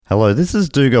Hello, this is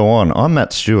Do Go On. I'm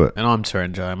Matt Stewart. And I'm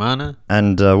Taran Jayamana.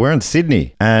 And we're in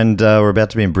Sydney. And we're about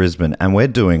to be in Brisbane. And we're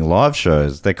doing live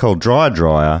shows. They're called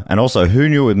Dryer. And also Who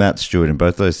Knew with Matt Stewart in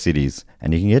both those cities.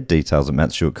 And you can get details at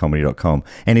mattstewartcomedy.com.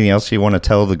 Anything else you want to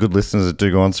tell the good listeners that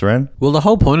Do Go On, Saran? Well, the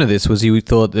whole point of this was you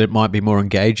thought that it might be more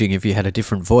engaging if you had a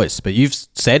different voice. But you've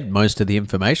said most of the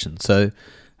information. So,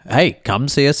 hey, come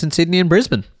see us in Sydney and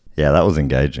Brisbane. Yeah, that was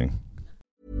engaging.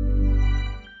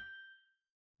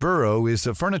 Burrow is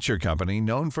a furniture company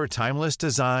known for timeless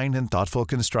design and thoughtful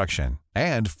construction,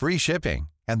 and free shipping,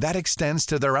 and that extends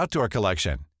to their outdoor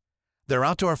collection. Their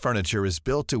outdoor furniture is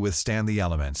built to withstand the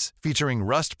elements, featuring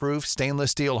rust-proof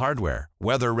stainless steel hardware,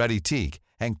 weather-ready teak,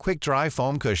 and quick-dry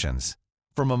foam cushions.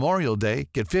 For Memorial Day,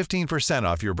 get 15%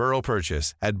 off your Burrow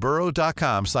purchase at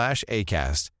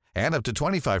burrow.com/acast, and up to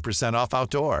 25% off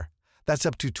outdoor. That's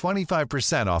up to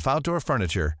 25% off outdoor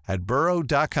furniture at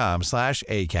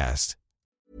burrow.com/acast.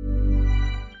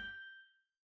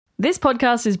 This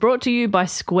podcast is brought to you by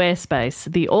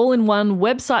Squarespace, the all-in-one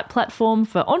website platform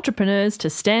for entrepreneurs to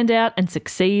stand out and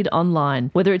succeed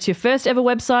online. Whether it's your first ever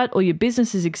website or your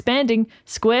business is expanding,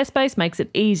 Squarespace makes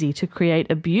it easy to create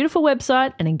a beautiful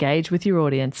website and engage with your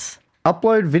audience.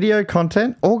 Upload video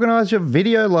content, organize your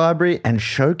video library, and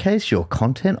showcase your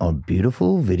content on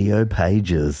beautiful video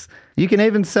pages. You can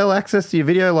even sell access to your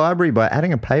video library by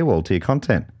adding a paywall to your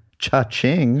content.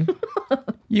 Cha-ching.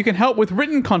 You can help with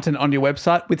written content on your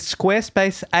website with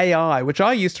Squarespace AI, which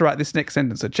I use to write this next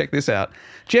sentence, so check this out.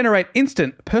 Generate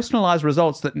instant, personalized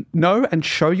results that know and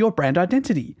show your brand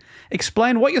identity.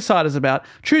 Explain what your site is about,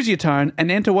 choose your tone,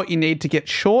 and enter what you need to get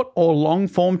short or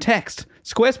long-form text.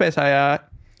 Squarespace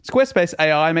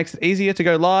AI makes it easier to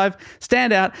go live,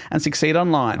 stand out, and succeed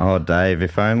online. Oh, Dave,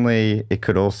 if only it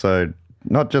could also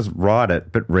not just write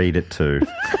it, but read it too.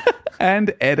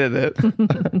 And edit it.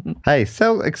 Hey,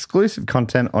 sell exclusive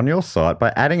content on your site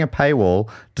by adding a paywall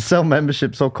to sell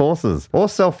memberships or courses, or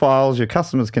sell files your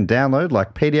customers can download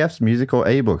like PDFs, music, or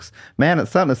ebooks. Man, it's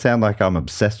starting to sound like I'm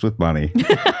obsessed with money.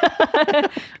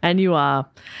 And you are.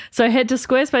 So head to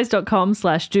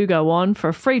squarespace.com/dogoon for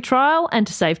a free trial and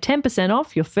to save 10%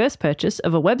 off your first purchase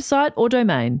of a website or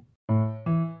domain.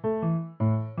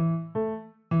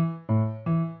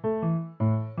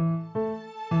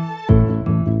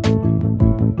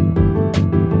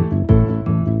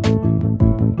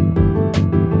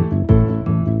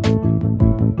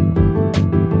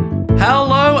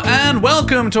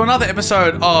 Welcome to another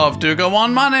episode of Do Go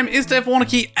On. My name is Dave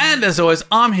Warnocky, and as always,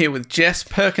 I'm here with Jess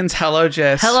Perkins. Hello,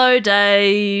 Jess. Hello, Dave.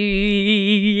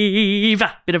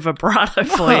 Bit of vibrato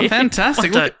for you.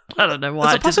 Fantastic. I don't know why.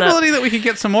 There's a possibility that we could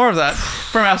get some more of that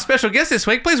from our special guest this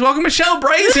week. Please welcome Michelle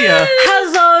Brazier.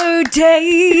 Hello,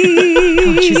 Dave.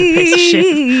 Oh, she's a piece of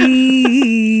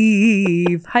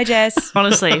shit. Hi, Jess.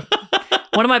 Honestly.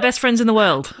 One of my best friends in the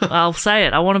world. I'll say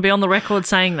it. I want to be on the record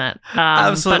saying that.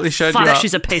 Absolutely showed you up.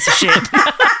 She's a piece of shit.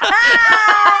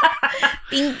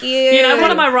 Thank you. You know, one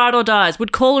of my ride or dies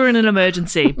would call her in an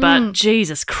emergency, but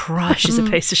Jesus Christ, she's a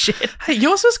piece of shit. Hey,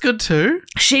 yours was good too.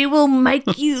 She will make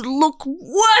you look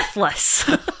worthless.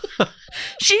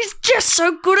 She's just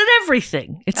so good at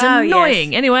everything. It's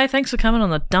annoying. Yes. Anyway, thanks for coming on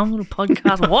the dumb little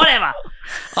podcast. Whatever.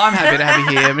 I'm happy to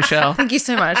have you here, Michelle. Thank you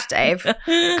so much, Dave.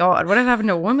 God, what happened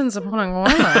to women's upon a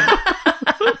woman?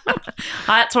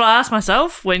 That's what I asked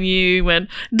myself when you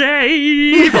went,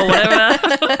 Dave, or whatever.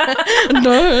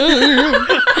 Dave.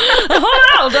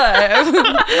 Hello, Dave.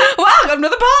 Welcome to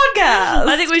the podcast.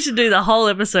 I think we should do the whole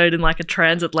episode in like a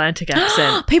transatlantic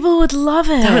accent. People would love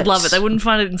it. They would love it. They wouldn't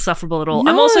find it insufferable at all.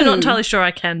 No. I'm also not entirely sure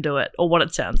I can do it or what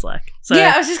it sounds like. So,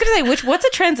 yeah, I was just going to say, what's a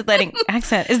transatlantic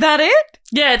accent? Is that it?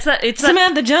 Yeah, it's that. It's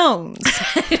Samantha Jones.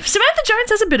 Samantha Jones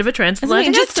has a bit of a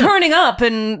transatlantic just accent. turning up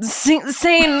and saying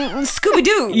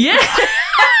Scooby-Doo. Yeah.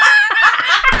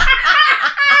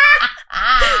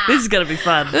 This is going to be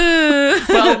fun.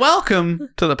 Well, welcome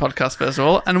to the podcast, first of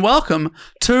all, and welcome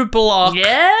to Block. Yeah.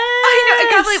 I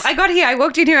can't believe I got here. I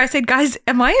walked in here. I said, guys,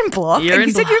 am I in Block? You're and in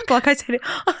you said Block. you're in Block. I said,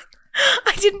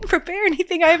 I didn't prepare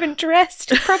anything. I haven't dressed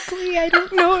properly. I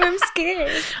don't know. I'm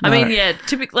scared. I mean, yeah,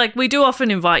 typically, like, we do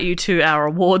often invite you to our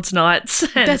awards nights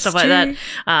and stuff like that.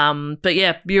 But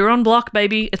yeah, you're on Block,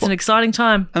 baby. It's an exciting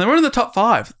time. And we're in the top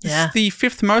 5. This Yeah. is the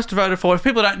 5th most voted for. If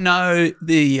people don't know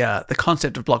the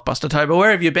concept of Blockbuster-tober,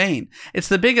 where have you been? It's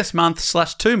the biggest month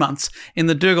 / 2 months in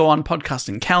the Do Go On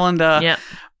podcasting calendar. Yeah.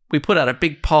 we put out a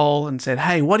big poll and said,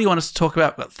 hey, what do you want us to talk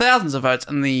about? We've got thousands of votes,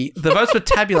 and the votes were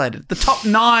tabulated. The top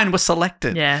 9 were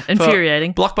selected. Yeah,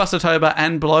 infuriating. Blockbuster-tober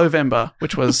and Blowvember,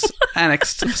 which was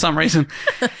annexed for some reason,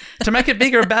 to make it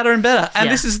bigger and better and better. And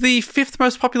this is the 5th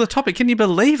most popular topic. Can you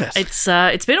believe it?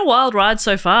 It's been a wild ride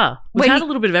so far. We've had a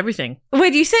little bit of everything.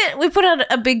 When you said we put out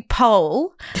a big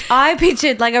poll, I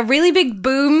pictured like a really big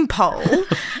boom poll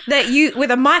that you, with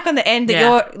a mic on the end, that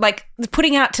you're like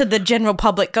putting out to the general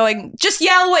public going, just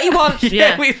yell what you want.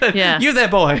 You there,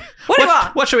 boy. What do you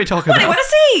want? What should we talk about? What do you want to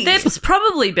see? There's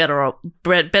probably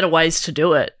better ways to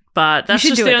do it, but that's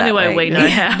You should just do the it only that way we know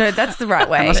how. No, that's the right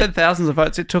way. I said thousands of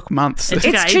votes. It took months. It It's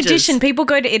ages. tradition. People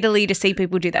go to Italy to see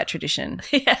people do that tradition.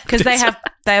 Yeah. Because they have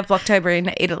Blocktober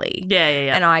in Italy.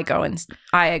 Yeah. And I go every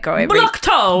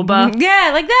Blocktober. Yeah,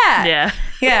 like that. Yeah.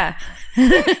 Yeah.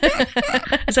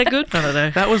 Is that good? I don't know.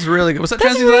 That was really good. Was that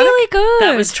That's transatlantic? really good.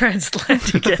 That was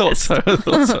transatlantic. I thought so.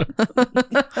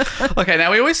 Okay, now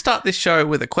we always start this show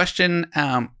with a question,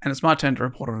 and it's my turn to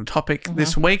report on a topic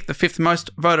this week, the 5th most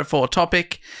voted for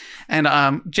topic. And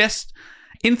Jess,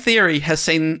 in theory, has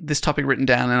seen this topic written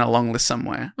down in a long list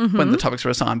somewhere when the topics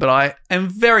were assigned, but I am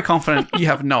very confident you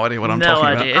have no idea what I'm talking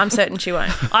idea. I'm certain she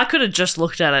won't. I could have just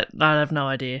looked at it. I have no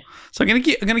idea. So I'm going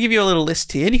to give you a little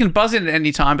list here, and you can buzz in at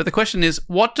any time, but the question is,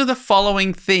 what do the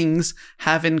following things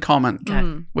have in common?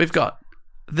 Okay. We've got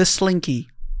the Slinky,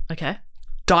 Okay.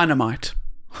 dynamite,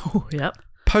 Oh, yep.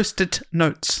 Post-it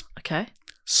notes, Okay.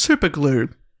 super glue,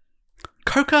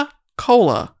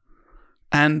 Coca-Cola,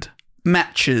 and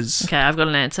matches. Okay, I've got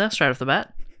an answer straight off the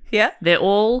bat. Yeah. They're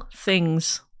all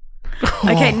things.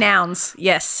 Okay, nouns.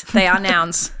 Yes, they are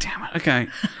nouns. Damn it. Okay.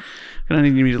 Going to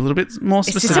need to be a little bit more Is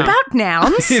specific. this about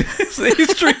nouns? It's the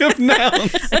history of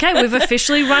nouns. Okay, we've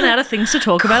officially run out of things to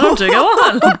talk about. On. Do go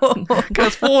on.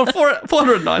 That's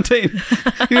 419.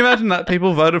 Can you imagine that?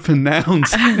 People voted for nouns.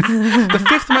 The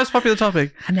 5th most popular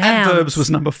topic. Nouns. Adverbs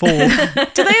was number 4. Do they have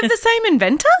the same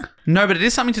inventor? No, but it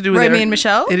is something to do with Romy and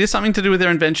Michelle? It is something to do with their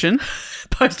invention.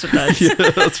 Post-it notes. Yeah,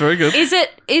 that's very good. Is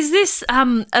this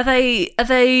are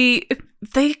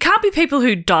they can't be people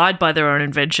who died by their own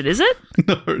invention, is it?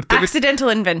 No, Accidental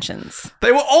inventions.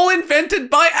 they were all invented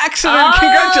by accident.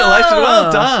 Congratulations.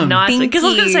 Well done. Nice. Thank Because I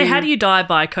was going to say, you. how do you die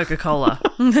by Coca-Cola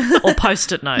or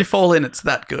Post-it You note? fall in, it's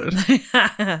that good.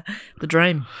 The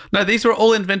dream. No, these were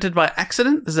all invented by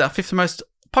accident. This is our 5th most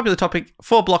popular topic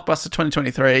for Blockbuster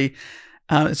 2023.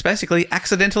 It's basically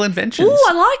accidental inventions. Oh,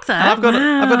 I like that. And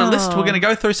I've got a list. We're going to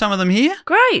go through some of them here,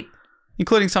 Great.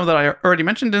 including some that I already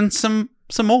mentioned and some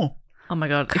more. Oh my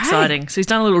God, exciting. So he's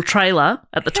done a little trailer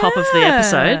at the top of the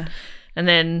episode. And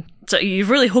then, so you've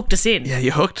really hooked us in. Yeah,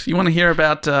 you're hooked. You want to hear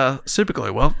about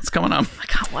superglue? Well, it's coming up. I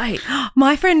can't wait.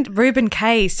 My friend Ruben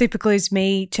Kay superglues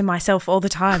me to myself all the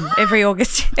time. Every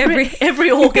August. Every August.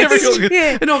 Every August.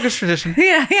 Yeah. An August tradition.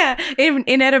 Yeah.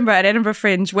 In Edinburgh, at Edinburgh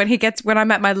Fringe, when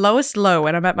I'm at my lowest low,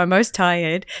 when I'm at my most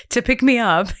tired, to pick me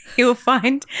up, he'll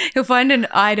find an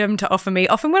item to offer me,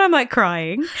 often when I'm like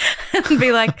crying, and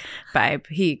be like, babe,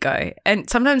 here you go. And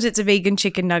sometimes it's a vegan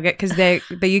chicken nugget because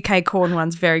the UK corn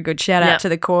one's very good. Shout out to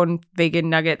the corn vegan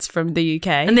nuggets from the UK.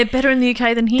 And they're better in the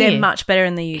UK than here. They're much better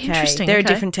in the UK. Interesting, They're okay. a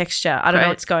different texture. I don't know Great.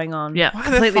 what's going on. Yeah. Why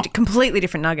are they Completely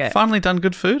different nugget. finally done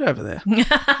good food over there?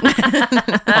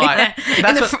 Right.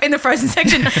 In the frozen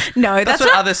section. No, that's what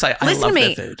not, others say. I Listen love to their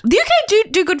me. food. The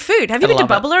UK do good food. Have you been to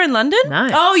love it. Bubbler in London? No.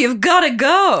 Oh, you've got to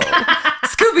go.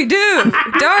 Scooby-Doo,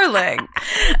 darling.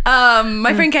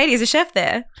 My friend Katie is a chef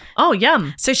there. Oh,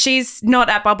 yum. So she's not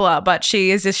at Bubbler, but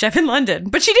she is a chef in London.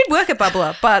 But she did work at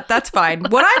Bubbler, but that's fine.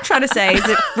 What I'm trying to say is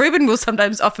that Ruben will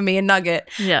sometimes offer me a nugget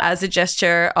as a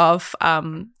gesture of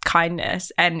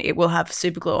kindness, and it will have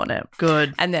super glue on it.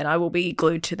 Good. And then I will be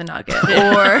glued to the nugget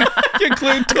or You're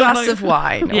glued to a glass nugget. of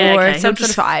wine Yeah, or okay. some He'll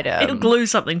sort of item. It'll glue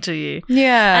something to you.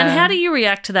 Yeah. And how do you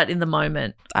react to that in the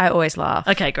moment? I always laugh.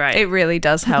 Okay, great. It really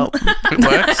does help. It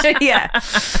works.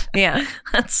 Yeah.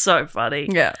 That's so funny.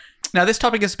 Yeah. Now, this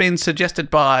topic has been suggested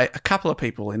by a couple of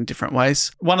people in different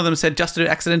ways. One of them said just to do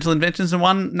accidental inventions, and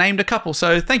one named a couple.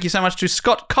 So thank you so much to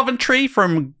Scott Coventry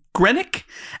from Greenock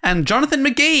and Jonathan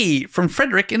McGee from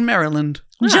Frederick in Maryland.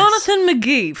 Nice. Jonathan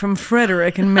McGee from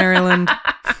Frederick in Maryland.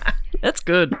 That's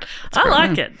good. I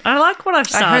like it. I like what I've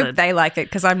I started. hope they like it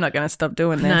because I'm not going to stop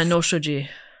doing this. No, nor should you.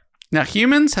 Now,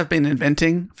 humans have been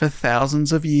inventing for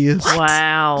thousands of years.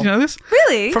 Wow. Do you know this?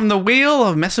 Really? From the wheel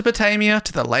of Mesopotamia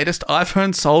to the latest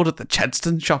iPhone sold at the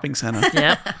Chadstone Shopping Centre.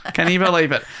 Yep. Can you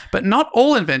believe it? But not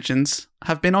all inventions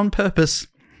have been on purpose.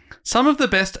 Some of the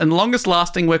best and longest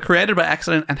lasting were created by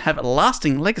accident and have a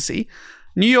lasting legacy.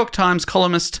 New York Times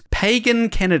columnist Pagan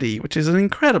Kennedy, which is an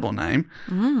incredible name,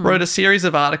 wrote a series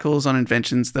of articles on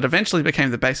inventions that eventually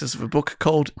became the basis of a book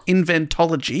called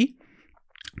Inventology.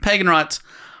 Pagan writes,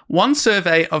 one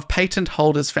survey of patent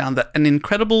holders found that an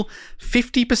incredible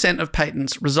 50% of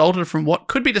patents resulted from what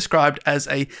could be described as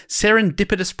a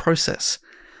serendipitous process.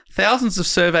 Thousands of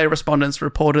survey respondents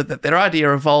reported that their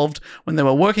idea evolved when they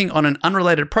were working on an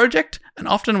unrelated project and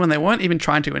often when they weren't even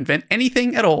trying to invent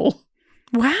anything at all.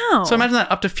 Wow. So imagine that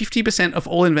up to 50% of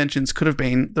all inventions could have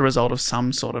been the result of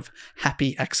some sort of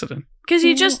happy accident. Because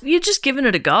you're just giving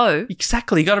it a go.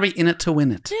 Exactly. You got to be in it to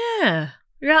win it. Yeah.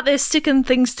 You're out there sticking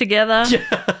things together.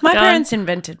 My parents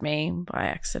invented me by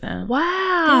accident.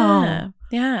 Wow.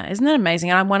 Yeah. Isn't that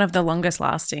amazing? I'm one of the longest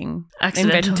lasting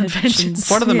Accidental inventions.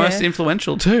 One of the most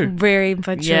influential too. Very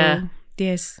influential. Yeah.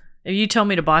 Yes. If you tell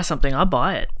me to buy something, I'll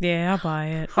buy it. Yeah, I'll buy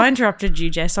it. I interrupted you,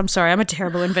 Jess. I'm sorry. I'm a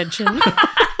terrible invention.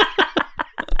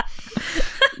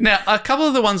 Now, a couple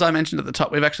of the ones I mentioned at the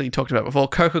top, we've actually talked about before.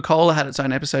 Coca-Cola had its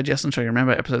own episode. Yes, I'm sure you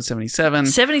remember episode 77.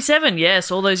 77,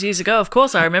 yes, all those years ago. Of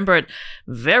course, I remember it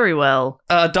very well.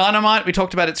 Dynamite, we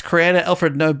talked about its creator,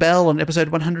 Alfred Nobel, on episode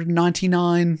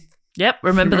 199. Yep,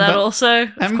 remember that also,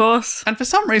 of course. And for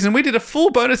some reason, we did a full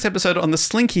bonus episode on the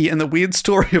Slinky and the weird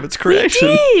story of its creation.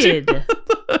 We did.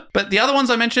 But the other ones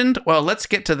I mentioned, well, let's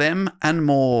get to them and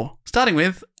more. Starting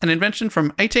with an invention from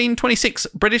 1826.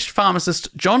 British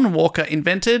pharmacist John Walker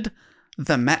invented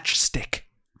the matchstick.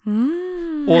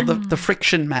 Or the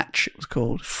friction match, it was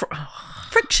called.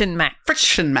 Friction match.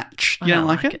 Friction match. You don't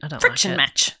like it? I don't Friction like it.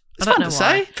 match. It's I don't fun know to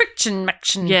why. say. Friction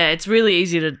match. Yeah, it's really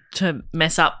easy to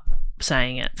mess up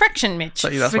saying it. Friction match. So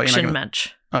that's why you're not Friction gonna-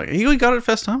 match. Oh, he got it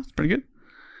first time. It's pretty good.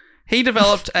 He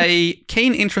developed a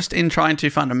keen interest in trying to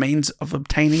find a means of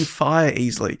obtaining fire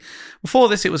easily. Before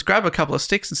this, it was grab a couple of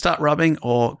sticks and start rubbing,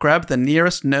 or grab the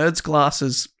nearest nerd's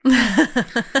glasses.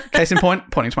 Case in point,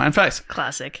 pointing to my own face.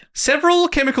 Classic. Several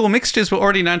chemical mixtures were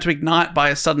already known to ignite by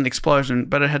a sudden explosion,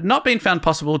 but it had not been found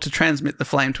possible to transmit the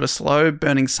flame to a slow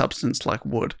burning substance like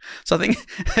wood. So I think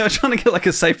they were trying to get like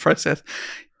a safe process.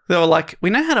 They were like, we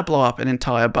know how to blow up an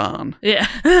entire barn, Yeah.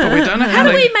 but we don't know How how do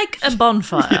to... we make a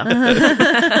bonfire?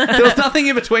 There was nothing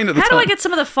in between at the How time. do I get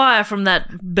some of the fire from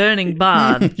that burning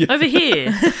barn over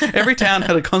here? Every town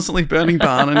had a constantly burning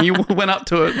barn, and you went up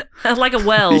to it. Like a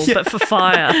well, but for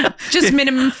fire. Just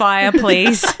minimum fire,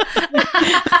 please.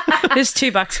 There's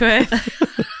 $2 worth.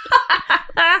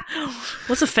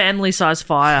 What's a family-size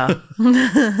fire?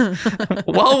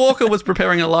 While Walker was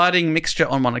preparing a lighting mixture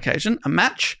on one occasion, a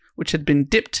match, which had been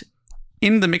dipped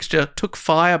in the mixture, took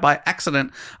fire by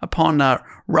accident upon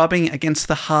rubbing against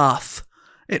the hearth.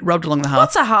 It rubbed along the hearth.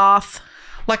 What's a hearth?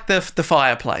 Like the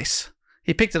fireplace.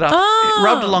 He picked it up, it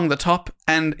rubbed along the top,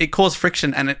 and it caused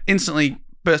friction, and it instantly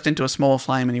burst into a small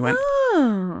flame, and he went,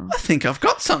 I think I've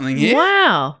got something here.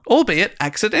 Wow. Albeit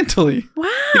accidentally. Wow.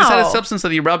 He just had a substance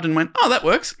that he rubbed and went, oh, that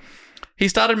works. He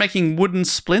started making wooden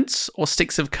splints or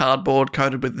sticks of cardboard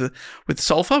coated with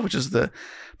sulfur, which is the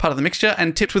part of the mixture,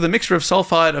 and tipped with a mixture of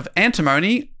sulfide of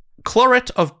antimony, chlorate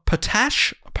of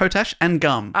potash, and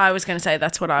gum. I was going to say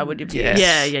that's what I would have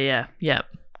Yes. used. Yeah.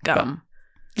 Gum.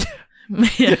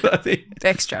 Yeah, I think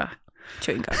Extra.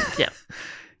 Chewing gum. Yeah.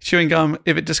 chewing gum,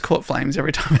 if it just caught flames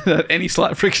every time it had any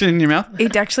slight friction in your mouth.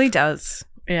 It actually does.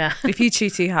 Yeah. If you chew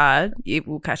too hard, it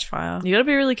will catch fire. You got to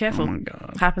be really Oh careful. my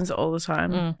God. Happens all the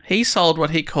time. He sold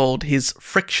what he called his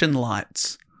friction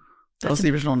lights. That was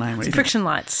the original name. What do you think? Friction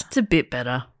lights. It's a bit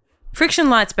better. Friction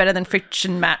lights better than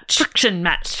friction match. Friction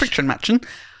match. Friction matching.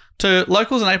 To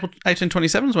locals in April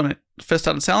 1827 is when it first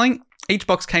started selling. Each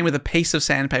box came with a piece of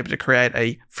sandpaper to create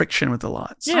a friction with the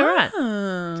lights. Yeah, right.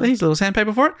 Oh, So here's a little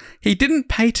sandpaper for it. He didn't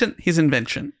patent his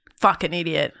invention. fucking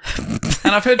idiot.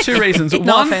 And I've heard two reasons.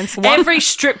 No One, offense. Every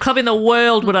strip club in the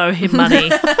world would owe him money.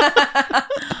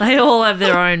 They all have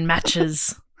their own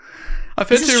matches. I've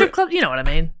heard Is it a two. strip club? You know what I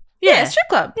mean. Yeah, strip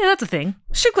club. Yeah, that's a thing.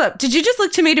 Strip club. Did you just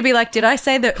look to me to be like, did I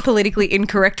say the politically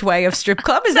incorrect way of strip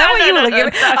club? Is that what you were looking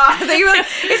at? I thought you were like,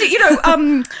 is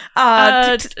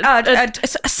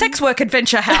it, a sex work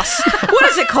adventure house? What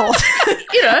is it called?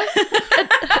 You know,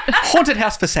 Haunted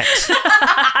house for sex.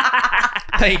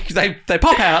 They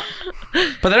pop out,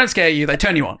 but they don't scare you. They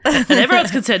turn you on. and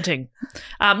everyone's consenting.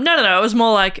 No. It was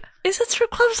more like, is it strip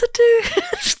clubs that do?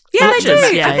 Yeah, they do.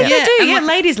 Matches, yeah, I think yeah. they do. And Yeah, like-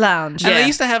 ladies' lounge. And Yeah. they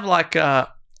used to have like, I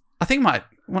think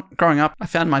growing up, I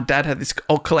found my dad had this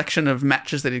old collection of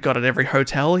matches that he got at every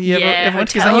hotel he ever went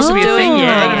to. Because that used to be a hotels thing. do it. Yeah, they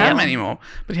Yeah, don't have yeah. them anymore.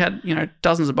 But he had,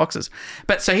 dozens of boxes.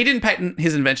 But so he didn't patent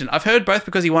his invention. I've heard both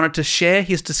because he wanted to share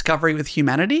his discovery with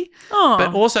humanity,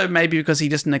 but also maybe because he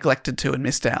just neglected to and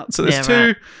missed out. So there's Yeah, two.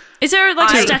 right. Is there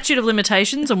like a statute of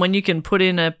limitations on when you can put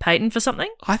in a patent for something?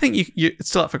 I think it's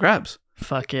still up for grabs.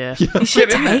 Fuck yeah. You should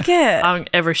take it.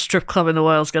 Every strip club in the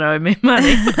world is going to owe me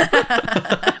money.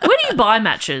 Where do you buy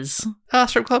matches?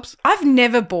 Strip clubs? I've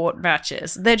never bought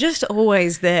matches. They're just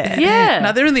always there. Yeah.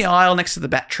 No, they're in the aisle next to the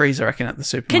batteries, I reckon, at the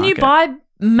supermarket. Can you buy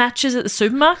matches at the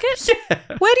supermarket?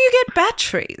 Where do you get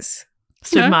batteries?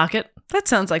 Supermarket. That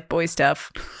sounds like boy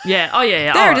stuff. Yeah. Oh,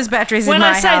 yeah. There All are just batteries when in my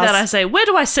I say house. that, I say, where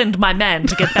do I send my man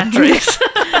to get batteries?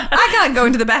 I can't go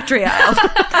into the battery aisle.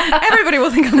 Everybody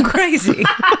will think I'm crazy.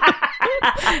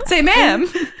 Say, ma'am,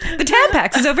 the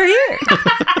Tampax is over here.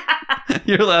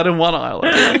 You're allowed in one aisle.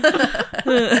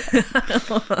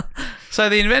 So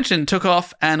the invention took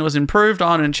off and was improved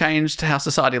on and changed how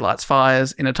society lights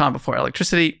fires in a time before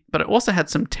electricity, but it also had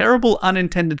some terrible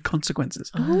unintended consequences,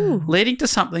 leading to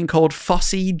something called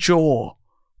Fossy Jaw.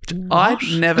 I'd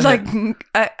never Like,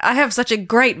 I have such a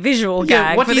great visual Yeah,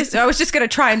 gag what for do you- this. I was just going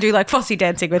to try and do like Fossy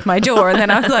dancing with my jaw, and then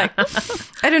I was like,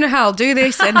 I don't know how I'll do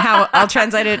this and how I'll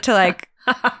translate it to like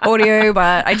audio,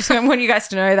 but I just want you guys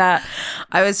to know that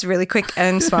I was really quick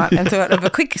and smart and thought of a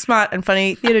quick, smart and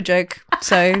funny theatre joke.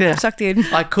 So sucked in.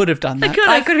 I could have done that.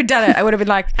 I could have done it. I would have been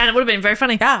like, And it would have been very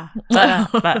funny. yeah,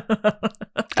 but I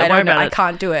worry don't know. about I it.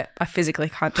 can't do it. I physically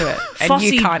can't do it, and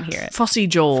you can't hear it. Fossy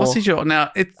jaw. Fossy jaw.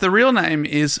 Now, the real name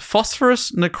is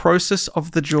phosphorus necrosis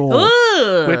of the jaw,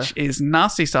 Ugh. which is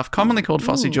nasty stuff. Commonly called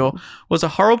fossy jaw, was a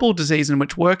horrible disease in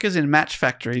which workers in match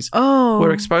factories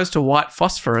were exposed to white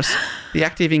phosphorus, the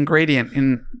active ingredient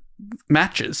in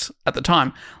matches at the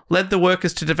time, led the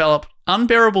workers to develop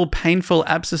unbearable, painful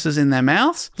abscesses in their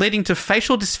mouths, leading to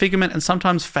facial disfigurement and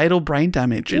sometimes fatal brain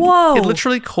damage. Whoa. It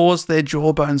literally caused their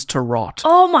jawbones to rot.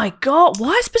 Oh my God.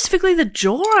 Why specifically the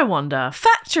jaw, I wonder?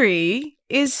 Factory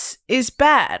is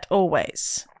bad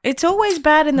always. It's always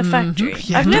bad in the factory.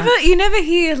 Yeah. You never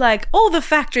hear like all the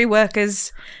factory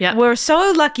workers Yep. were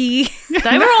so lucky.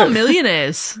 They were all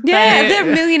millionaires. Yeah, they're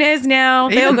millionaires now.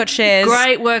 They all got shares.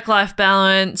 Great work-life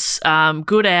balance,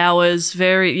 good hours,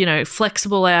 very,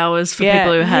 flexible hours for Yeah.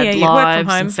 people who had Yeah, you work from lives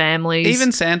home. and families.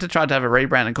 Even Santa tried to have a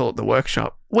rebrand and call it the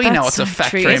workshop. We know it's That's a so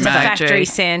factory, true. It's mate. a factory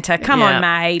Santa. Come Yeah. on,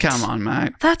 mate. Come on,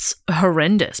 mate. That's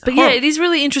horrendous. But yeah, it is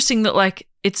really interesting that like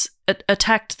it's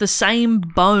attacked the same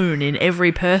bone in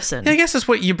every person. Yeah, I guess that's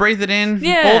what you breathe it in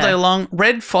Yeah. all day long.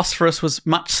 Red phosphorus was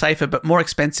much safer but more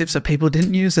expensive, so people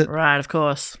didn't use it. Right, of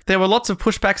course. There were lots of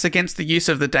pushbacks against the use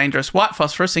of the dangerous white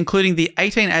phosphorus, including the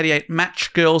 1888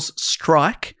 Match Girls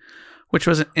Strike, which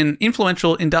was an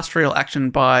influential industrial action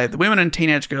by the women and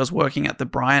teenage girls working at the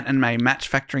Bryant and May match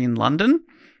factory in London.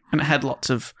 And it had lots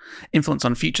of influence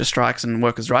on future strikes and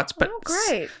workers' rights. But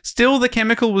great. still, the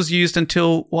chemical was used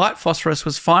until white phosphorus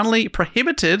was finally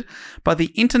prohibited by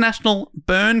the International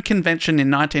Burn Convention in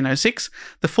 1906.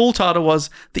 The full title was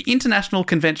the International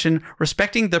Convention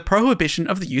Respecting the Prohibition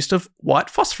of the Use of White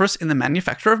Phosphorus in the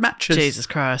Manufacture of Matches. Jesus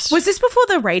Christ. Was this before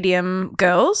the Radium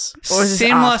Girls? Or was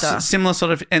this after? Similar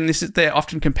sort of, and they're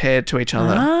often compared to each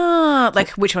other. Ah, like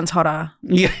which one's hotter?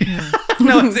 Yeah.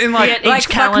 No, it's in like, Yeah, each Like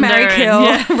Fuck, calendar Marry, and- Kill,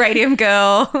 yeah. Radium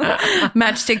Girl,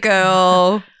 Matchstick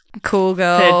Girl, Cool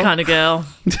Girl. Third kind of girl.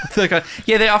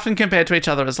 yeah, they're often compared to each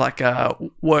other as like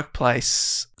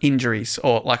workplace injuries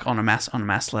or like on a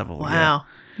mass level. Wow.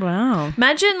 Wow.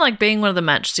 Imagine like being one of the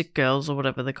matchstick girls or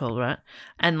whatever they're called, right?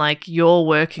 And like you're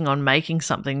working on making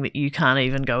something that you can't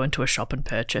even go into a shop and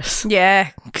purchase.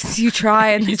 Yeah, because you try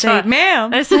and you say, try.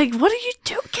 ma'am, And it's like, what are you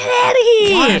doing? Get out of here.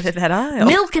 get out of that aisle.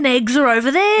 Milk and eggs are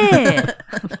over there.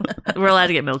 We're allowed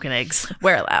to get milk and eggs.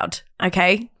 We're allowed,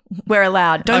 okay? We're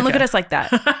allowed. Don't look Okay. at us like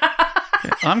that.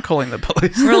 I'm calling the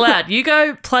police. We're allowed. You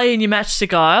go play in your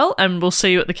matchstick aisle and we'll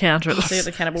see you at the counter at the See at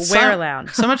the cannibal. So- We're allowed.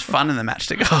 So much fun in the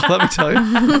matchstick aisle, let me tell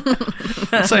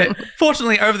you. So,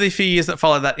 fortunately, over the few years that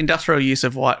followed, that industrial use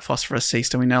of white phosphorus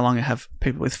ceased, and we no longer have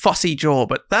people with fossy jaw.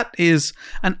 But that is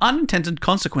an unintended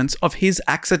consequence of his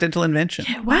accidental invention.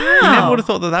 Wow. You never would have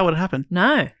thought that would happen.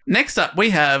 No. Next up, we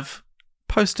have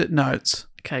post-it notes,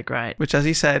 Okay, great. which, as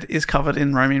he said, is covered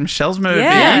in Romy and Michelle's movie.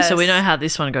 Yeah. Yeah, so we know how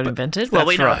this one got invented. Well,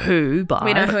 we that's know right. who, but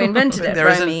We know who invented it. There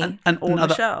is Romy or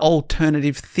another Michelle.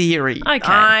 alternative theory. Okay.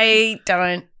 I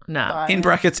don't. No. In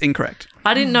brackets, incorrect.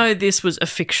 I didn't know this was a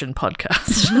fiction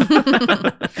podcast.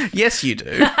 Yes, you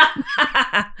do.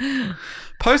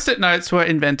 Post-it notes were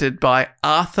invented by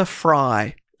Arthur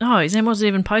Fry. Oh, his name wasn't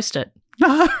even Post-it.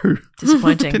 No.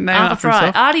 Disappointing. Didn't name it Arthur after Fry.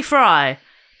 himself. Artie Fry.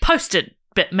 Post-it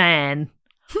bit man.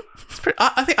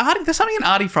 I think Artie, there's something in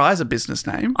Artie Fry as a business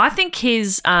name. I think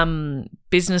his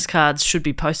business cards should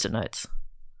be Post-it notes.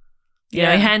 You know,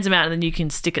 Yeah. he hands them out and then you can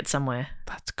stick it somewhere.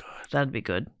 That's good. That'd be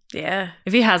good. Yeah.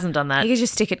 If he hasn't done that, You could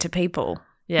just stick it to people.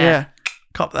 yeah.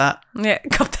 Cop that. Yeah,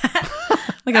 got that.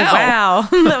 Like, Ow. wow,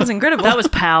 that was incredible. That was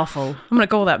powerful. I'm going to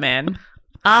call that man.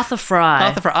 Arthur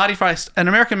Fry. Artie Fry, an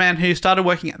American man who started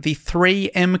working at the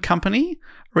 3M Company,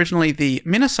 originally the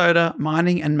Minnesota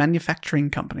Mining and Manufacturing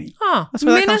Company. Oh, That's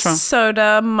where that comes from.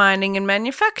 Minnesota Mining and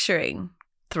Manufacturing.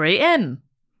 3M.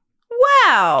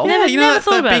 Wow. Never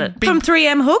thought about it. From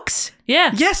 3M hooks?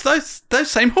 Yeah. Yes, those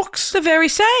same hooks. The very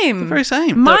same. The very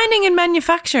same. Mining and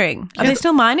manufacturing. Are they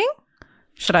still mining?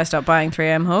 Should I stop buying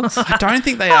 3M hooks? I don't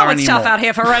think they are it's anymore. tough out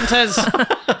here for renters.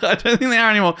 I don't think they are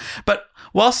anymore. But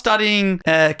while studying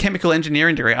a chemical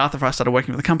engineering degree, Arthur Fry started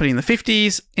working for the company in the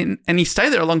 50s, and he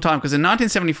stayed there a long time because in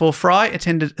 1974, Fry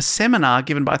attended a seminar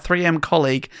given by 3M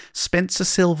colleague Spencer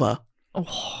Silver.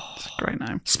 Oh, that's a great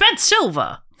name. Spence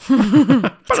Silver. Put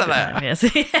it there. Yes.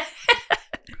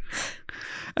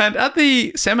 And at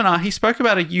the seminar, he spoke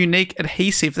about a unique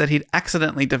adhesive that he'd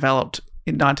accidentally developed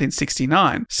in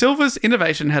 1969. Silver's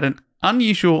innovation had an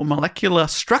unusual molecular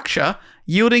structure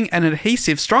yielding an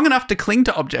adhesive strong enough to cling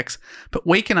to objects, but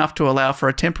weak enough to allow for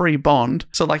a temporary bond.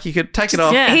 So, like, you could take it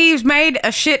off. Yeah. He's made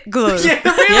a shit glue. Yeah,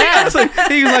 really. Honestly,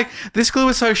 he was like, this glue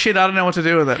is so shit, I don't know what to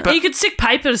do with it. But you could stick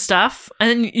paper to stuff and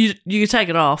then you could take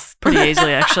it off pretty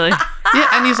easily, actually. yeah,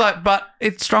 and he's like, but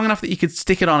it's strong enough that you could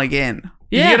stick it on again.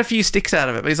 You Yeah. get a few sticks out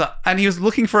of it. But he's like, and he was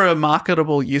looking for a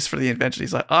marketable use for the invention.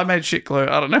 He's like, I made shit glue.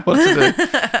 I don't know what to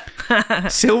do.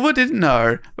 Silver didn't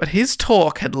know, but his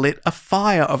talk had lit a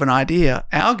fire of an idea.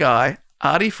 Our guy,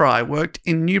 Artie Fry, worked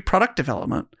in new product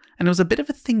development and was a bit of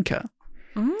a thinker.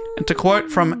 And to quote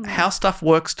from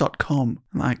howstuffworks.com,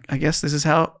 like, I guess this is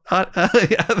how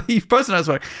you posted notes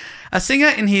work. A singer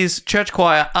in his church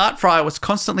choir, Art Fry, was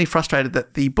constantly frustrated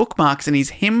that the bookmarks in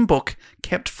his hymn book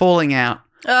kept falling out,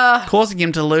 causing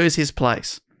him to lose his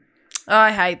place. Oh,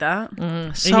 I hate that.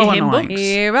 So hymn annoying. books?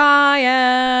 Here I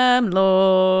am,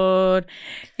 Lord.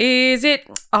 Is it?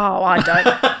 Oh, I don't.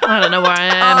 I don't know where I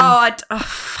am. Oh,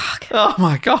 fuck. Oh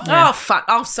my God. Oh, fuck.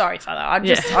 Oh, sorry, Father.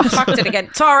 I fucked it again.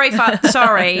 Sorry,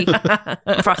 sorry.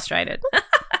 I'm frustrated.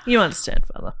 You understand,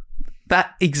 Father.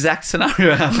 That exact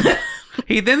scenario happened.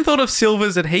 He then thought of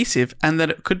Silver's adhesive and that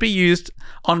it could be used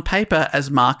on paper as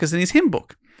markers in his hymn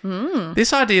book.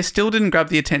 This idea still didn't grab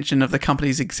the attention of the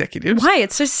company's executives. Why?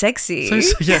 It's so sexy.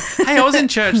 Yeah. Hey, I was in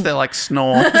church. They're like,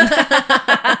 snore.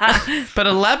 But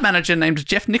a lab manager named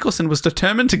Jeff Nicholson was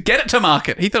determined to get it to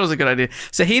market. He thought it was a good idea.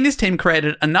 So he and his team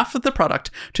created enough of the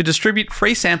product to distribute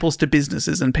free samples to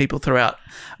businesses and people throughout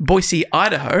Boise,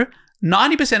 Idaho,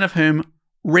 90% of whom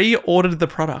reordered the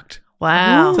product.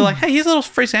 Wow. They're like, hey, here's a little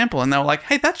free sample. And they were like,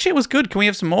 hey, that shit was good. Can we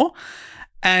have some more?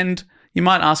 And you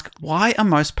might ask, why are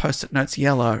most Post-it notes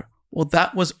yellow? Well,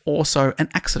 that was also an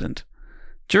accident.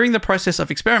 During the process of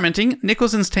experimenting,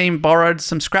 Nicholson's team borrowed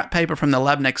some scrap paper from the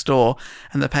lab next door,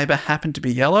 and the paper happened to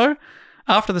be yellow.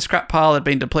 After the scrap pile had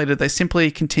been depleted, they simply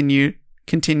continued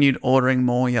ordering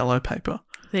more yellow paper.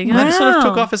 There you And go. that sort of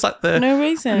took off as like the... No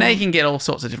reason. Now you can get all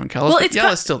sorts of different colours, Well, but it's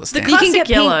yellow's still the standard. You can Classic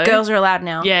get yellow. pink. Girls are allowed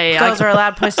now. Yeah. Girls are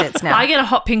allowed Post-its now. I get a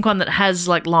hot pink one that has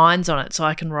like lines on it so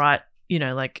I can write,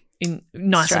 like in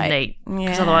nice Straight. and neat.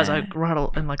 Because Yeah. otherwise I write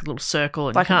in like a little circle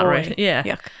and Like you a can't boy. read it. Yeah.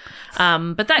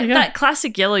 Yuck. But that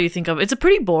classic yellow you think of, it's a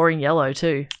pretty boring yellow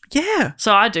too. Yeah.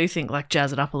 So I do think like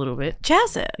jazz it up a little bit.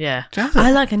 Jazz it. Yeah.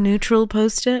 I like a neutral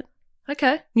Post-it.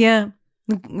 Okay. Yeah.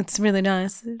 It's really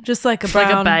nice. Just like a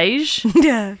brown. Like a beige.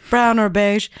 Yeah, brown or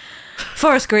beige.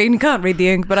 Forest green. You can't read the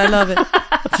ink, but I love it.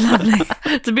 It's lovely.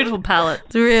 It's a beautiful palette.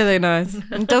 It's really nice.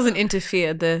 It doesn't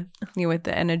interfere with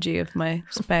the energy of my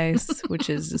space, which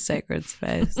is a sacred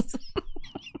space.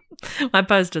 My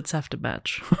Post-its have to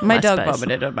match. My dog space.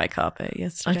 vomited on my carpet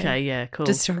yesterday. Okay, yeah, cool.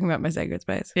 Just talking about my sacred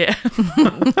space. yeah.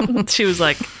 She was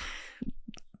like,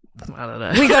 I don't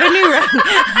know. We got a new rug.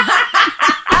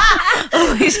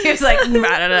 She was like, I don't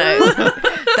know.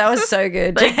 That was so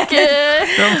good.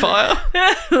 You're on fire.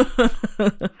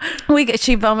 We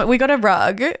got a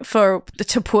rug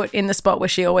to put in the spot where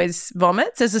she always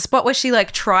vomits. There's a spot where she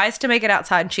like tries to make it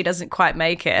outside and she doesn't quite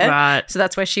make it. Right. So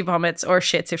that's where she vomits or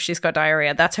shits if she's got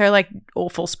diarrhea. That's her like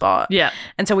awful spot. Yeah.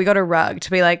 And so we got a rug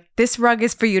to be like, this rug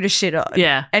is for you to shit on.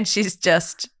 Yeah. And she's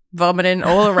just vomiting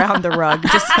all around the rug,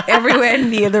 just everywhere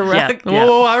near the rug. Yeah.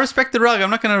 Whoa, I respect the rug. I'm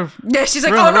not going to... Yeah, she's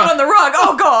like, Ruin oh, the not rug. on the rug.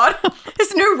 Oh, God.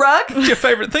 This new rug. It's your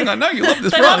favourite thing. I know you love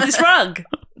this They rug. love this rug.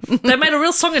 They made a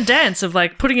real song and dance of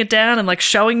like putting it down and like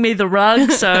showing me the rug.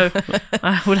 So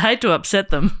I would hate to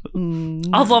upset them.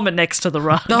 I'll vomit next to the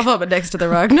rug. I'll vomit next to the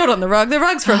rug. Not on the rug. The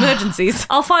rug's for emergencies.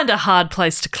 I'll find a hard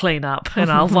place to clean up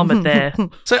and I'll vomit there.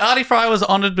 So Artie Fry was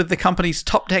honoured with the company's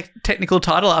top technical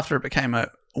title after it became a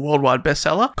worldwide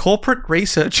bestseller, corporate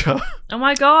researcher. Oh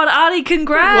my God, Artie,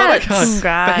 congrats. What a guy.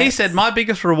 Congrats. But he said, my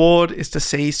biggest reward is to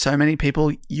see so many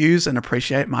people use and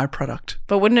appreciate my product.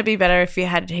 But wouldn't it be better if you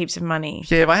had heaps of money?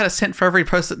 Yeah, if I had a cent for every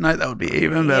Post-it note, that would be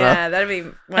even better. Yeah, that'd be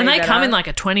way And they come better. in like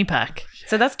a 20 pack.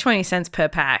 So that's 20 cents per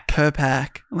pack. Per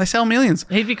pack. And they sell millions.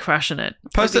 He'd be crushing it.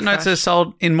 Post-it notes are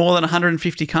sold in more than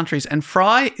 150 countries, and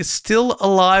Fry is still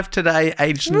alive today,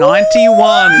 aged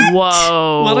 91.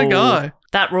 Whoa. What a guy.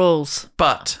 That rules.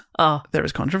 But Oh. there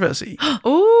is controversy.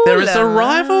 Ooh, There is a la la.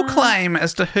 rival claim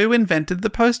as to who invented the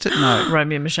Post-it note.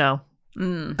 Romeo and Michelle.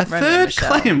 A third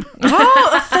Michelle. claim. Oh,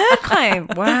 a third claim.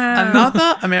 Wow.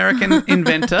 Another American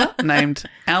inventor named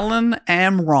Alan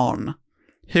Amron,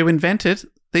 who invented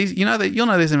these, you'll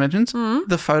know these inventions,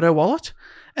 the photo wallet,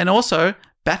 and also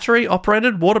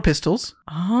battery-operated water pistols.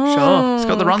 Oh, Sure. It's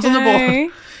got the runs on the okay.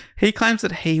 board. He claims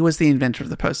that he was the inventor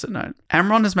of the Post-it note.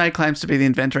 Amron has made claims to be the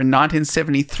inventor in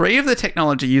 1973 of the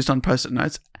technology used on Post-it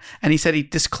notes, and he said he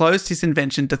disclosed his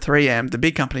invention to 3M, the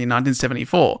big company, in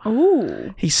 1974.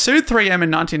 Ooh. He sued 3M in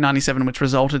 1997, which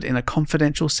resulted in a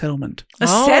confidential settlement. A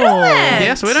settlement.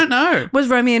 Yeah, so we don't know. Was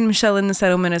Romeo and Michelle in the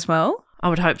settlement as well? I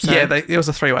would hope so. Yeah, it was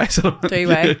a three-way settlement.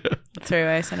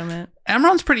 Three-way settlement.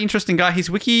 Amron's a pretty interesting guy. His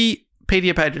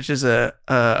Wikipedia page, which is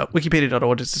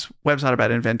wikipedia.org, is this website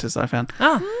about inventors that I found.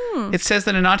 Oh. It says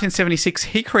that in 1976,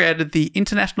 he created the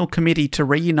International Committee to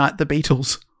Reunite the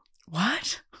Beatles,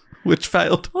 What? which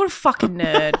failed. What a fucking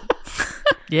nerd.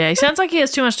 Yeah, he sounds like he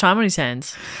has too much time on his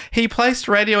hands. He placed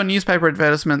radio and newspaper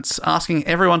advertisements asking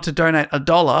everyone to donate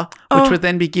 $1, which would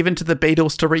then be given to the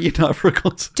Beatles to reunite for a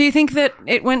concert. Do you think that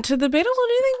it went to the Beatles, or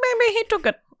do you think maybe he took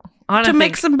it I to don't make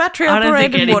think- some I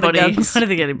battery-operated don't think water anybody. guns? I don't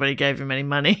think anybody gave him any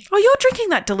money. Oh, you're drinking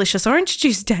that delicious orange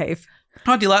juice, Dave.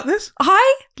 Oh, do you like this?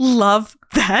 I love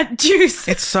that juice.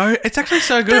 It's actually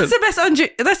so good. That's the best orange.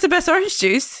 That's the best orange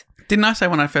juice. Didn't I say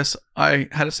when I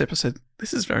had a sip, I said,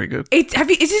 this is very good. Is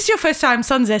this your first time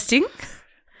sun zesting?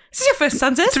 Is this your first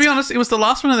sun zest? To be honest, it was the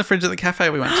last one in the fridge at the cafe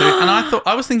we went to, and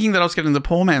I was thinking that I was getting the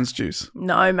poor man's juice.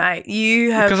 No, mate.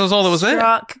 You have Because it was all that was there.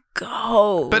 struck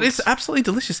gold. But it's absolutely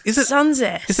delicious. Is it? sun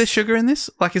zest. Is there sugar in this?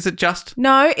 Like, is it just?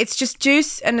 No, it's just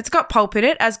juice and it's got pulp in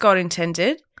it, as God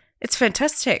intended. It's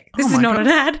fantastic. This is my not God. an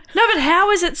ad. No, but how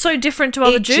is it so different to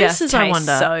other It just juices, I tastes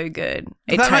wonder? so good.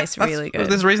 It That tastes that's- really good.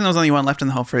 There's a reason there was only one left in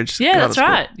the whole fridge. Yeah, God, that's it's good.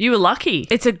 right. You were lucky.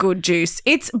 It's a good juice.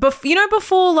 It's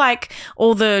before like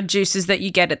all the juices that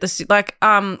you get at the like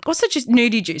what's the juice?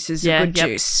 Nudie juice is a good yep.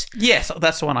 juice. Yes,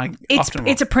 that's the one I often want.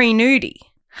 It's a pre-nudie.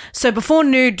 So before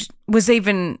nude was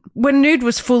even when nude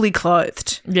was fully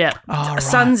clothed. Yeah. Oh, right.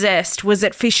 Sun Zest was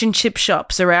at fish and chip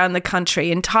shops around the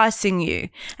country enticing you,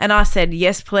 and I said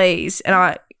yes, please, and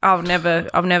I've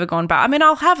never gone back. I mean,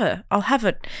 I'll have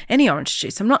it. Any orange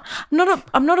juice. I'm not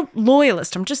a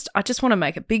loyalist. I just want to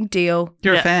make a big deal.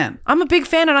 You're Yeah. a fan. I'm a big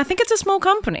fan, and I think it's a small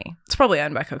company. It's probably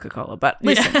owned by Coca-Cola, but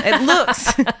listen, it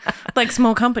looks like a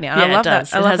small company. And Yeah, I love it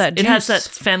does. that. I love that juice. It has that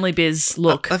family biz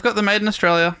look. They've got the made in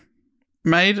Australia,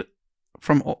 made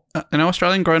from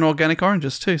Australian grown organic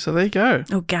oranges too. So there you go.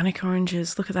 Organic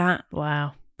oranges. Look at that.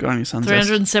 Wow. Good on you, Sun Zest.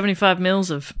 375 mils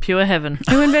of pure heaven.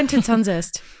 Who invented Sun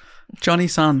Zest? Johnny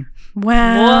Sun.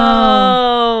 Wow.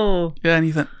 Whoa. Yeah, and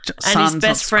he thought, And his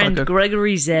best friend,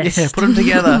 Gregory Zest. Yeah, put them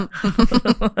together.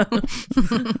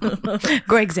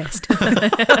 Greg Zest.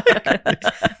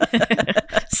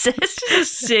 Zest is a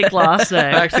sick last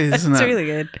name. Actually, isn't It's it? really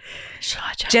good. Should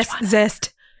I change Jess mine?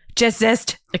 Zest. Jess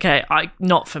Zest. Okay,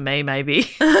 not for me, maybe.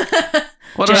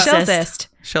 What Jess about Zest. Zest.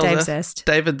 Shell Dave Zest? Zest.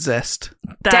 David Zest.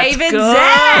 That's David good.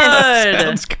 Zest.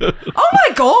 Sounds good. Oh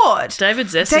my God. David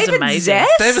Zest is David amazing.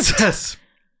 Zest? David Zest.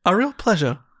 A real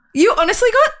pleasure. You honestly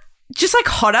got just like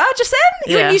hotter just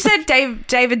then? Yeah. When you said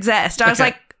David Zest, I was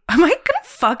Okay. like, am I going to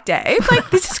fuck Dave? Like,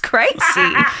 this is crazy.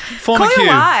 Former Call Q.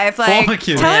 your wife. Like, Former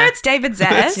Q. tell her Yeah. it's David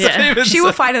Zest. Yeah. David She will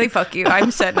Zest. finally fuck you.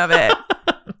 I'm certain of it.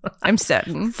 I'm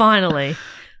certain. Finally.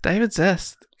 David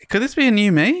Zest. Could this be a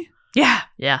new me? Yeah.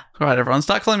 Yeah. All right, everyone,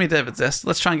 start calling me David Zest.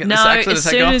 Let's try and get No, this actually as to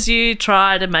take soon off. as you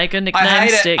try to make a nickname I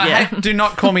hate stick, it. yeah. Do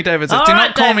not call me David Zest. All do right,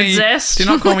 not call David me. Zest. Do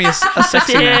not call me a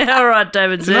sexy man. Yeah, all right,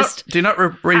 David Zest. Do not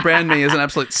rebrand me as an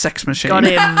absolute sex machine. Got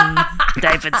him.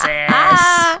 David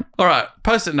Zest. All right,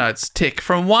 Post-it notes. Tick.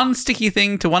 From one sticky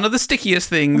thing to one of the stickiest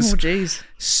things. Oh, jeez.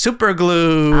 Super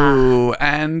glue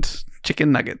and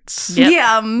chicken nuggets. Yep.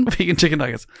 Yum. Vegan chicken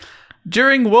nuggets.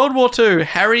 During World War II,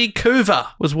 Harry Coover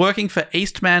was working for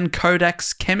Eastman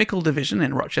Kodak's chemical division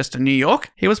in Rochester, New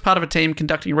York. He was part of a team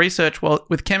conducting research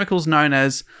with chemicals known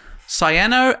as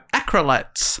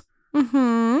cyanoacrylates.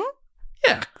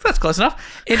 Yeah, that's close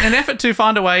enough. In an effort to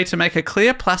find a way to make a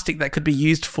clear plastic that could be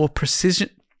used for precision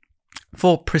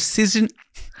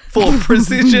for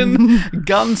precision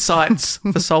gun sights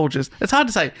for soldiers. It's hard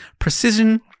to say.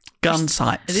 Precision gun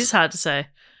sights. It is hard to say.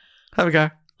 Have a go.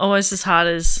 Almost as hard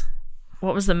as,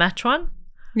 what was the match one?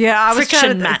 Yeah, I was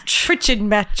Friction match. Friction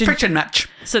match. Friction match.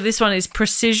 So this one is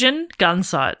precision gun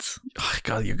sights. Oh,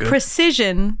 God, you're good.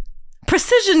 Precision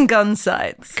gun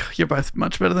sights. You're both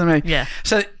much better than me. Yeah.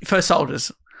 So for soldiers,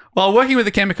 while working with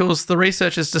the chemicals, the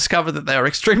researchers discovered that they are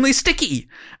extremely sticky,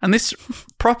 and this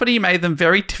property made them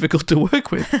very difficult to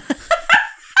work with.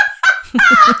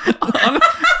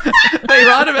 They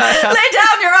write about how Lay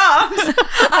down your arms.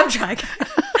 I'm trying.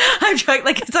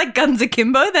 Like, it's like Guns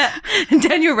Akimbo, that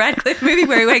Daniel Radcliffe movie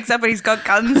where he wakes up and he's got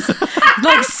guns.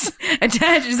 Like,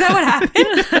 attached. Is that what happened?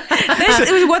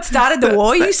 It was what started the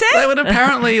war, you said? they would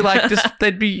apparently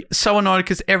they'd be so annoyed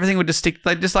because everything would just stick.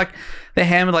 They'd just like their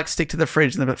hand would like stick to the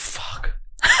fridge and they'd be like, fuck.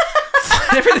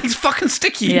 Everything's fucking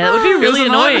sticky. Yeah, that would be It was really a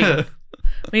annoying. nightmare.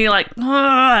 When you're like,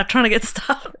 trying to get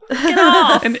stuff. Get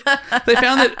off. And they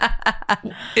found that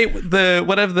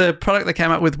whatever the product they came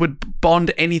up with would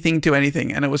bond anything to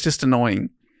anything, and it was just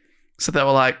annoying. So they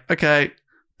were like, okay,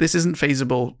 this isn't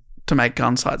feasible to make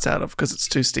gun sights out of because it's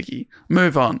too sticky.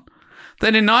 Move on.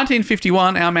 Then in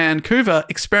 1951, our man Coover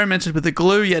experimented with the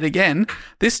glue yet again,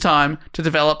 this time to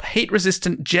develop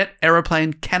heat-resistant jet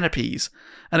aeroplane canopies.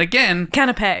 And again...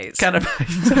 Canapes.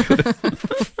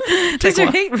 These Take are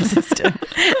one. heat resistant.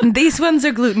 And these ones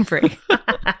are gluten-free.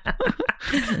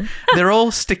 They're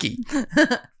all sticky.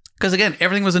 Because again,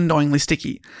 everything was annoyingly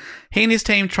sticky. He and his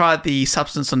team tried the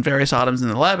substance on various items in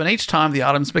the lab, and each time the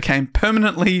items became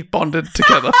permanently bonded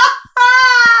together.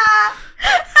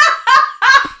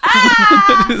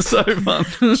 It is so fun.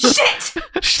 Shit!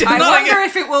 Shit, I not wonder again.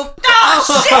 if it will...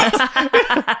 Oh, shit!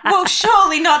 Well,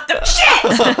 surely not the... Shit!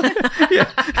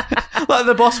 Like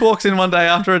the boss walks in one day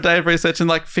after a day of research and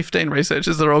like 15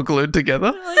 researchers are all glued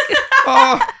together.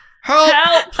 Oh,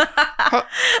 help! Help. I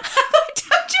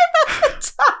told you about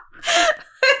the time.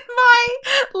 My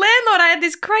landlord, I had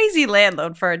this crazy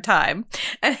landlord for a time,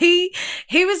 and he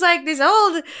was like this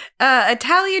old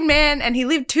Italian man, and he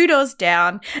lived 2 doors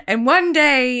down, and one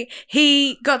day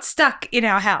he got stuck in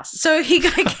our house. So I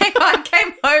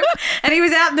came home, and he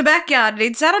was out in the backyard, and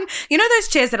he'd sat on, you know those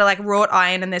chairs that are like wrought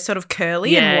iron and they're sort of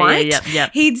curly and white?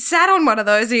 Yeah. He'd sat on one of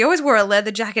those. He always wore a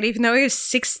leather jacket, even though he was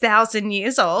 6,000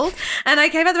 years old. And I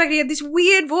came out the back and he had this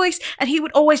weird voice, and he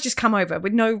would always just come over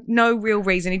with no real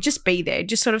reason. He'd just be there,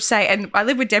 just sort of say, and I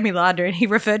live with Demi Lardner, and he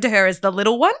referred to her as the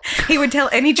little one. He would tell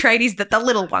any tradies that the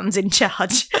little one's in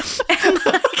charge. And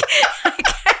like, I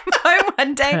came home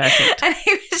one day, Perfect. and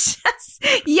he was just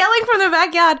yelling from the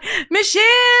backyard, Michelle!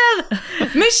 I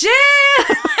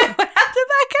went out the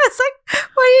back, and I was like,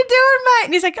 what are you doing, mate?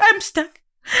 And he's like, I'm stuck.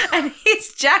 And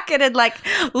his jacket had like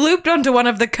looped onto one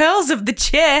of the curls of the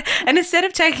chair, and instead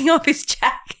of taking off his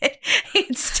jacket,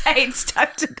 he'd stayed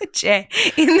stuck to the chair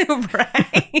in the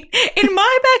rain in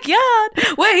my backyard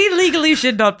where he legally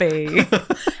should not be. He could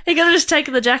have just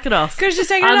taken the jacket off. Could have just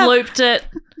taken it off. unlooped it.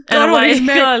 Got And on away. his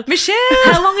God. Michelle!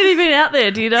 How long had he been out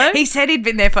there? Do you know? He said he'd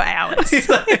been there for hours. He's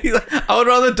like, I would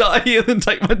rather die here than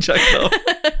take my jacket off.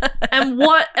 And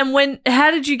what? And when? How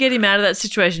did you get him out of that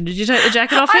situation? Did you take the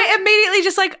jacket off him? I immediately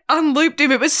just like unlooped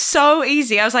him. It was so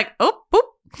easy. I was like, oh, boop.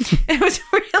 It was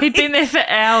really... He'd been there for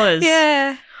hours.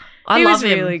 Yeah. I he love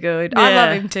was him. really good. I Yeah.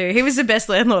 love him too. He was the best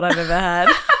landlord I've ever had.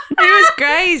 He was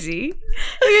crazy.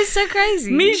 He was so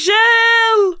crazy.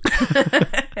 Michelle.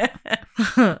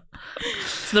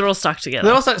 So they're all stuck together.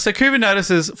 They're also, so Cooper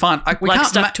notices, fine, we Like can't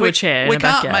stuck to a chair in We a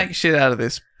can't backyard. make shit out of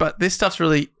this, but this stuff's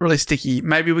really, really sticky.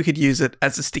 Maybe we could use it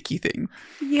as a sticky thing.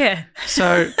 Yeah.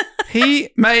 So he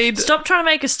made, Stop trying to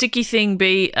make a sticky thing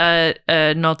be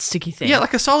a not sticky thing. yeah,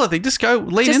 like a solid thing. Just go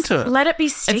lean Just into it. let it be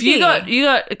sticky. If you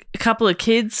got a couple of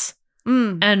kids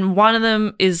and one of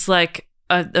them is like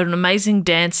an amazing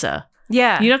dancer,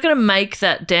 Yeah. you're not going to make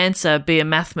that dancer be a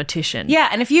mathematician. Yeah,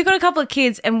 and if you've got a couple of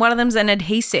kids and one of them's an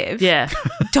adhesive, Yeah.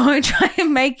 don't try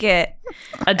and make it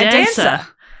A dancer.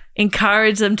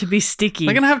 Encourage them to be sticky.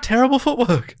 They're going to have terrible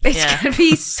footwork. It's Yeah. going to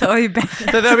be so bad.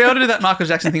 They'll be able to do that Michael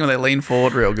Jackson thing where they lean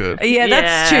forward real good. Yeah,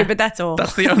 that's Yeah. true, but that's all.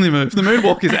 That's the only move. The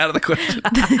moonwalk is out of the question.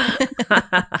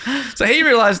 So he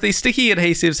realised these sticky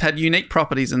adhesives had unique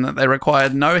properties in that they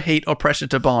required no heat or pressure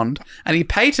to bond, and he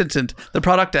patented the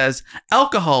product as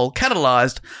alcohol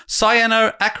catalyzed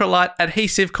cyanoacrylate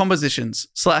adhesive compositions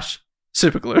 /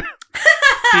 superglue.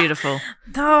 Beautiful.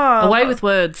 Oh, Away with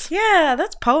words. Yeah,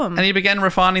 that's poem. And he began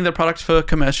refining the product for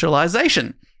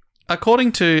commercialization.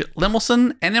 According to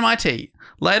Lemelson and MIT,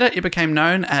 later it became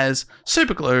known as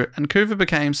superglue, and Coover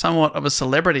became somewhat of a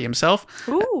celebrity himself,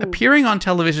 Ooh. appearing on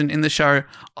television in the show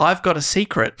I've Got a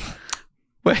Secret,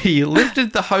 where he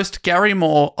lifted the host Gary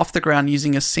Moore off the ground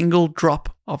using a single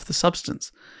drop of the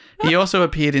substance. He also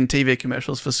appeared in TV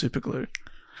commercials for superglue.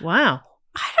 Wow.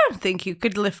 I don't think you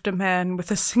could lift a man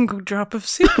with a single drop of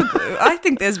super glue. I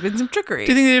think there's been some trickery.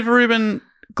 Do you think that if Ruben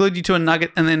glued you to a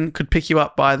nugget and then could pick you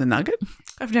up by the nugget?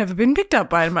 I've never been picked up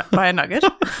by a nugget.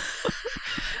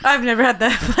 I've never had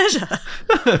that pleasure.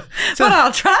 But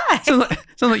I'll try. Sounds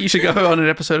like you should go on an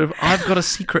episode of I've Got a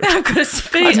Secret. I've got a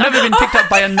speed. I've never been picked up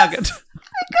by a nugget.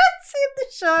 I can't see the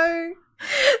show.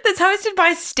 That's hosted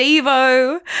by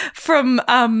Steve-O from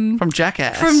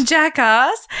Jackass. From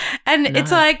Jackass. And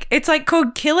it's like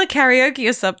called Killer Karaoke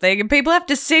or something. And people have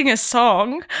to sing a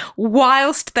song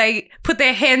whilst they put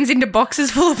their hands into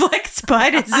boxes full of like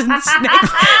spiders and snakes. And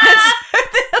so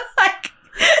they're like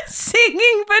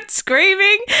singing but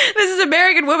screaming. This is an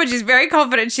American woman. She's very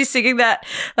confident. She's singing that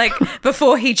like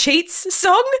Before He Cheats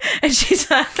song. And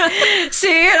she's like,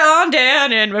 sing it on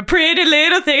down in my pretty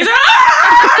little things.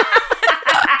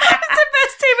 It's the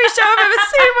best TV show I've ever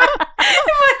seen in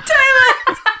my entire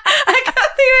life. I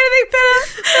can't think of anything better.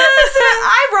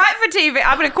 I write for TV.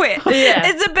 I'm going to quit. Yeah.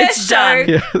 It's the best It's show. done.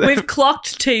 Yeah. We've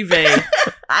clocked TV.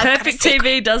 Perfect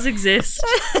TV does exist.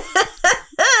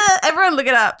 Everyone look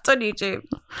it up. It's on YouTube.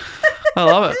 I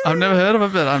love it. I've never heard of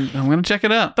it, but I'm going to check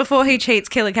it out. Before He Cheats,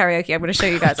 Killer Karaoke. I'm going to show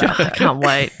you guys after. Can't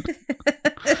wait.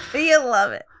 You'll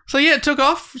love it. So yeah, it took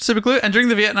off, super glue, and during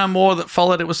the Vietnam War that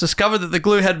followed, it was discovered that the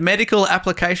glue had medical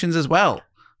applications as well.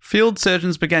 Field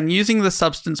surgeons began using the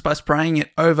substance by spraying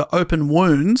it over open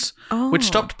wounds, which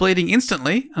stopped bleeding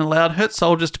instantly and allowed hurt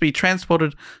soldiers to be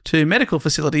transported to medical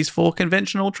facilities for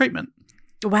conventional treatment.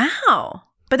 Wow.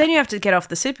 But then you have to get off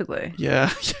the super glue.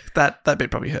 Yeah, that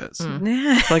bit probably hurts.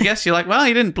 Yeah. So I guess you're like, well,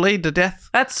 he didn't bleed to death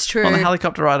That's true. on the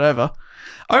helicopter ride over.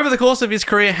 Over the course of his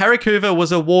career, Harry Coover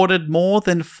was awarded more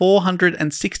than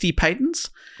 460 patents.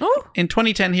 Oh. In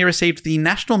 2010, he received the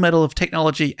National Medal of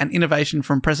Technology and Innovation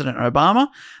from President Obama.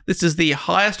 This is the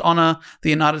highest honor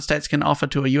the United States can offer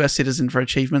to a US citizen for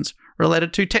achievements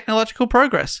related to technological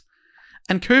progress.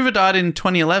 And Coover died in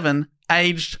 2011,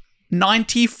 aged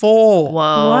 94. Whoa.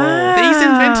 Wow. These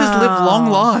inventors live long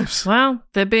lives. Well,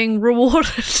 they're being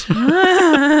rewarded.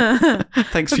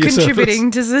 Thanks for your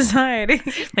Contributing to society.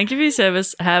 Thank you for your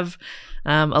service. Have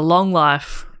a long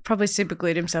life. Probably super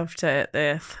glued himself to the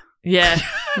earth. Yeah.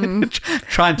 service.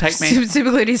 Try and take me.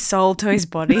 Super glued his soul to his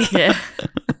body. Yeah.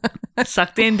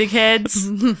 Sucked in, dickheads.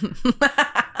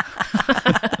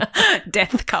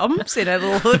 Death comes in a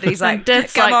little hood. He's like,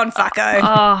 Death's come like, on, fucko.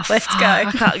 Oh, Let's fuck, go.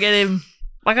 I can't get him.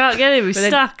 He's But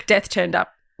then stuck. Death turned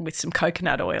up with some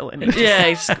coconut oil in it. Yeah,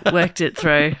 he just worked it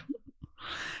through.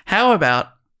 How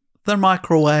about the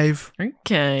microwave?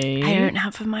 Okay. I don't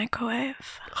have a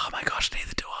microwave. Oh my gosh,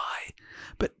 neither do I.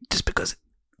 But just because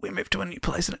we moved to a new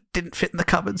place and it didn't fit in the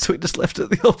cupboard, so we just left it at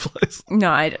the old place.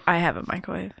 No, I have a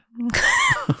microwave.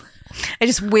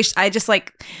 I just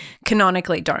like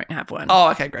canonically don't have one. Oh,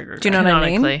 okay, great. Do you know what I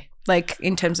mean? Canonically. Like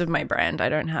in terms of my brand, I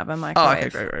don't have a Oh, microwave. okay,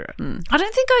 great. I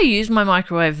don't think I use my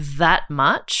microwave that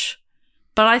much,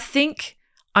 but I think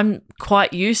I'm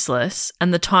quite useless.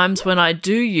 And the times when I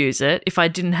do use it, if I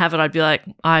didn't have it, I'd be like,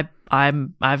 I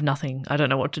have nothing. I don't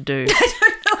know what to do.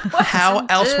 How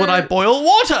else would I boil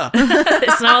water?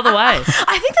 There's no other way.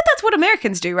 I think that's what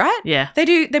Americans do, right? Yeah, They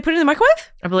put it in the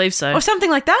microwave I believe so. or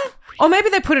something like that. Or maybe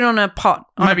they put it on a pot.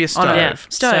 Maybe a stove. Yeah,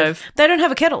 Stove. They don't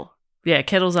have a kettle. Yeah,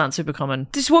 kettles aren't super common.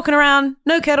 Just walking around,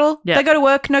 no kettle. Yeah. They go to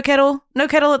work, no kettle. No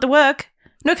kettle at the work.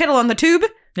 No kettle on the tube.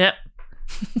 Yep.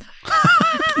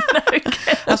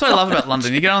 That's what I love about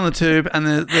London. You get on the tube and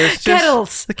there's just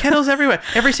Kettles. the kettles everywhere.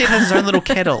 Every seat has its own little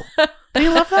kettle. Do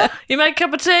you love that? You make a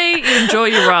cup of tea, you enjoy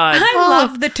your ride. I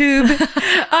love the tube.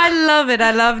 I love it.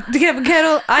 I love to have a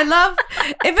kettle. I love,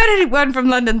 if anyone from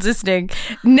London's listening,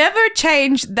 never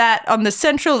change that on the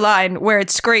central line where it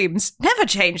screams. Never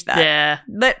change that. Yeah,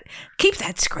 Keep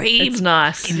that scream. it's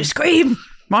nice. Keep the scream.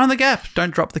 Mind the gap.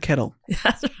 Don't drop the kettle.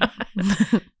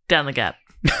 Down the gap.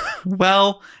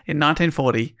 Well, in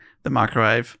 1940, the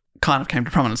microwave kind of came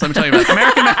to prominence. Let me tell you about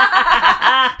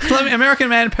it. American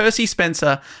man Percy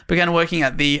Spencer began working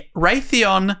at the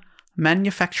Raytheon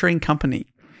Manufacturing Company.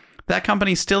 That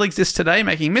company still exists today,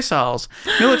 making missiles,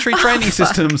 military training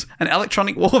systems, and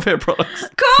electronic warfare products.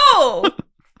 Cool.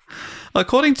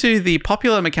 According to the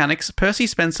Popular Mechanics, Percy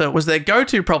Spencer was their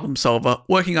go-to problem solver,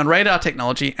 working on radar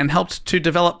technology, and helped to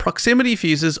develop proximity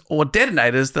fuses or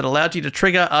detonators that allowed you to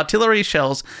trigger artillery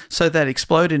shells so they'd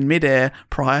explode in midair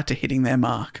prior to hitting their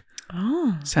mark.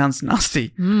 Oh. Sounds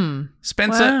nasty.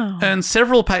 Spencer Wow. earned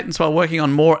several patents while working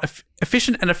on more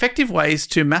efficient and effective ways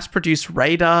to mass-produce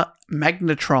radar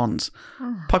magnetrons.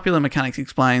 Popular Mechanics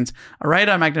explains, a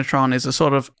radar magnetron is a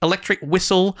sort of electric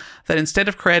whistle that instead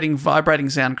of creating vibrating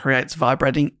sound, creates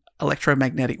vibrating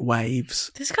electromagnetic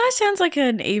waves. This guy sounds like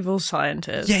an evil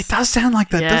scientist. Yeah, it does sound like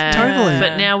that. Yeah. Totally.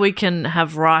 But now we can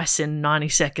have rice in 90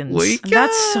 seconds.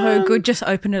 That's so good. Just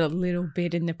open it a little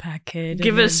bit in the packet.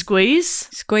 Give it a squeeze.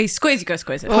 Squeeze, you go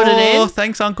squeeze it. Put it in.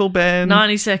 Thanks, Uncle Ben.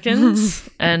 90 seconds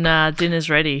and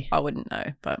dinner's ready. I wouldn't know,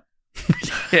 but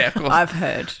Yeah, of course. I've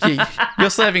heard. Gee, you're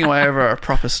slaving away over a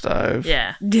proper stove.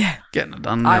 Yeah. Yeah. Getting it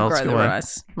done the I old grow school the way.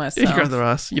 rice myself. You grow the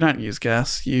rice. You don't use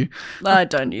gas. I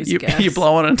don't use gas. You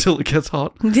blow it until it gets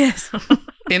hot. Yes.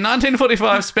 In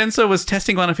 1945, Spencer was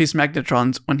testing one of his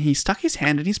magnetrons when he stuck his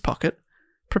hand in his pocket,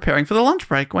 preparing for the lunch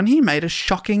break, when he made a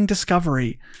shocking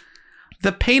discovery.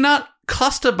 The peanut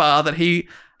cluster bar that he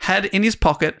had in his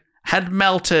pocket had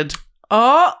melted.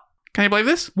 Oh. Can you believe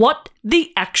this? What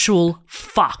the actual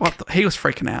fuck? He was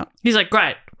freaking out. He's like,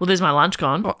 great. Well, there's my lunch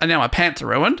gone. Oh, and now my pants are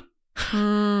ruined.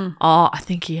 Oh, I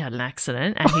think he had an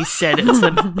accident and he said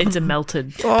it's a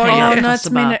melted peanut Oh, no, cluster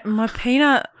it's bar. my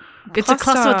peanut. It's a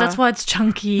cluster. That's why it's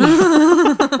chunky. Don't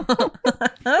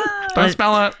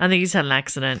smell it. I think he's had an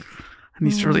accident.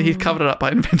 And he covered it up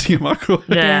by inventing a microwave.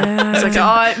 Yeah. It's like,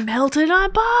 oh, it melted my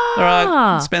bar. All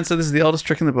right, Spencer, this is the oldest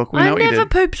trick in the book. We know I what you never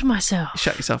did. pooped myself.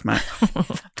 Shut yourself, mate.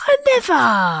 I never.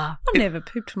 I've never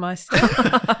pooped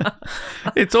myself.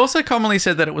 It's also commonly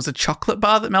said that it was a chocolate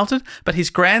bar that melted, but his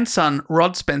grandson,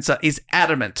 Rod Spencer, is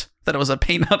adamant that it was a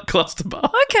peanut cluster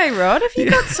bar. Okay, Rod, have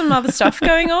you got some other stuff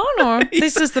going on, or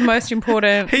this is the most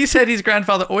important? He said his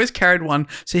grandfather always carried one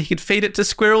so he could feed it to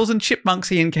squirrels and chipmunks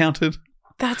he encountered.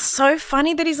 That's so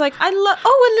funny that he's like, a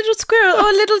little squirrel, a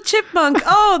little chipmunk,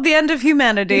 the end of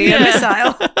humanity, a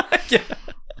missile. Yeah.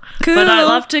 Cool. But I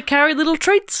love to carry little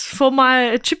treats for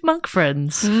my chipmunk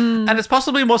friends. And it's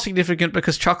possibly more significant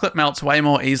because chocolate melts way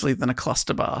more easily than a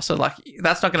cluster bar. So, like,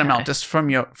 that's not going to melt just from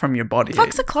your body.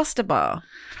 Fuck's a cluster bar?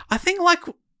 I think, like,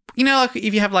 like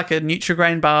if you have like a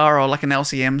Nutri-Grain bar or like an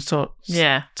LCM sort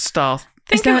stuff.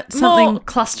 Is Think that of it more something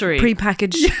clustery.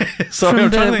 prepackaged Sorry,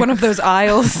 from one of those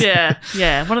aisles? Yeah,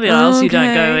 one of the aisles you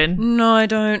don't go Okay. in. No, I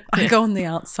don't. I go on the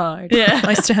outside. Yeah.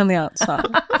 I stay on the outside.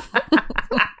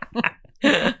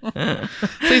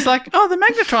 So he's like, the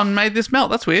magnetron made this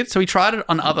melt. That's weird. So he tried it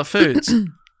on other foods.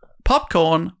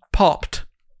 Popcorn popped.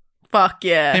 Fuck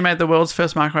yeah. He made the world's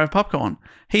first microwave popcorn.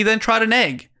 He then tried an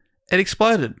egg. It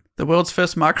exploded. The world's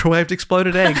first microwaved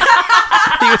exploded egg.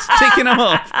 He was ticking them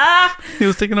off.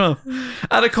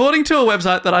 And according to a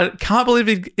website that I can't believe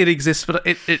it exists, but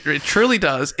it truly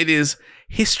does, it is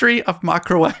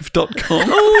historyofmicrowave.com.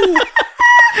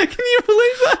 Can you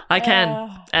believe that? I can,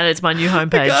 and it's my new I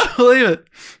homepage. can't believe it.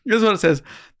 Here's what it says.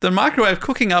 The microwave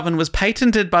cooking oven was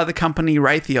patented by the company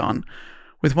Raytheon,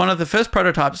 with one of the first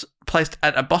prototypes placed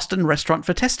at a Boston restaurant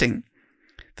for testing.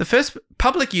 The first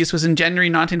public use was in January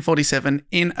 1947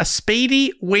 in a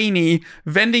Speedy Weenie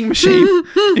vending machine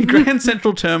in Grand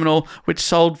Central Terminal, which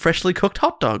sold freshly cooked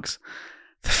hot dogs.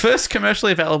 The first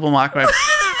commercially available microwave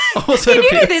also Can you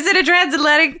do appeared. this in a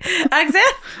transatlantic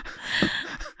accent?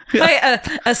 Like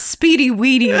a Speedy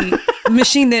Weedy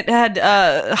machine that had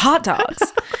hot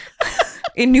dogs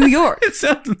in New York. It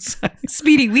sounds insane.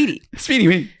 Speedy Weedy. Speedy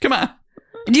Weenie, come on.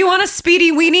 Do you want a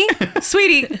Speedy Weenie?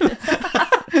 Sweetie.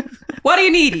 What do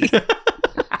you need? Do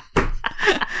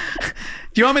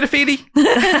you want me to feedy?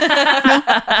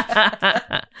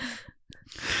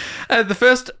 The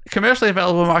first commercially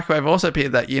available microwave also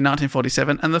appeared that year,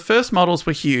 1947, and the first models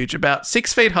were huge, about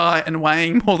 6 feet high and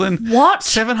weighing more than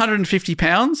 750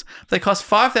 pounds. They cost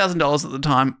 $5,000 at the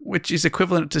time, which is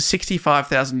equivalent to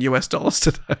 65,000 US dollars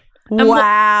today.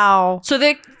 Wow. So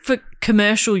they're for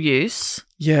commercial use,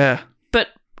 Yeah. but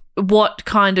what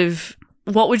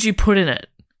would you put in it?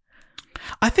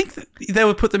 I think that they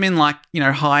would put them in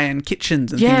high-end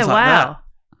kitchens and things like that.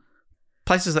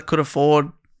 Places that could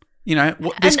afford,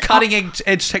 this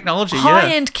cutting-edge technology.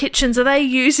 High-end kitchens, are they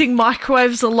using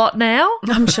microwaves a lot now?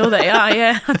 I'm sure they are,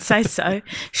 yeah. I'd say so.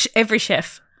 Every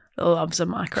chef loves a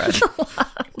microwave.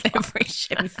 Every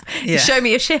chef. Yeah. You show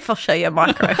me a chef, I'll show you a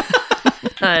microwave.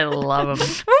 I love them.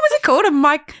 What was it called? A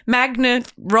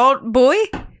magnet rod boy?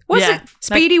 What's it?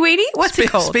 Speedy Weenie? What's it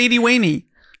called? Speedy Weenie.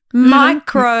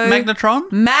 Magnetron.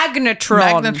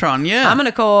 Magnetron, yeah. I'm going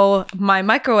to call my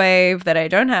microwave that I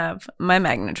don't have my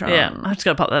magnetron. Yeah, I just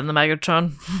got to pop that in the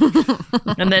magnetron.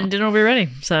 And then dinner will be ready.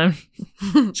 So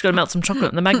just got to melt some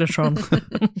chocolate in the magnetron.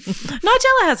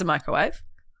 Nigella has a microwave.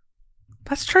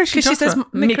 That's true. Because she says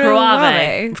Microwave,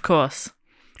 microwave. of course.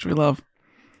 Which we love.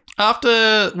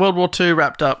 After World War II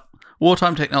wrapped up,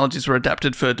 Wartime technologies were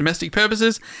adapted for domestic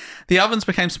purposes. The ovens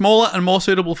became smaller and more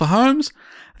suitable for homes.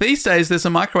 These days, there's a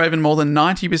microwave in more than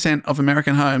 90% of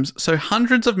American homes, so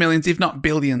hundreds of millions, if not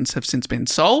billions, have since been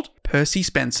sold. Percy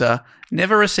Spencer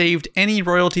never received any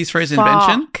royalties for his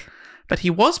invention, but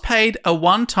he was paid a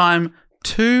one-time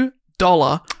 $2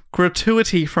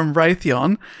 gratuity from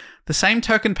Raytheon, the same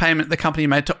token payment the company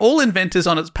made to all inventors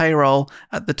on its payroll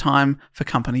at the time for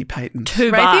company patents.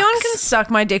 $2. Raytheon can suck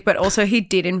my dick, but also he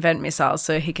did invent missiles,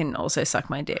 so he can also suck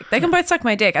my dick. They can both suck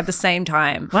my dick at the same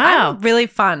time. Wow. I'm really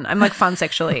fun. I'm like fun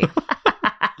sexually.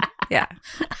 Yeah.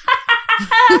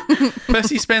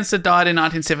 Percy Spencer died in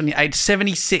 1970, age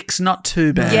 76, not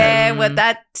too bad. Yeah, well,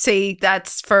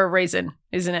 that's for a reason,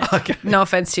 isn't it? Okay. No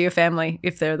offense to your family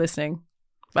if they're listening,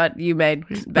 but you made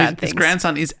bad things. His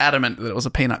grandson is adamant that it was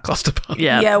a peanut cluster bomb.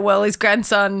 Yeah. Yeah, well, his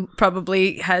grandson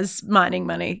probably has mining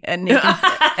money and he can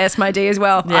S my D as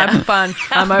well. Yeah. I'm fun.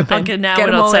 I'm open. Okay, now Get we're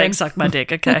 'em not all saying in. suck my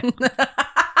dick. Okay.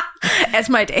 S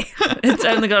my D. It's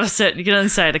only got you can only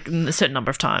say it a certain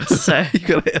number of times. So You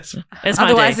got to ask. it's my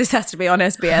Otherwise, dick. this has to be on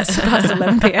SBS past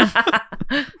 11 p.m.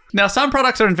 Now, some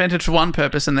products are invented for one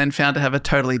purpose and then found to have a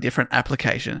totally different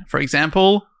application. For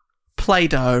example,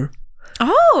 Play-Doh.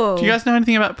 Oh. Do you guys know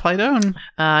anything about Play-Doh?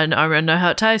 And, No, I know how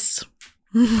it tastes.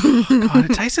 God,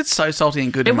 it tasted so salty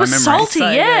and good It in my was memory. salty, So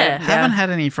yeah. good. I haven't had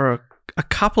any for a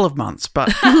couple of months,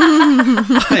 but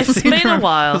it's been a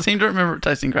while. I seem to remember it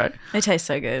tasting great. They taste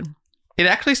so good. It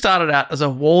actually started out as a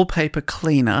wallpaper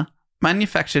cleaner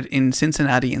manufactured in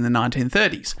Cincinnati in the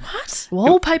 1930s. What?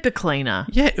 Wallpaper cleaner.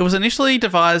 Yeah, it was initially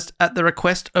devised at the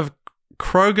request of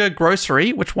Kroger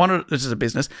Grocery, which wanted, this is a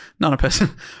business, not a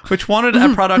person, which wanted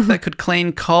a product that could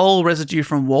clean coal residue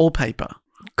from wallpaper.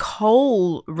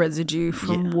 Coal residue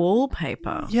from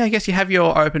wallpaper. Yeah, I guess you have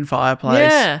your open fireplace.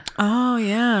 Yeah. Oh,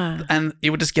 yeah. And it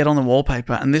would just get on the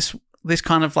wallpaper. And this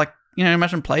kind of like, you know,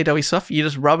 imagine Play-Doh-y stuff. You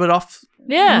just rub it off,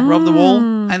 Yeah. rub the wall.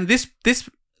 And this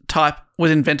type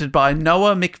was invented by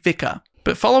Noah McVicker.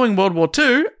 But following World War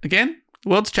II, again, the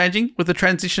world's changing with the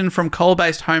transition from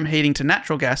coal-based home heating to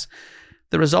natural gas,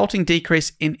 the resulting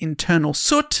decrease in internal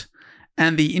soot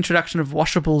and the introduction of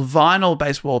washable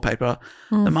vinyl-based wallpaper,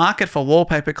 the market for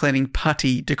wallpaper cleaning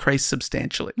putty decreased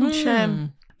substantially.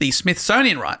 Shame. The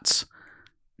Smithsonian writes,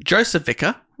 Joseph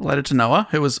Vicker, related to Noah,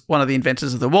 who was one of the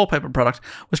inventors of the wallpaper product,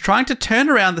 was trying to turn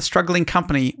around the struggling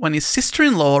company when his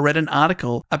sister-in-law read an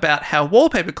article about how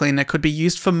wallpaper cleaner could be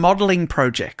used for modelling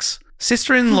projects.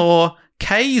 Sister-in-law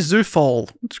Kay Zufall,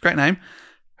 which is a great name,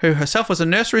 who herself was a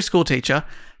nursery school teacher,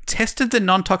 tested the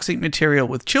non-toxic material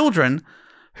with children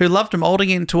who loved moulding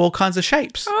it into all kinds of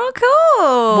shapes. Oh,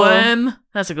 cool. Worm.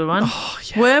 That's a good one.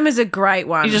 Worm is a great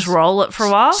one. You just roll it for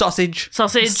a while. Sausage.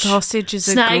 Sausage. Sausage is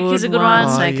Snake a good is a good one.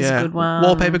 Oh, Snake is yeah. a good one.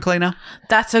 Wallpaper cleaner.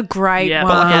 That's a great Yeah,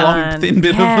 one. but like a long, thin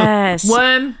bit of- yes.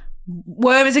 Worm.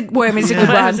 Worm is a good Worm one. is a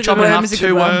good Chopping one. up is a two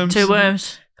good one. worms. Two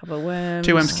worms. Couple of worms.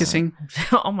 Two worms kissing.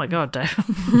 Oh my god, Dave.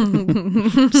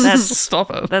 That's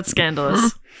Stop it. that's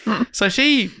scandalous. So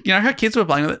she, you know, her kids were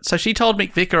playing with it. So she told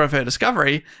Mick Vicker of her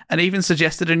discovery and even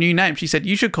suggested a new name. She said,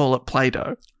 you should call it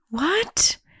Play-Doh.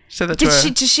 What? So that's her.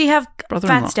 Does she have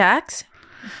brother-in-law. fat stacks?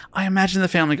 I imagine the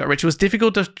family got rich. It was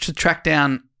difficult to track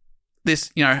down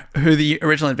this, you know, who the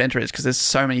original inventor is because there's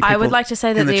so many people. I would like to say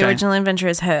in that the chain. original inventor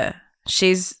is her.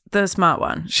 She's the smart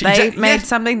one. She- They exactly, made yes.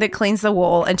 something that cleans the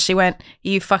wall and she went,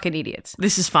 you fucking idiots.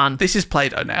 This is fun. This is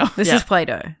Play-Doh now. This Yeah. is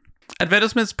Play-Doh.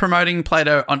 Advertisements promoting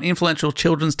Play-Doh on influential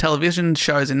children's television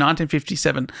shows in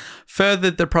 1957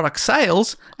 furthered the product's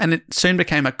sales and it soon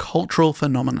became a cultural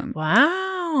phenomenon.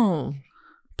 Wow.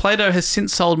 Play-Doh has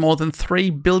since sold more than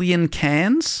 3 billion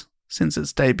cans since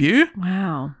its debut.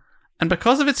 Wow. And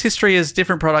because of its history as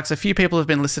different products, a few people have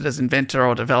been listed as inventor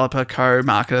or developer,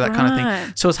 co-marketer, that kind of Right.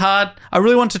 thing. So it's hard. I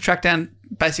really wanted to track down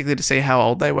basically to see how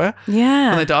old they were when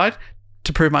Yeah. they died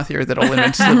to prove my theory that all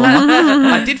inventors live longer.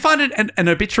 I did find an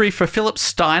obituary for Philip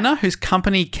Steiner, whose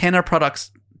company Kenner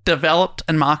Products developed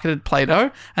and marketed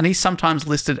Play-Doh, and he's sometimes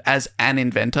listed as an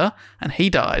inventor, and he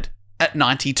died at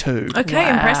 92. Okay,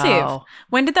 Wow. impressive.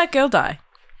 When did that girl die?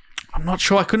 I'm not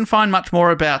sure. I couldn't find much more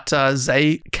about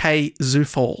K.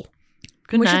 Zufall.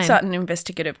 Good we name. should start an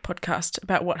investigative podcast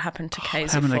about what happened to Kay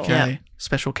Having a Zufall. K. Yeah.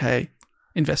 Special K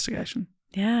investigation.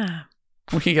 Yeah.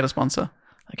 We can get a sponsor.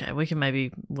 Okay, we can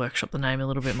maybe workshop the name a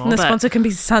little bit more. And the but- sponsor can be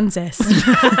Sunzest.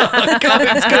 God,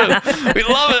 it's good. We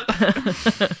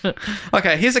love it.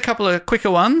 Okay, here's a couple of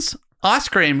quicker ones. Ice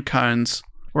cream cones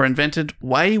were invented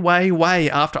way, way, way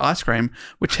after ice cream,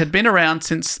 which had been around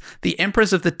since the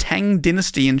emperors of the Tang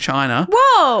dynasty in China.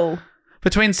 Whoa.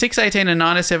 Between 618 and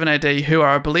 907 AD, who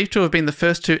are believed to have been the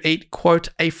first to eat, quote,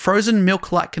 a frozen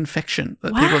milk-like confection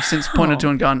that people have since pointed to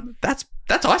and gone, that's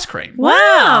That's ice cream.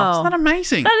 Wow. Isn't that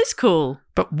amazing? That is cool.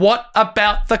 But what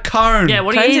about the cone? Yeah,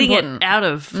 what are you Cone's eating important. it out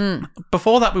of?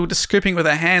 Before that, we were just scooping with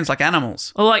our hands like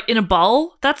animals. Or like in a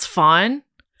bowl? That's fine.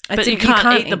 But you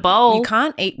can't eat the bowl. You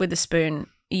can't eat with a spoon.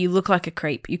 You look like a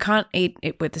creep. You can't eat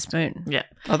it with a spoon. Yeah.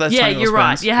 Oh, that's yeah, tiny little you're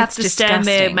right. spoons. You have It's to stand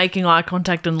there disgusting. making eye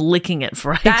contact and licking it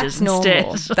for ages That's instead.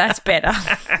 normal. That's better.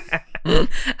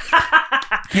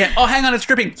 Yeah. Oh, hang on, it's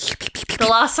dripping. The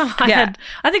last time I Yeah. had,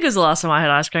 I think it was the last time I had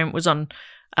ice cream, was on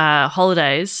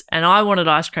holidays, and I wanted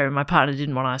ice cream and my partner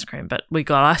didn't want ice cream, but we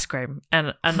got ice cream,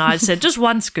 and I said, just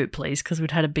one scoop please, because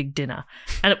we'd had a big dinner,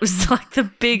 and it was like the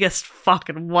biggest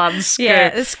fucking one scoop. Yeah,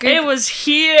 the scoop- It was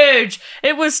huge.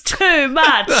 It was too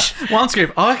much. One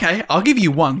scoop. Oh, okay, I'll give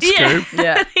you one scoop.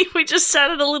 Yeah. We just sat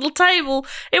at a little table.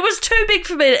 It was too big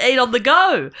for me to eat on the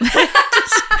go.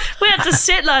 We had to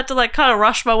sit and I had to like kind of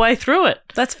rush my way through it.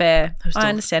 That's fair. was I still-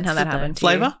 understand how that still happened to you.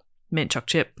 Flavor? Mint choc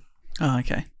chip. Oh,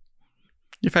 okay.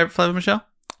 Your favorite flavor, Michelle?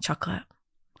 Chocolate.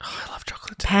 Oh, I love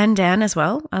chocolate too. Pandan as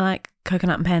well. I like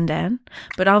coconut and pandan,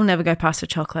 but I'll never go past a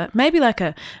chocolate. Maybe like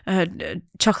a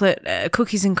chocolate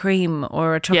cookies and cream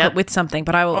or a chocolate Yep. with something,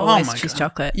 but I will Oh always my choose God.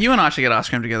 chocolate. You and I should get ice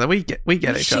cream together. We get You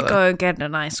each should other. go get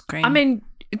an ice cream. I mean,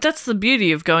 that's the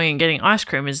beauty of going and getting ice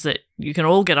cream, is that you can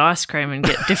all get ice cream and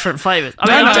get different flavors. I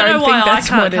mean, I don't know why I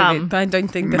can't come. I don't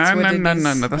think that's No, what no, it no, is.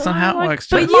 no, no. That's not how it works.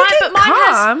 But Jess. you can but mine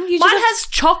come. has, You mine just have- has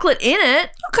chocolate in it.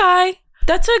 Okay,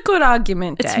 that's a good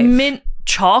argument, It's Dave. mint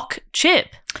choc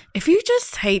chip. If you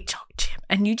just hate choc chip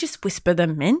and you just whisper the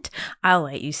mint, I'll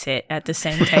let you sit at the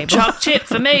same table. Choc chip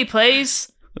for me,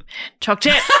 please. Choc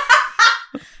chip.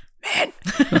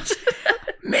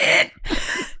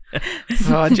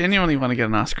 Oh, I genuinely want to get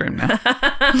an ice cream now.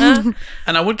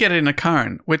 And I would get it in a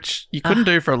cone, which you couldn't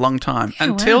do for a long time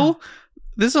until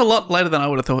this is a lot later than I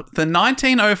would have thought. The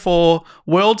 1904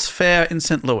 World's Fair in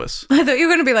St. Louis. I thought you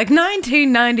were going to be like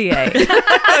 1998.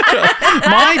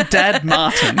 My dad,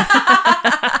 Martin.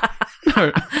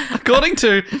 No. According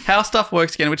to How Stuff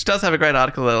Works Again, which does have a great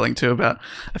article that I'll link to about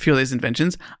a few of these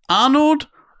inventions, Arnold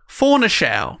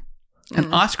Fornishow,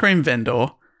 an ice cream vendor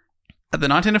at the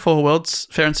 1904 World's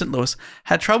Fair in St. Louis,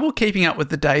 had trouble keeping up with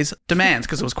the day's demands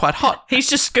because it was quite hot. He's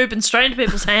just scooping straight into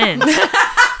people's hands.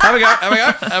 Have a go. Have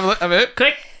a look. Have a look.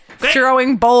 Quick.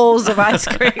 Throwing bowls of ice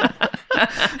cream.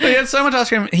 He had so much ice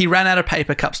cream, he ran out of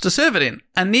paper cups to serve it in.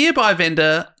 A nearby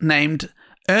vendor named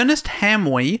Ernest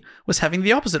Hamwee was having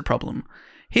the opposite problem.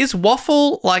 His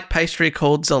waffle-like pastry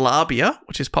called zalabia,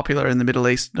 which is popular in the Middle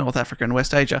East, North Africa, and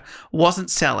West Asia, wasn't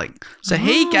selling. So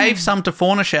he gave some to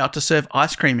Fornishow to serve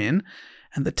ice cream in,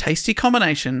 and the tasty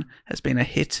combination has been a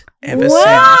hit ever since.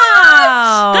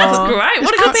 Wow. That's great.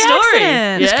 What a good Happy story.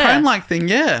 accident. This Yeah. cone-like thing,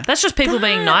 yeah. That's just people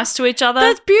being nice to each other.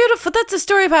 That's beautiful. That's a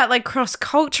story about like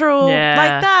cross-cultural. Yeah.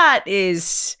 Like that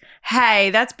is,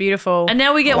 hey, that's beautiful. And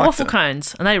now we get I liked waffle it.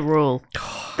 cones, and they rule.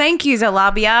 Thank you,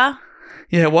 Zalabia.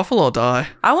 Yeah, waffle or die.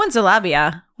 I want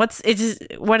Zalabia.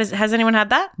 Has anyone had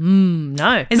that?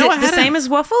 No. Is No, I it the hadn't. same as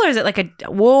waffle or is it like a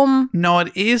warm? No,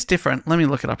 it is different. Let me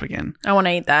look it up again. I want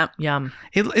to eat that. Yum.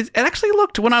 It actually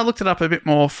looked, when I looked it up, a bit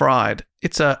more fried.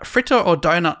 It's a fritter or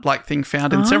donut-like thing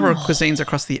found in several cuisines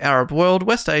across the Arab world,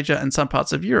 West Asia, and some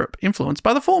parts of Europe, influenced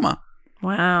by the former.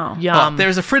 Wow. Yum. There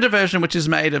is a fritter version which is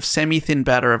made of semi-thin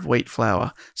batter of wheat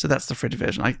flour. So that's the fritter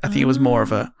version. I think it was more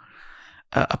of a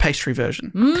pastry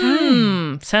version.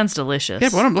 Sounds delicious. Yeah,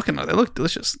 but when I'm looking at it, they look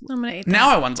delicious. I'm going to eat that. Now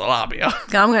I want zalabia.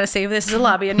 I'm going to see if this is a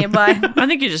Zalabia nearby. I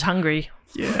think you're just hungry.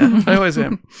 Yeah, I always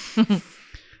am.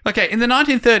 Okay, in the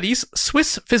 1930s,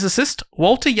 Swiss physicist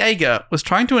Walter Jaeger was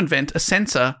trying to invent a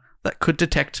sensor that could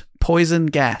detect poison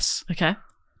gas. Okay.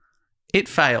 It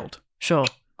failed. Sure.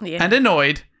 Yeah. And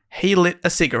annoyed, he lit a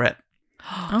cigarette.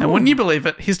 And wouldn't you believe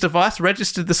it, his device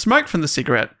registered the smoke from the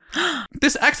cigarette.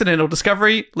 This accidental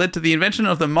discovery led to the invention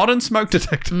of the modern smoke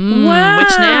detector. Wow.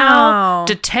 Which now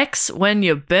detects when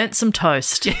you've burnt some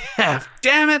toast. Yeah,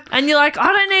 damn it. And you're like, I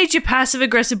don't need your passive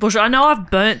aggressive bullshit. I know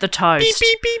I've burnt the toast. Beep,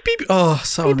 beep, beep, beep. Oh,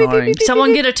 so annoying.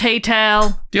 Someone get a tea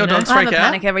towel. Do your you know? dogs I have freak a out?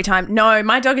 panic every time. No,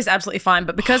 my dog is absolutely fine,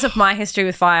 but because of my history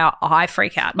with fire, I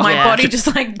freak out. My Yeah. body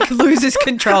just like loses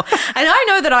control. And I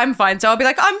know that I'm fine. So I'll be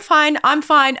like, I'm fine.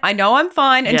 I know I'm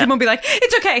fine. And Yeah. Tim will be like,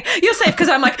 it's okay. You're safe. Because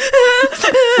I'm like,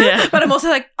 Yeah. but I'm also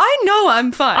like, I know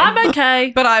I'm fine. I'm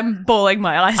okay. But I'm bawling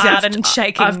my eyes out and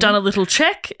shaking. I've done a little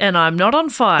check and I'm not on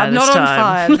fire I'm this not on time.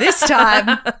 fire. This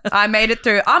time I made it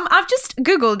through. I've just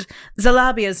Googled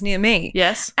Zalabias near me.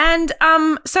 Yes. And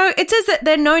so it says that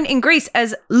they're known in Greece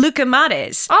as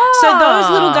leukomades. Oh. So those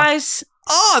little guys,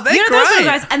 Oh, they're you know great. those little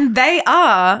guys, and they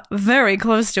are very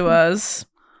close to us.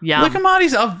 Yum.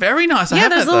 Leukomates are very nice. I Yeah,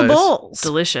 have those had little those. balls.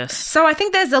 Delicious. So I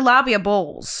think there's Zalabia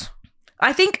balls.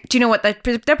 I think, do you know what?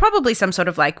 They're probably some sort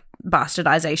of like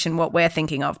bastardization, what we're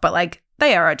thinking of, but like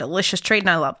they are a delicious treat and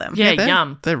I love them. Yeah, they're,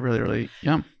 yum. They're really, really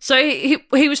yum. So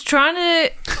he was trying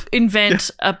to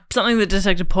invent something that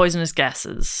detected poisonous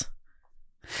gases.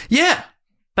 Yeah.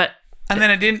 But And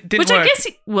then it didn't which work. I guess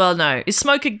no. Is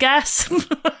smoke a gas?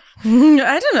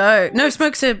 I don't know. No,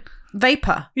 smoke's a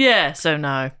vapor. Yeah, so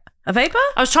no. A vapor?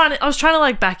 I was trying to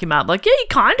like back him up. Like, yeah, he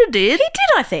kind of did. He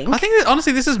did, I think. I think that,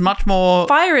 honestly, this is much more.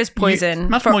 Fire is poison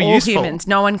much for more all useful. humans.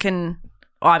 No one can.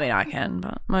 Well, I mean, I can,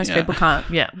 but most people can't.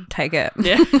 Yeah. Take it.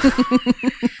 Yeah.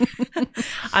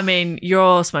 I mean,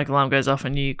 your smoke alarm goes off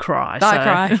and you cry. I so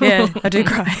cry. Yeah, I do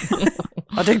cry.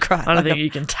 I do cry. I don't think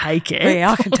you can take it.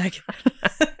 Yeah, I can take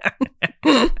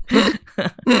it.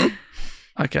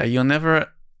 Okay, you'll never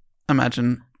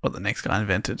imagine what the next guy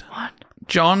invented. What?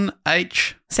 John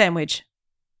H. Sandwich.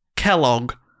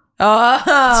 Kellogg. Oh,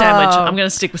 Sandwich. I'm going to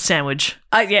stick with sandwich.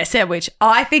 Yeah, sandwich.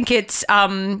 I think it's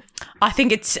no. I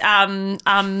think it's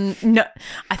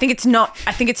not.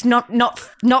 I think it's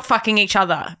not fucking each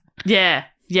other. Yeah.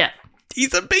 Yeah.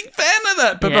 He's a big fan of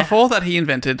that. But Yeah. before that, he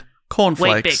invented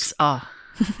cornflakes. Wheat Bix. Oh.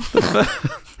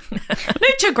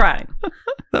 Nutri-Grain.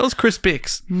 That was Chris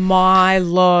Bix,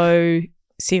 Milo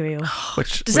cereal.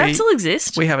 which Does that still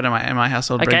exist? we have it in my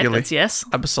household Okay, regularly. that's yes.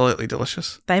 Absolutely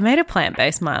delicious. They made a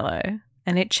plant-based Milo,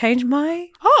 and it changed my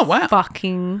Oh, wow.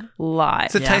 fucking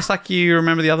life. Does it taste like you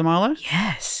remember the other Milos?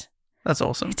 Yes, That's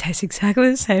awesome. it tastes exactly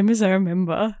the same as I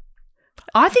remember.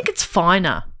 I think it's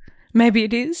finer, Maybe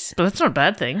it is. but that's not a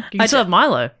bad thing. You can still have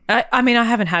Milo. I mean, I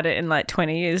haven't had it in like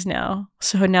 20 years now.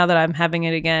 So now that I'm having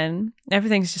it again,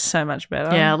 everything's just so much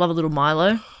better. Yeah, I love a little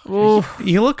Milo.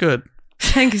 You look good.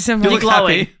 Thank you so much. You look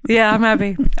glowing. happy. Yeah, I'm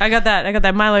happy. I got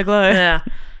that Milo glow. Yeah.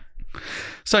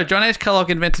 So John H. Kellogg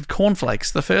invented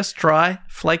cornflakes, the first dry,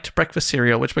 flaked breakfast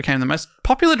cereal, which became the most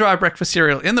popular dry breakfast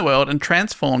cereal in the world and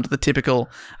transformed the typical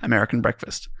American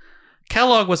breakfast.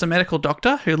 Kellogg was a medical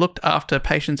doctor who looked after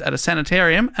patients at a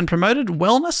sanitarium and promoted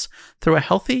wellness through a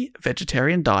healthy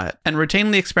vegetarian diet and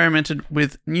routinely experimented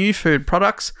with new food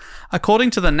products, according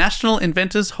to the National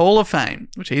Inventors Hall of Fame,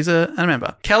 which he's a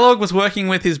member. Kellogg was working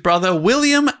with his brother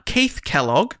William Keith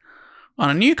Kellogg on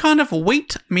a new kind of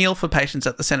wheat meal for patients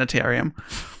at the sanitarium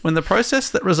when the process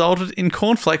that resulted in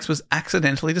cornflakes was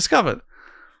accidentally discovered.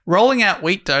 Rolling out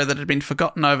wheat dough that had been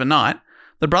forgotten overnight,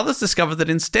 the brothers discovered that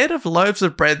instead of loaves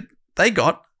of bread, they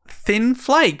got thin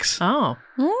flakes. Oh.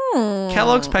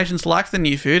 Kellogg's patients liked the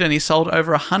new food and he sold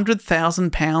over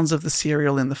 100,000 pounds of the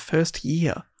cereal in the first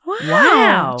year.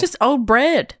 Wow. Just old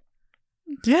bread.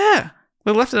 Yeah.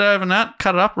 We left it overnight,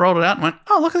 cut it up, rolled it out and went,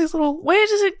 oh, look at these little... Why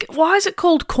is it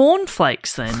called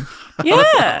cornflakes then?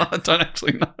 Yeah. I don't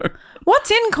actually know.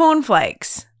 What's in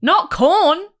cornflakes? Not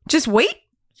corn. Just wheat?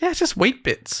 Yeah, it's just wheat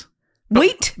bits.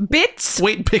 Wheat bits?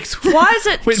 Wheat bix. Why is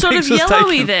it Wheat sort of Bix was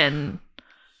yellowy taken. then?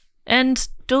 And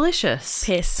delicious.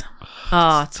 Piss.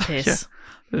 Oh, it's piss. Yeah,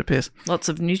 bit of piss. Lots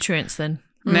of nutrients then.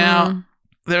 Now,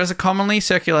 there is a commonly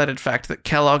circulated fact that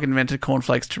Kellogg invented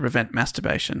cornflakes to prevent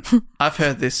masturbation. I've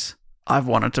heard this. I've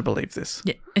wanted to believe this.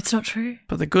 Yeah, it's not true.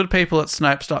 But the good people at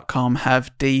Snopes.com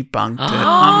have debunked it.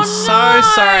 I'm so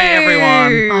sorry,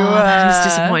 everyone. Oh, that is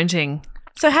disappointing.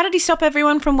 So how did he stop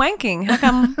everyone from wanking? How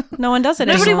come no one does it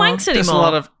Nobody anymore? wanks anymore. There's a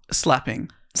lot of slapping.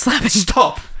 Slapping.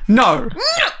 Stop. No.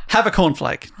 Have a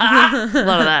cornflake. a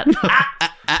lot of that.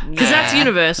 Because that's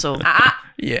universal.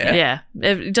 Yeah. Yeah.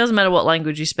 It doesn't matter what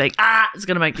language you speak. It's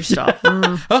going to make you stop.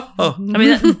 Oh. I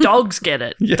mean, dogs get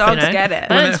it. Yeah. Dogs get it.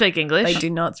 They don't speak English. They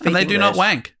do not speak And they do not English.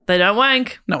 wank. They don't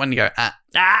wank. Not when you go,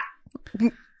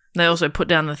 They also put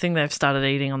down the thing they've started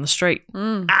eating on the street.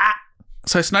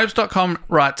 So Snopes.com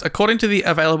writes, according to the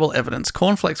available evidence,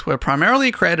 cornflakes were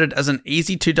primarily created as an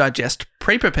easy-to-digest,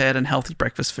 pre-prepared and healthy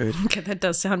breakfast food. Okay, that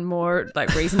does sound more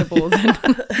like reasonable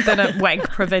than a wank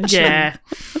prevention Yeah.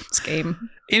 scheme.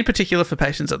 In particular for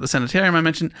patients at the sanitarium, I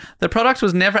mentioned, the product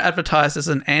was never advertised as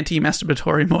an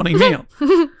anti-masturbatory morning meal.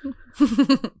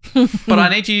 But I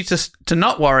need you to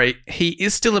not worry. He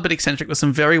is still a bit eccentric with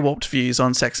some very warped views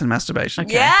on sex and masturbation.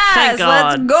 Yes, Thank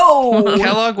God. let's go.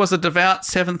 Kellogg was a devout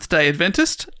Seventh-day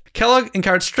Adventist. Kellogg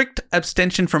encouraged strict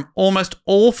abstention from almost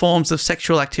all forms of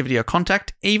sexual activity or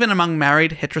contact, even among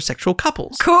married heterosexual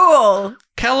couples. Cool.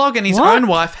 Kellogg and his own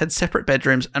wife had separate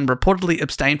bedrooms and reportedly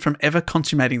abstained from ever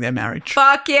consummating their marriage.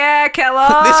 Fuck yeah,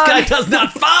 Kellogg. This guy does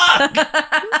not fuck!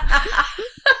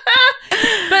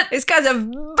 But this guy's a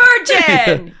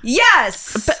virgin.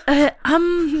 Yes. I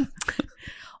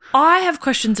have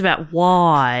questions about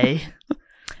why.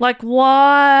 Like,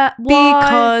 why?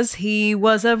 Because he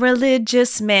was a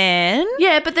religious man.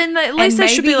 Yeah, but then at least And they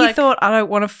should maybe be he like... thought, I don't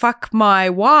want to fuck my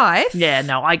wife. Yeah,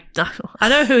 no, I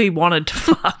know who he wanted to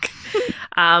fuck.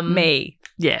 Me.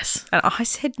 Yes. And I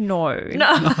said no.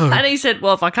 No. And he said,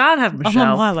 well, if I can't have I'm a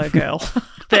Michelle, Milo girl.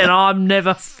 then I'm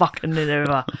never fucking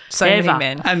never. So ever. many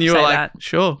men. And you were say like, that.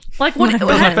 sure. Like, what? Doesn't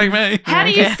affect me. How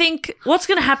do you think, what's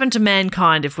going to happen to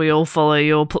mankind if we all follow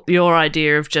your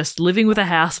idea of just living with a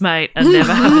housemate and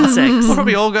never having sex? We'll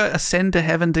probably all go ascend to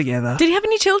heaven together. Did he have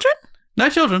any children? No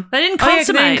children. They didn't Oh, yeah,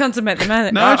 consummate. they didn't consummate them.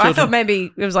 either. No Oh, I children. thought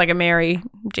maybe it was like a Mary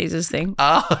Jesus thing.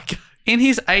 In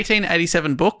his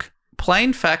 1887 book,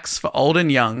 Plain Facts for Old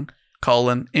and Young,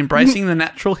 Embracing the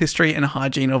Natural History and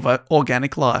Hygiene of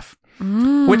Organic Life,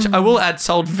 which I will add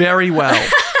sold very well.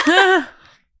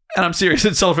 And I'm serious,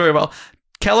 it sold very well.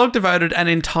 Kellogg devoted an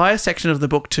entire section of the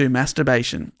book to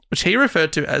masturbation, which he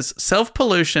referred to as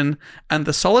self-pollution and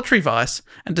the solitary vice,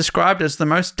 and described as the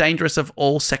most dangerous of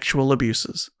all sexual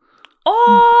abuses.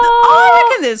 I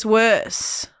reckon there's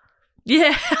worse.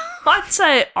 Yeah,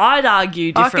 I'd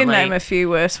argue I differently. can name a few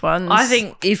worse ones. I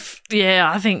think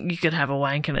I think you could have a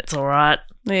wank and it's all right.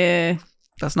 Yeah.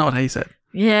 That's not what he said.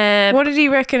 Yeah. What did he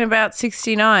reckon about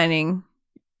 69ing?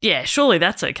 Yeah, surely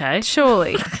that's okay.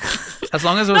 Surely. As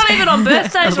long as it was Not even on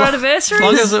birthdays or anniversaries. as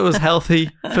long as it was healthy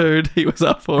food, he was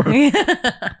up for it.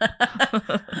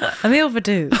 A meal for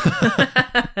two.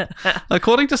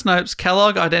 According to Snopes,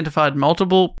 Kellogg identified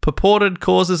multiple purported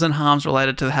causes and harms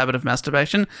related to the habit of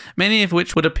masturbation, many of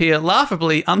which would appear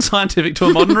laughably unscientific to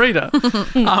a modern reader.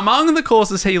 Among the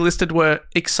causes he listed were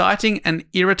exciting and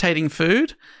irritating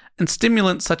food and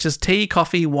stimulants such as tea,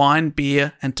 coffee, wine,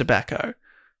 beer, and tobacco.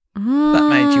 That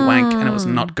made you wank, and it was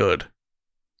not good.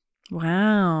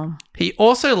 Wow. He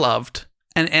also loved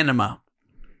an enema.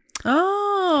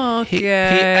 Oh, okay. He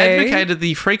advocated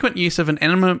the frequent use of an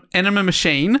enema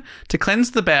machine to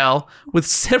cleanse the bowel with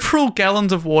several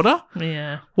gallons of water.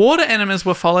 Yeah. Water enemas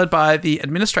were followed by the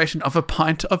administration of a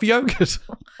pint of yogurt.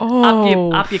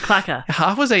 Oh. Up your clacker.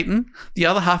 Half was eaten, the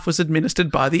other half was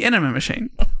administered by the enema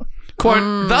machine.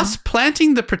 Quote, thus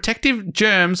planting the protective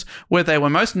germs where they were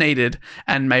most needed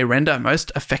and may render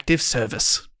most effective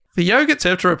service. The yogurt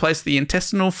served to replace the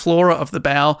intestinal flora of the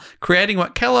bowel, creating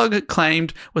what Kellogg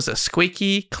claimed was a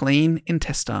squeaky, clean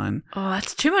intestine. Oh,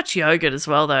 that's too much yogurt as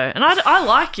well, though. And I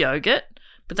like yogurt,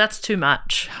 but that's too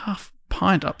much. Half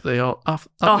pint up the up Oh,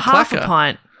 the half clacker. a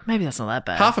pint. Maybe that's not that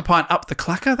bad. Half a pint up the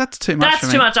clacker? That's too much for That's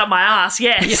me. too much up my ass,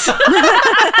 yes.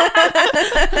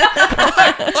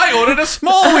 I ordered a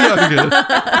small yogurt.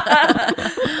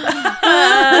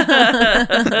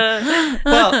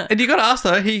 Well, and you got to ask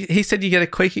though, he said you get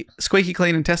a squeaky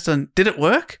clean intestine. Did it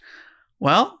work?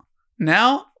 Well,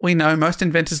 now we know most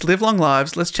inventors live long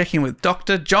lives. Let's check in with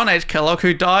Dr. John H. Kellogg,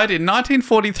 who died in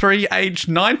 1943, aged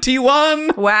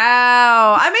 91.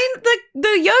 Wow. I mean,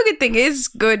 the yogurt thing is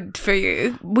good for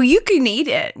you. Well, you can eat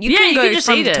it. You Yeah, can you go can just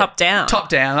from eat it. top down. Top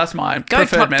down, that's my Go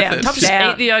preferred top method. down, top Just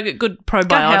down. eat the yogurt, good Gut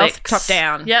probiotics. health, top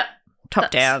down. Yep. Top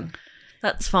That's- down.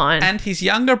 That's fine. And his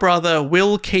younger brother,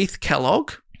 Will Keith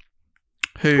Kellogg,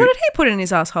 who What did he put in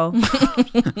his asshole?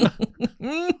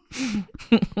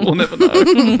 we'll never know.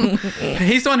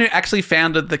 He's the one who actually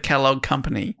founded the Kellogg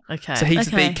Company. Okay. So he's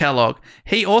Okay. the Kellogg.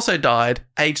 He also died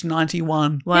aged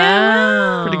 91.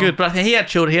 Wow. Pretty good. But I think he had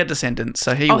children, he had descendants.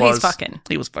 So he Oh, was. he's fucking.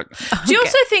 He was fucking. Do you Okay.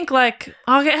 also think, like,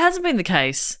 okay, it hasn't been the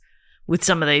case with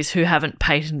some of these who haven't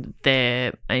patented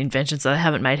their inventions, so they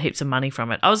haven't made heaps of money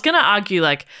from it. I was going to argue,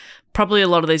 like, probably a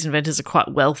lot of these inventors are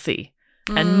quite wealthy,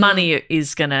 and money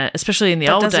is going to, especially in the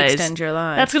old does days, extend your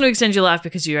life. that's going to extend your life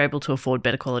because you're able to afford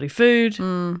better quality food.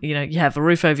 You know, you have a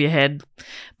roof over your head.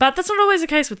 But that's not always the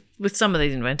case with some of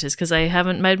these inventors because they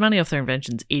haven't made money off their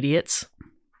inventions. Idiots.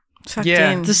 Sucked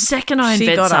Yeah. in. The second I She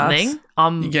invent got us. something,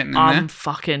 I'm You're getting in there.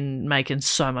 fucking making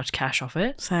so much cash off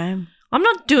it. Same. I'm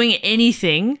not doing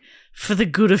anything for the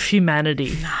good of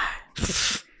humanity. No.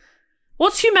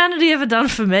 What's humanity ever done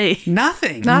for me?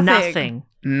 Nothing. Nothing.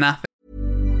 Nothing.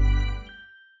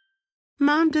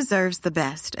 Mom deserves the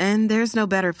best, and there's no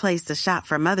better place to shop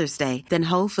for Mother's Day than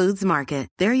Whole Foods Market.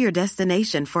 They're your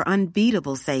destination for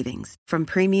unbeatable savings, from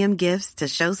premium gifts to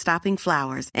show-stopping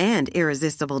flowers and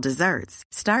irresistible desserts.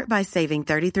 Start by saving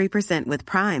 33% with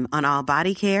Prime on all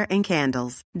body care and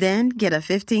candles. Then get a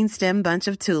 15-stem bunch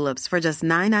of tulips for just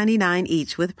 $9.99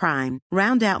 each with Prime.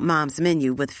 Round out Mom's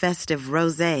menu with festive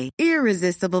rosé,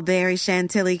 irresistible berry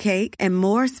chantilly cake, and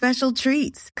more special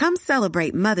treats. Come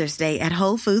celebrate Mother's Day at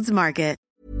Whole Foods Market.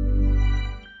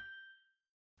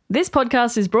 This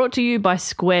podcast is brought to you by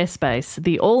Squarespace,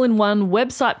 the all-in-one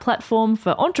website platform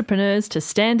for entrepreneurs to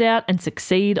stand out and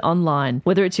succeed online.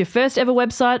 Whether it's your first ever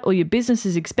website or your business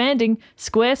is expanding,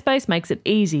 Squarespace makes it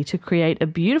easy to create a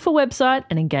beautiful website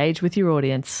and engage with your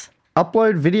audience.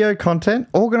 Upload video content,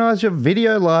 organize your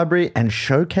video library, and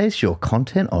showcase your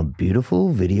content on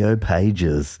beautiful video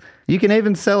pages. You can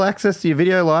even sell access to your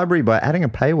video library by adding a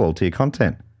paywall to your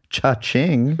content.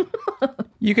 Cha-ching.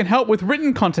 You can help with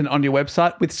written content on your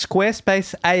website with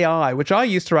Squarespace AI, which I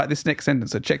use to write this next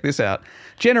sentence, so check this out.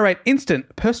 Generate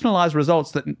instant, personalized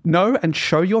results that know and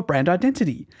show your brand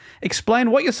identity. Explain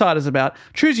what your site is about,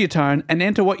 choose your tone, and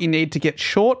enter what you need to get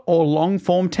short or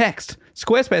long-form text.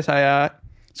 Squarespace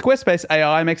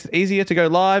AI makes it easier to go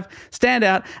live, stand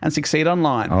out, and succeed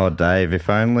online. Oh, Dave, if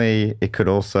only it could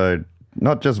also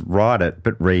not just write it,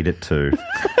 but read it too.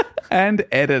 And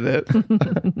edit it.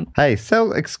 Hey,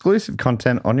 sell exclusive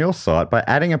content on your site by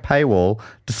adding a paywall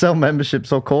to sell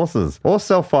memberships or courses, or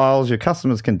sell files your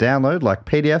customers can download like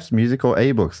PDFs, music, or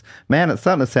ebooks. Man, it's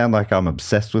starting to sound like I'm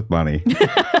obsessed with money.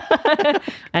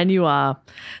 And you are.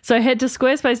 So head to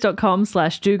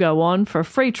squarespace.com/do-go-on for a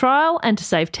free trial and to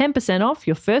save 10% off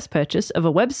your first purchase of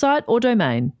a website or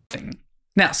domain.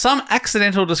 Now, some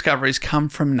accidental discoveries come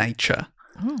from nature.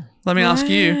 Let me ask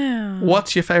you,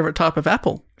 what's your favourite type of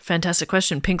apple? Fantastic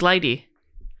question. Pink lady.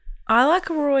 I like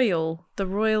royal. The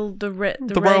Royal red-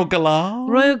 Galar?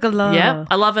 Royal Galar. Yeah.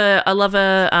 I love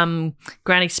a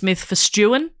Granny Smith for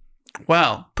stewing.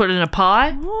 Wow. Put it in a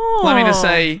pie. Oh. Let me just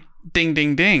say, ding,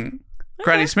 ding, ding.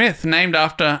 Granny Smith, named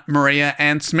after Maria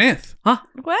Ann Smith, Wow.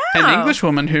 an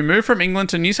Englishwoman who moved from England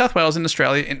to New South Wales in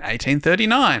Australia in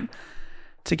 1839.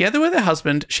 Together with her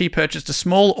husband, she purchased a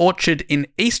small orchard in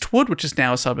Eastwood, which is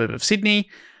now a suburb of Sydney.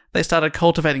 They started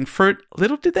cultivating fruit.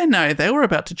 Little did they know they were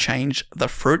about to change the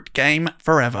fruit game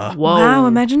forever. Whoa. Wow,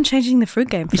 imagine changing the fruit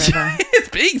game forever. It's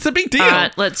big. It's a big deal. All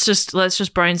right, let's just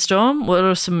brainstorm. What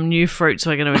are some new fruits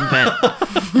we're going to invent?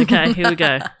 Okay, here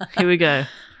we go.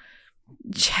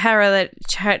 Chariot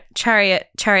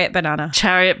banana.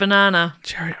 Chariot banana.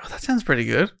 Cherry. Oh, that sounds pretty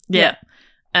good. Yeah.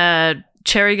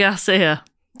 Cherry Garcia.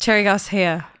 Cherry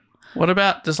Garcia. What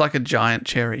about just like a giant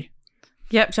cherry?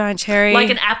 Yep, giant cherry. Like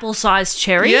an apple-sized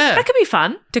cherry. Yeah. That could be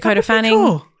fun. Dakota Fanning.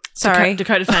 Cool. Sorry.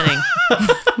 Dakota Fanning.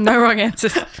 No wrong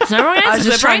answers. No wrong I was answers.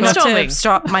 just We're trying not to brainstorming.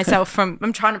 stop myself from...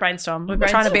 I'm trying to brainstorm. I'm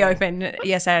trying to be open.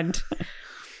 Yes, and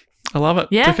I love it.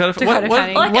 Yeah. Dakota Fanning.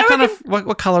 what kind of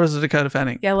what color is a Dakota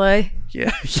Fanning? yellow.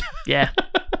 Yeah. Yeah.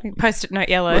 Post-it note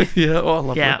yellow. Yeah. Oh, I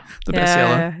love Yeah. that. The best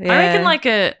yellow. Yeah. I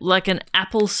reckon like an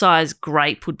apple-sized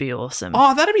grape would be awesome.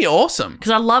 Oh, that'd be awesome. Because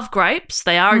I love grapes.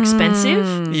 They are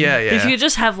expensive. Yeah, But if you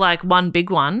just have like one big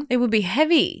one, It would be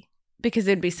heavy because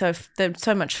it'd be so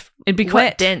much. it'd be quite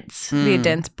wet. dense. It'd be a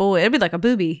dense boy. It'd be like a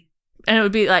booby. And it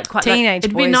would be like quite Teenage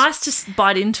it'd be boys. nice to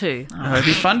bite into. Oh, it'd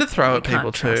be fun to throw at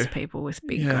people Can't trust too. people with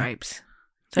big Yeah. grapes.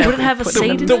 Would it have a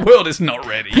seed in The it? world is not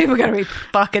ready. People are going to be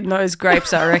fucking those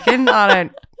grapes, I reckon. I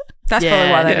don't. That's probably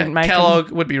why they Yeah, didn't make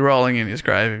Kellogg would be rolling in his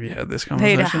grave if you had this them.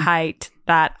 He'd conversation. hate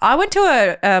that. I went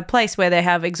to a place where they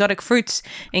have exotic fruits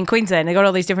in Queensland. They got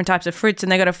all these different types of fruits,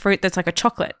 and they got a fruit that's like a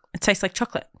chocolate. It tastes like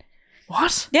chocolate.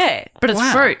 What? Yeah, But it's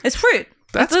Wow. fruit. it's fruit.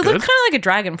 That's it looks good. kind of like a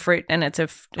dragon fruit, and it's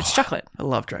chocolate. I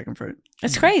love dragon fruit.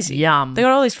 It's crazy. Yum. They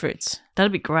got all these fruits.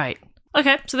 That'd be great.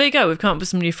 Okay, so there you go. We've come up with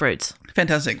some new fruits.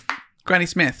 Fantastic. Granny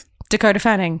Smith. Dakota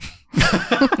Fanning.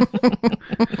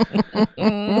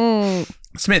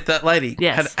 Smith, that lady,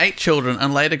 Yes. had 8 children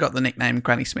and later got the nickname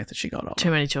Granny Smith as she got older.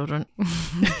 Too many children.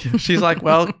 She's like,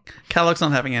 well, Kellogg's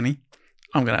not having any.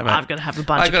 I'm going to have 8. I've got to have a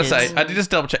bunch I of got to kids. say, I did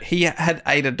just double check. He had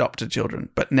 8 adopted children,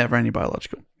 but never any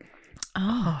biological.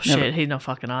 Oh, shit. He's not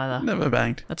fucking either. Never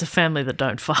banged. That's a family that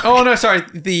don't fuck. Oh, no, sorry.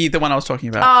 The one I was talking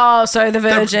about. Oh, so the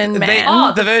Virgin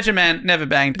Man. The Virgin Man never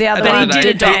banged. The other At one end of the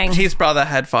did day, bang. His brother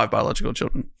had 5 biological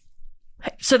children.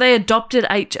 So they adopted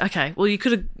 8. Okay, well, you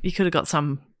could have got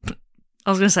some, I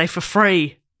was going to say, for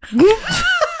free.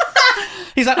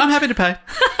 He's like, I'm happy to pay.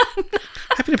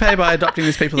 Happy to pay by adopting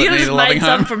these people You that could need have a just loving made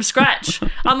some home. from scratch.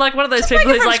 I'm like one of those people make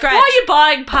it who's from like, scratch. why are you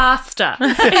buying pasta?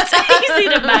 It's easy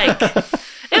to make.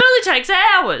 It only takes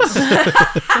hours.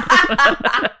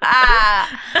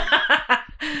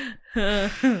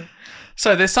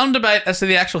 So there's some debate as to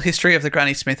the actual history of the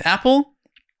Granny Smith apple.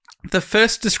 The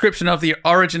first description of the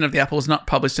origin of the apple was not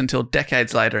published until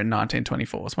decades later in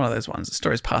 1924. It's one of those ones. The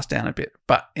story's passed down a bit.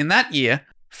 But in that year,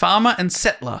 Farmer and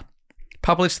Settler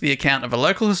published the account of a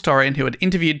local historian who had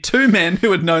interviewed 2 men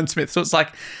who had known Smith. So it's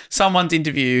like someone's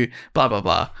interview, blah, blah,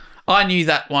 blah. I knew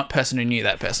that one person who knew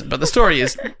that person. But the story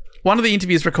is, one of the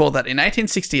interviews recalled that in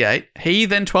 1868, he,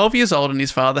 then 12 years old, and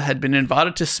his father had been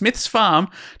invited to Smith's farm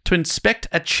to inspect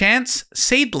a chance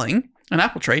seedling, an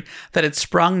apple tree, that had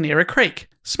sprung near a creek.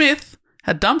 Smith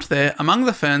had dumped there among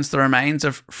the ferns the remains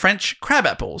of French crab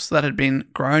apples that had been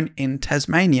grown in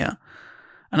Tasmania.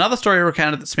 Another story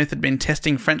recounted that Smith had been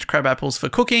testing French crab apples for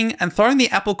cooking and throwing the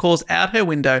apple cores out her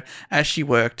window as she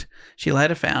worked. She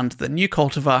later found the new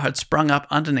cultivar had sprung up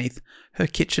underneath her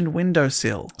kitchen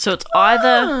windowsill. So it's either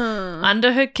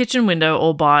under her kitchen window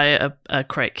or by a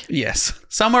creek. Yes.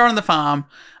 Somewhere on the farm,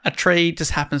 a tree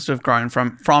just happens to have grown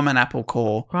from an apple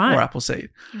core Right. or apple seed.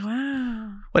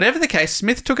 Wow. Whatever the case,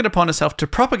 Smith took it upon herself to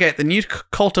propagate the new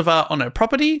cultivar on her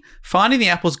property, finding the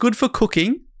apples good for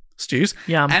cooking, stews,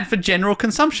 Yum. and for general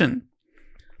consumption.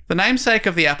 The namesake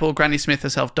of the apple, Granny Smith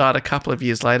herself, died a couple of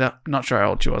years later. Not sure how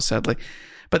old she was, sadly.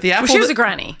 But the apple Well, she was a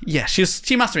granny. Yeah, she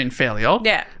must have been fairly old.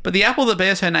 Yeah. But the apple that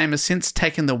bears her name has since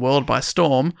taken the world by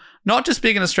storm. Not just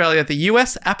big in Australia, the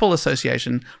US Apple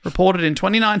Association reported in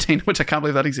 2019, which I can't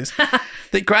believe that exists,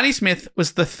 that Granny Smith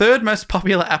was the third most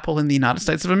popular apple in the United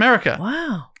States of America.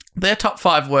 Wow. Their top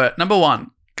 5 were, number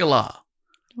 1, Galar.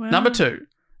 Number 2,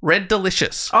 Red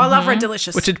Delicious, Oh, I love Red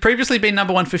Delicious. which had previously been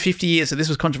number 1 for 50 years, so this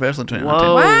was controversial in 2019.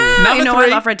 Whoa. wow. Number You know, 3 I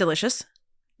love Red Delicious.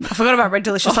 I forgot about Red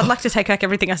Delicious. I'd like to take back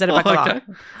everything I said about Galar. Okay.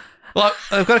 Well,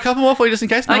 I've got a couple more for you just in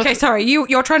case. Number Okay, sorry.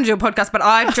 You're trying to do a podcast, but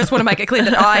I just want to make it clear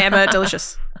that I am a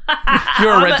Delicious.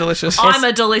 You're a Red Delicious. I'm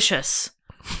a delicious.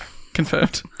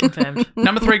 Confirmed. Confirmed.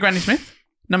 Number 3, Granny Smith.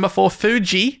 Number 4,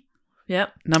 Fuji.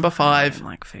 Yep. Number 5,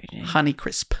 Like Fuji. Honey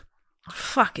Crisp.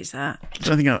 Fuck is that? I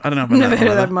don't know about Never that heard one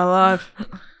of that either. in my life.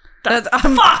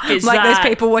 fuck is like that? those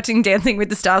people watching Dancing with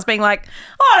the Stars being like,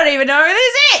 I don't even know who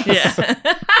this is. Yeah.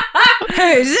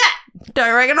 Who's that?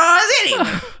 Don't recognise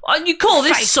anyone. And you call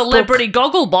this Facebook. celebrity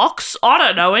goggle box? I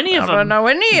don't know any of I them. don't know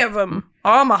any of them.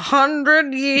 I'm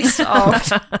 100 years old.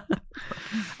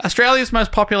 Australia's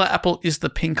most popular apple is the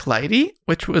Pink Lady,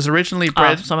 which was originally Oh,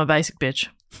 bred. so I'm a basic bitch.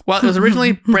 Well, it was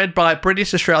originally bred by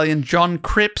British Australian John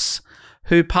Cripps,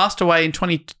 who passed away in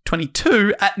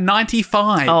 2022 at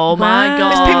 95. Oh my Wow.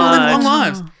 god. These people live long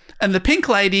lives. And the Pink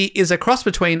Lady is a cross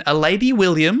between a Lady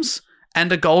Williams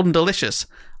and a Golden Delicious.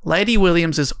 Lady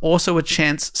Williams is also a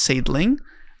chance seedling,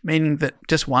 meaning that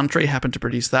just one tree happened to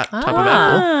produce that type of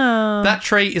apple. That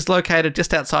tree is located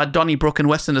just outside Donnybrook in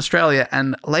Western Australia,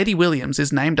 and Lady Williams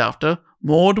is named after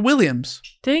Maud Williams.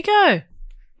 There you go.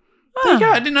 There you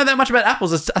go. I didn't know that much about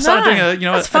apples. I started doing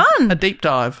that's fun. a deep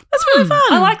dive. That's really fun.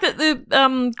 I like that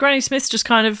the Granny Smiths just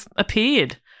kind of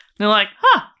appeared. They're like,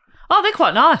 oh, they're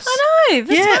quite nice. I know.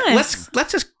 That's Yeah, nice.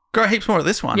 let's just grow heaps more of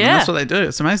this one. Yeah. And that's what they do.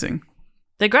 It's amazing.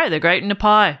 They're great. They're great in a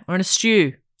pie or in a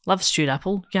stew. Love stewed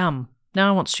apple. Yum. Now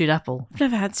I want stewed apple. I've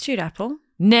never had stewed apple.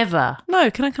 Never. No,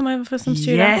 can I come over for some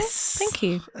stewed Yes. apple? Thank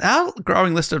you. Our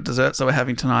growing list of desserts that we're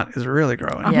having tonight is really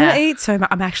growing. I'm Yeah. going to eat so much.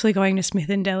 I'm actually going to Smith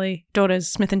and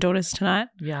Daughters tonight,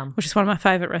 Yum. which is one of my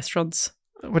favourite restaurants.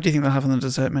 What do you think they'll have on the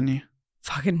dessert menu?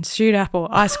 Fucking stewed apple,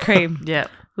 ice cream. Yeah.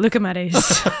 Look at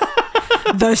Maddie's.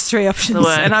 Those 3 options. The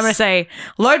works. And I'm going to say,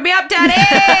 load me up,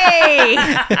 Daddy!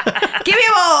 Give me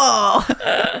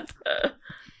more!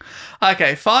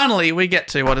 Okay, finally, we get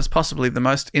to what is possibly the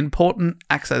most important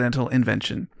accidental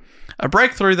invention. A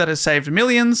breakthrough that has saved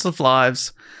millions of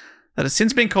lives that has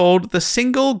since been called the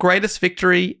single greatest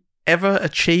victory ever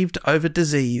achieved over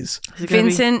disease. Is it gonna be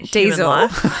Vincent human Diesel.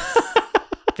 life?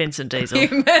 Vincent Diesel.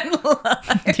 Human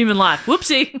life. Human life.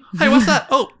 Whoopsie. Hey, what's that?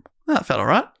 Oh, that felt all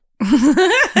right.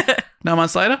 9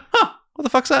 months later, what the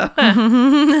fuck's that?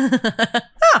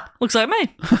 Looks like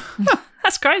me.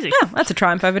 That's crazy. That's a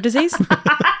triumph over disease.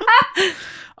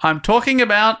 I'm talking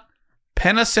about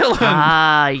penicillin.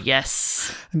 Ah,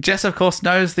 yes. Jess, of course,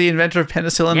 knows the inventor of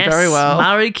penicillin Yes, very well.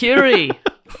 Marie Curie.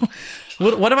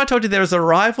 What have I told you? There is a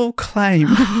rival claim.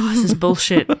 This is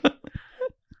bullshit.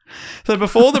 So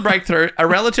before the breakthrough, a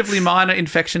relatively minor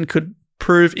infection could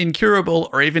prove incurable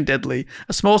or even deadly.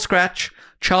 A small scratch,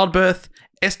 childbirth,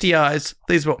 STIs,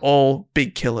 these were all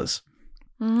big killers.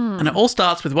 And it all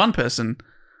starts with one person,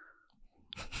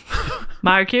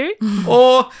 Marie Curie?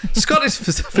 or Scottish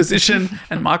physician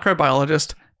and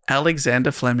microbiologist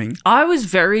Alexander Fleming. I was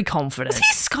very confident.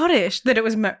 He's Scottish that it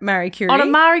was Marie Curie. On a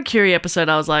Marie Curie episode,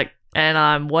 I was like, and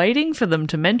I'm waiting for them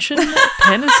to mention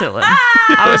penicillin.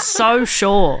 I was so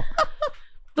sure.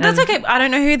 But that's okay. I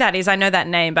don't know who that is. I know that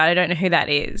name, but I don't know who that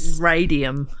is.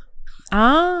 Radium.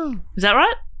 Oh. Is that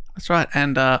right? That's right.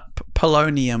 And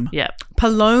polonium. Yeah.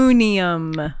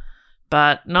 Polonium.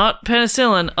 But not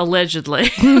penicillin, allegedly.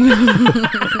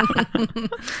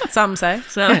 Some say.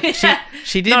 So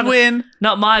She did win.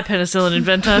 not my penicillin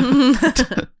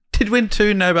inventor. Did win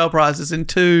 2 Nobel Prizes in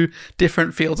 2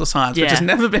 different fields of science, which Yeah. has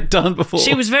never been done before.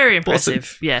 She was very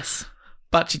impressive. Yes.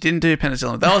 But she didn't do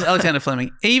penicillin. That was Alexander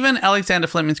Fleming. Even Alexander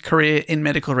Fleming's career in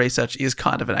medical research is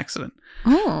kind of an accident.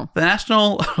 Oh. The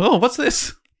national... Oh, what's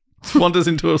this? Wanders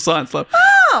into a science lab.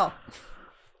 Oh.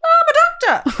 I'm a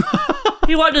doctor.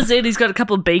 He wanders in, he's got a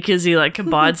couple of beakers, he like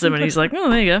combines them and he's like, oh,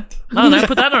 there you go. Oh no,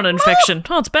 put that on an infection.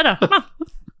 Oh, it's better. Huh.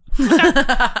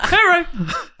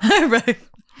 Right.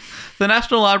 The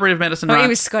National Library of Medicine Oh, writes, he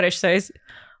was Scottish, so he's...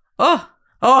 Oh.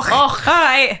 All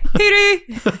right. Hooroo.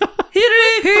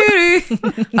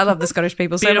 I love the Scottish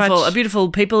people so Beautiful, much. a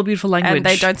beautiful people, a beautiful language. And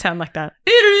they don't sound like that.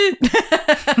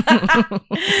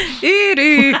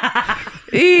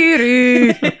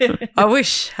 I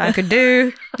wish I could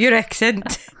do your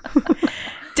accent.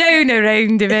 Down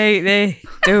around about there.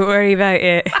 Don't worry about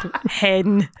it,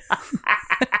 hen.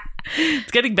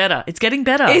 It's getting better. It's getting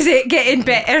better. Is it getting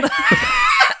better?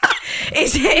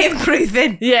 Is it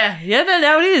improving? Yeah,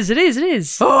 no, it is. It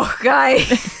is. Oh, guy.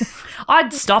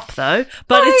 I'd stop though,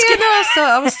 but it's getting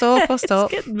I'll stop.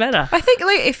 it's getting better. I think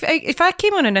like if I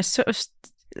came on and I sort of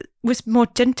was more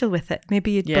gentle with it,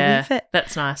 maybe you'd believe it.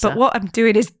 That's nice. But what I'm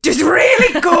doing is just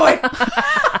really going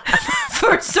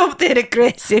for something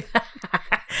aggressive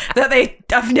that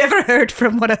I've never heard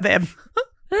from one of them.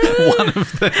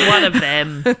 One of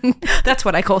them. That's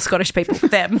what I call Scottish people.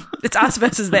 Them. It's us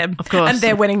versus them. Of course. And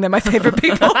they're winning. They're my favourite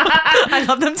people. I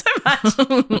love them so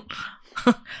much.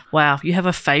 Wow, you have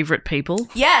a favourite people?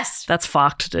 Yes. That's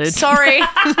fucked, dude. Sorry.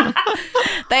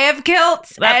 They have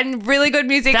kilts and really good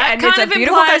music, That and kind it's a of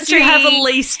beautiful implies country. you have a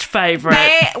least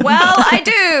favourite. Well, I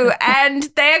do, and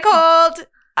they're called.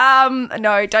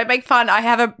 No, don't make fun. I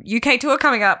have a UK tour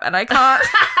coming up, and I can't.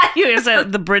 You were going to say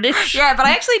the British? Yeah, but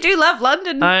I actually do love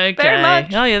London Okay. very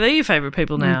much. Oh, yeah, they're your favourite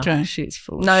people now. Okay. She's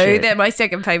full of No, shit. they're my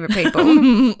second favourite people.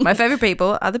 My favourite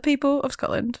people are the people of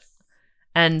Scotland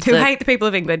And who the hate the people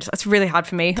of England. That's really hard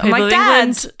for me. I'm people like, of Dad,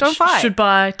 England don't fight. should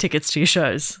buy tickets to your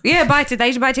shows. Yeah,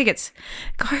 they should buy tickets.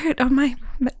 Go on my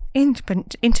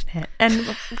internet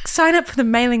and sign up for the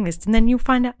mailing list, and then you'll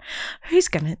find out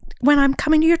when I'm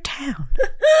coming to your town.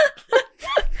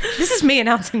 This is me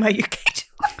announcing my UK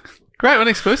tour. great, one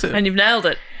exclusive. And you've nailed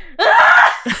it.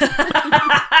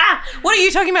 What are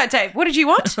you talking about, Dave? What did you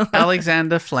want?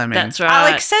 Alexander Fleming. That's right.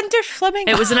 Alexander Fleming.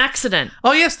 It was an accident.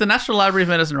 Oh, yes, the National Library of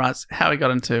Medicine writes how he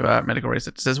got into medical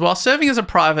research. It says, while serving as a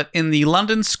private in the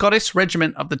London Scottish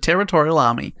Regiment of the Territorial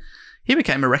Army, he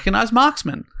became a recognised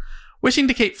marksman. Wishing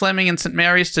to keep Fleming in St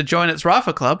Mary's to join its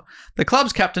rifle club, the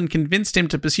club's captain convinced him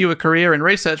to pursue a career in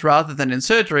research rather than in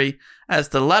surgery, as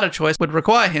the latter choice would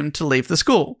require him to leave the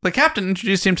school. The captain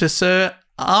introduced him to Sir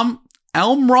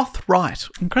Elmroth Wright.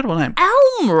 Incredible name.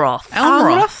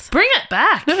 Elmroth. Bring it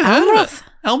back. Never heard of it.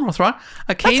 Elmroth Wright.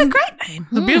 That's a great name.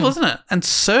 It's beautiful, isn't it? And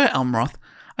Sir Elmroth,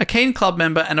 a keen club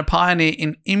member and a pioneer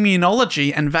in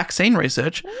immunology and vaccine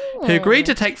research, who agreed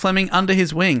to take Fleming under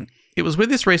his wing. It was with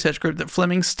this research group that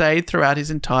Fleming stayed throughout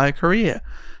his entire carear.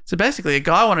 So basically, a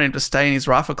guy wanted him to stay in his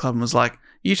rifle club and was like,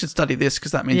 you should study this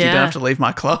because that means you don't have to leave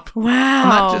my club. Wow.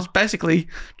 And that just basically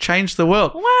changed the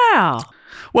world. Wow.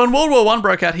 When World War I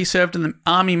broke out, he served in the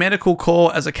Army Medical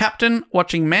Corps as a captain,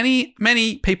 watching many,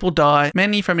 many people die,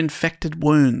 many from infected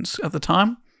wounds. At the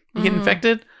time, you get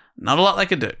infected, not a lot they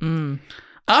could do.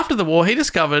 After the war, he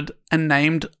discovered and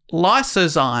named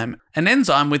lysozyme, an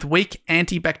enzyme with weak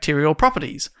antibacterial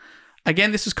properties.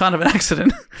 Again, this was kind of an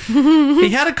accident.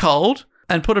 He had a cold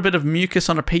and put a bit of mucus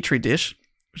on a petri dish,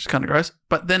 which is kind of gross,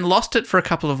 but then lost it for a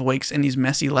couple of weeks in his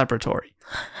messy laboratory.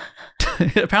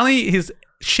 Apparently, he's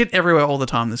shit everywhere all the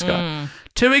time, this guy.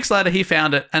 2 weeks later, he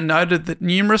found it and noted that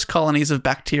numerous colonies of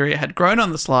bacteria had grown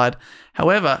on the slide.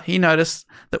 However, he noticed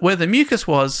that where the mucus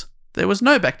was, there was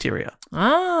no bacteria.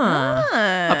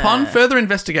 Upon further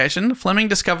investigation, Fleming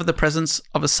discovered the presence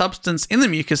of a substance in the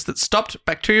mucus that stopped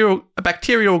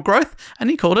bacterial growth, and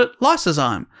he called it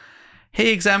lysozyme. He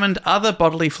examined other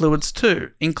bodily fluids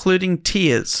too, including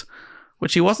tears,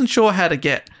 which he wasn't sure how to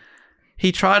get.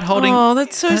 He tried holding... Oh,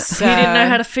 that's so sad. He didn't know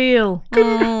how to feel.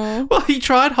 Well, he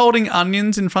tried holding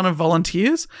onions in front of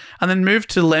volunteers and then moved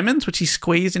to lemons, which he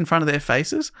squeezed in front of their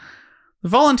faces. The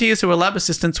volunteers who were lab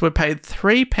assistants were paid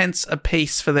 3 pence a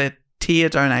piece for their tear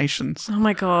donations. Oh,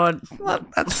 my God.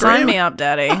 That's Sign great. me up,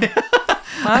 Daddy.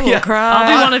 I will Yeah. cry.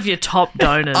 I'll be one of your top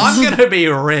donors. I'm going to be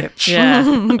rich. Yeah.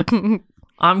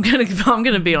 I'm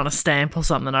gonna be on a stamp or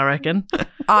something, I reckon.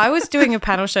 I was doing a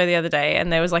panel show the other day,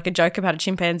 and there was like a joke about a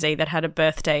chimpanzee that had a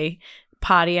birthday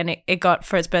party, and it got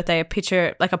for its birthday a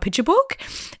picture book.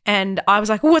 And I was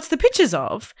like, well, what's the pictures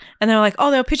of? And they were like,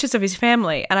 oh, they were pictures of his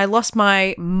family. And I lost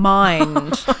my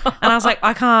mind. And I was like,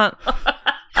 I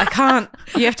can't.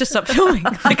 You have to stop filming.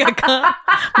 Like, I can't.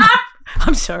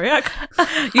 I'm sorry.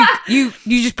 You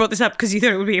just brought this up because you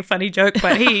thought it would be a funny joke,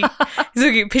 but he's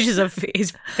looking at pictures of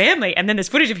his family, and then there's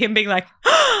footage of him being like,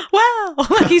 wow,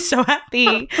 like he's so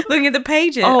happy looking at the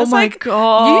pages. I Oh was my like,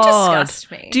 God. you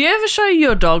disgust me. Do you ever show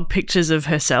your dog pictures of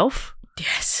herself?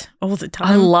 Yes, all the I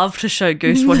time. love to show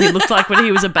Goose what he looked like when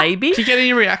he was a baby. Did you get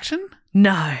any reaction?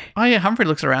 No. Oh, yeah, Humphrey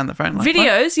looks around the phone like,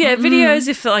 Videos, videos.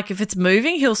 If it's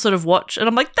moving, he'll sort of watch, and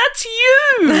I'm like, "That's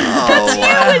you! That's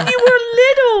you when you were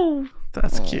little."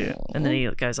 That's cute. And then he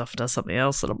goes off and does something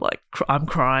else, and I'm like, I'm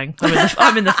crying.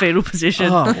 I'm in the fetal position.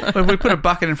 Oh, if we put a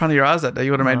bucket in front of your eyes that day,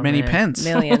 you would have made many man. pence.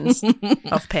 Millions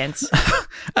of pence.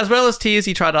 As well as tears,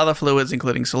 he tried other fluids,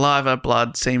 including saliva,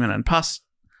 blood, semen, and pus.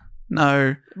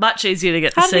 No. Much easier to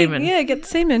get the How did he- semen. Yeah, get the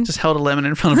semen. Just held a lemon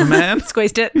in front of a man.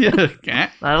 Squeezed it. Yeah.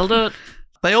 That'll do it.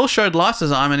 They all showed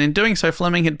lysozyme, and in doing so,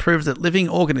 Fleming had proved that living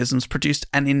organisms produced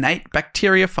an innate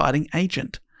bacteria-fighting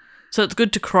agent. So it's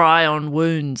good to cry on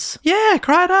wounds. Yeah,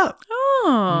 cry it up.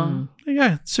 Oh. There you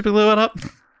go. Super glue it up.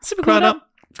 Super Cry it up.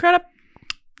 Cried up.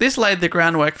 This laid the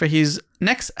groundwork for his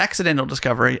next accidental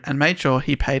discovery and made sure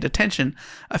he paid attention.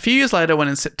 A few years later, when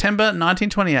in September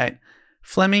 1928,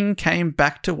 Fleming came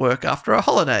back to work after a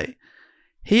holiday.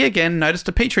 He again noticed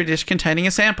a petri dish containing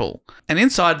a sample, and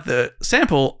inside the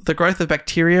sample, the growth of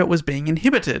bacteria was being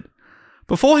inhibited.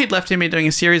 Before he'd left, he'd been doing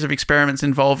a series of experiments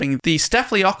involving the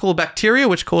staphylococcal bacteria,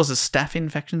 which causes staph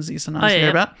infections that you sometimes hear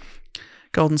about,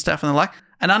 golden staph and the like.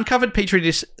 An uncovered petri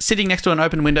dish sitting next to an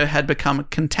open window had become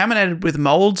contaminated with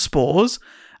mold spores,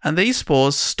 and these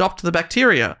spores stopped the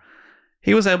bacteria.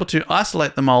 He was able to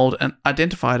isolate the mold and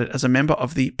identified it as a member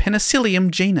of the Penicillium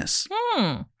genus.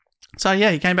 So,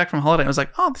 yeah, he came back from holiday and was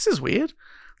like, oh, this is weird.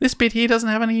 This bit here doesn't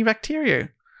have any bacteria.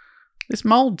 This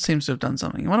mold seems to have done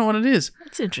something. I wonder what it is.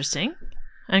 That's interesting.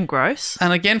 And gross.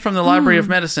 And again, from the Library of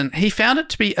Medicine, he found it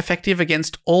to be effective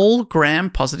against all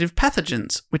gram-positive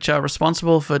pathogens, which are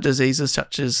responsible for diseases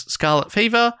such as scarlet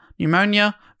fever,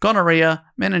 pneumonia, gonorrhea,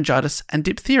 meningitis, and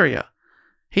diphtheria.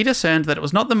 He discerned that it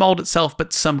was not the mold itself,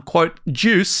 but some, quote,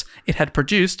 juice it had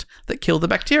produced that killed the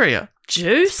bacteria.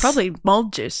 Juice? Probably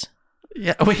mold juice.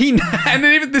 Yeah, well, and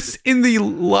even this in the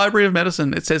Library of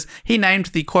Medicine, it says he named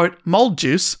the, quote, mold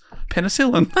juice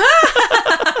penicillin.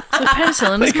 So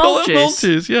penicillin They is call mold it mold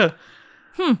juice. juice,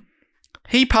 yeah.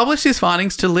 He published his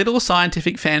findings to little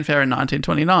scientific fanfare in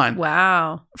 1929.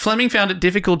 Wow. Fleming found it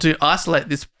difficult to isolate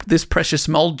this precious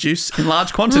mold juice in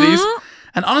large quantities,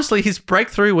 and honestly, his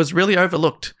breakthrough was really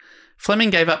overlooked. Fleming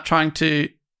gave up trying to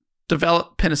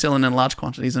develop penicillin in large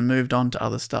quantities and moved on to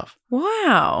other stuff.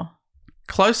 Wow.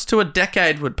 Close to a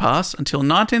decade would pass until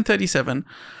 1937,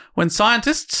 when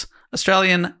scientists,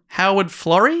 Australian Howard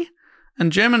Florey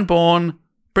and German-born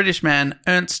British man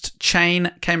Ernst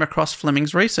Chain, came across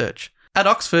Fleming's research. At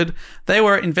Oxford, they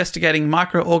were investigating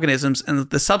microorganisms and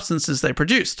the substances they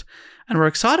produced, and were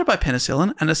excited by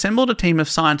penicillin and assembled a team of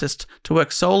scientists to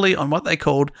work solely on what they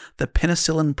called the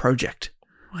Penicillin Project.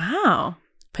 Wow.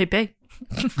 PP.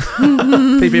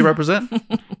 PP represent.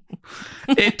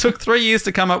 It took 3 years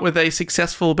to come up with a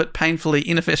successful but painfully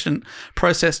inefficient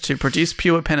process to produce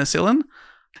pure penicillin.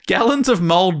 Gallons of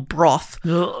mold broth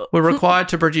were required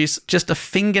to produce just a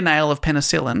fingernail of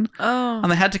penicillin,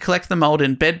 and they had to collect the mold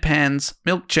in bedpans,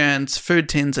 milk churns, food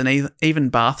tins, and even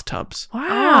bathtubs.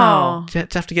 Wow. You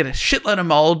have to get a shitload of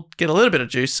mold, get a little bit of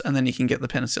juice, and then you can get the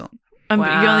penicillin. You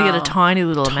only get a tiny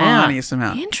little amount. Tiniest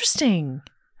amount. Interesting.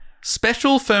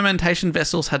 Special fermentation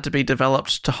vessels had to be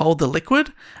developed to hold the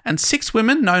liquid, and 6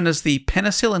 women, known as the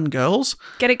penicillin girls,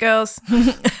 Get it, girls.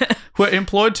 were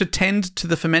employed to tend to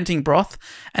the fermenting broth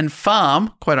and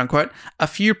farm, quote unquote, a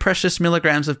few precious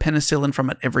milligrams of penicillin from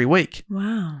it every week.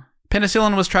 Wow.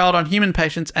 Penicillin was trialled on human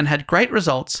patients and had great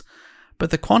results, but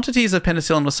the quantities of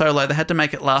penicillin were so low they had to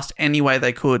make it last any way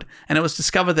they could, and it was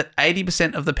discovered that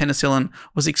 80% of the penicillin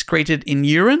was excreted in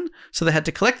urine, so they had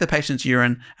to collect the patient's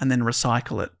urine and then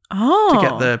recycle it Oh. to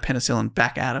get the penicillin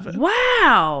back out of it.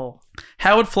 Wow.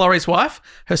 Howard Florey's wife,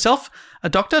 herself a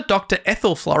doctor, Dr.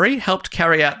 Ethel Florey, helped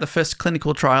carry out the first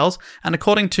clinical trials, and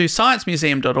according to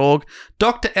sciencemuseum.org,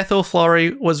 Dr. Ethel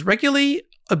Florey was regularly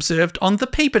observed on the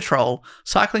pee patrol,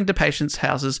 cycling to patients'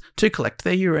 houses to collect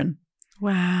their urine.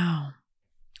 Wow.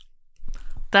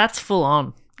 That's full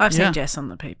on. I've Yeah. seen Jess on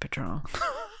the pee patrol.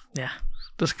 Yeah.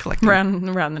 Just collecting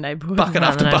around the neighbourhood. bucket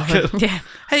after the bucket. Yeah.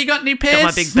 Hey, you got any piss? Got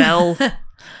my big bell.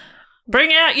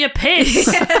 Bring out your piss.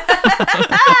 That's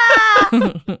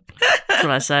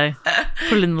what I say.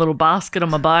 Put it in the little basket on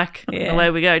my bike. Yeah.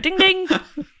 Away we go. Ding, ding.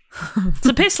 It's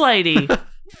a piss lady.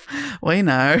 We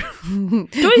know. Do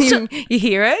we still... You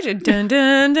hear it? Dun,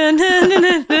 dun, dun, dun, dun,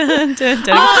 dun, dun, dun,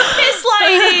 dun. Oh, piss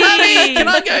lady. Honey, can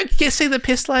I go see the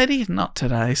piss lady? Not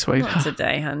today, Not sweetheart.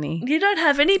 today, honey. You don't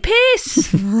have any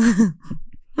piss.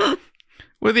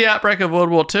 With the outbreak of World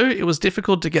War II, it was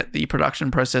difficult to get the production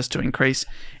process to increase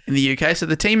in the UK, so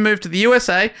the team moved to the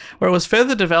USA, where it was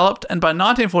further developed, and by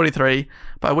 1943,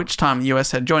 by which time the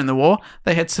US had joined the war,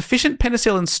 they had sufficient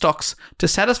penicillin stocks to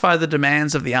satisfy the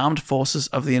demands of the armed forces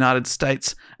of the United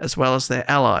States as well as their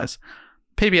allies.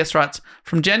 PBS writes,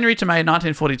 from January to May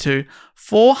 1942,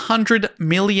 400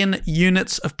 million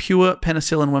units of pure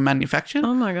penicillin were manufactured.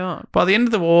 Oh my God. By the end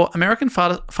of the war, American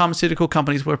pharmaceutical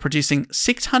companies were producing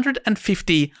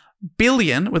 650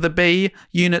 billion, with a B,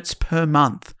 units per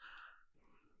month.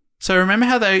 So remember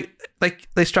how they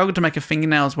struggled to make a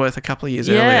fingernail's worth a couple of years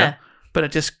earlier,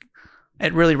 but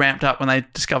it really ramped up when they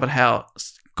discovered how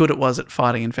good it was at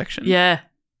fighting infection. Yeah.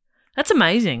 That's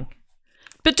amazing.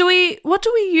 But what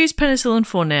do we use penicillin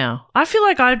for now? I feel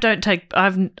like I don't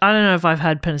know if I've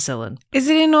had penicillin. Is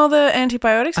it in all the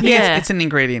antibiotics? I think it's an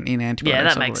ingredient in antibiotics.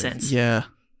 Yeah, that makes sense. Yeah.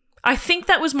 I think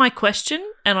that was my question,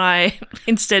 and I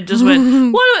instead just went,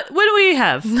 when do we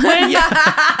have? When we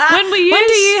use? When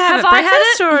do you have it?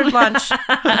 Breakfast or lunch?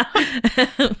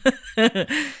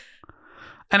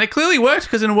 And it clearly worked,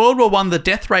 because in World War I, the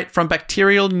death rate from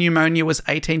bacterial pneumonia was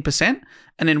 18%,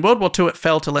 and in World War II, it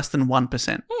fell to less than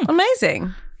 1%.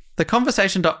 Amazing.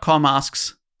 TheConversation.com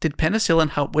asks, did penicillin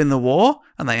help win the war?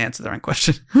 And they answer their own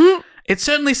question. It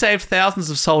certainly saved thousands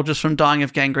of soldiers from dying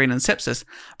of gangrene and sepsis,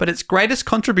 but its greatest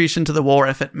contribution to the war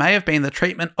effort may have been the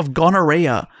treatment of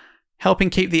gonorrhea, helping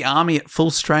keep the army at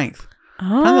full strength.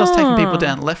 Apparently, I was taking people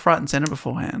down left, right, and centre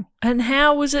beforehand. And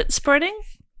how was it spreading?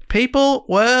 People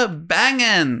were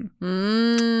banging.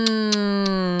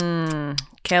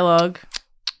 Kellogg.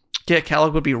 Yeah,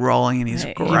 Kellogg would be rolling in his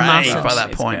grave mustn't. by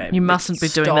that point. great. You mustn't be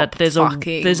doing Stop that.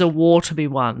 There's a war to be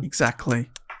won. Exactly.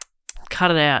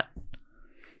 Cut it out.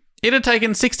 It had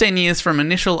taken 16 years from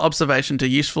initial observation to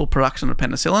useful production of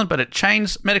penicillin, but it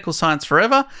changed medical science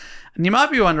forever. And you might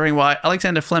be wondering why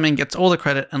Alexander Fleming gets all the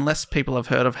credit and less people have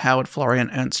heard of Howard Florey and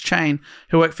Ernst Chain,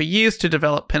 who worked for years to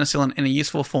develop penicillin in a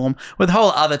useful form, with a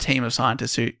whole other team of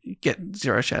scientists who get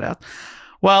zero shout-out.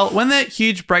 Well, when that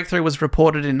huge breakthrough was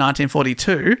reported in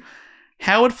 1942,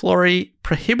 Howard Florey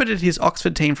prohibited his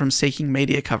Oxford team from seeking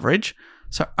media coverage,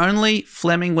 so only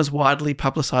Fleming was widely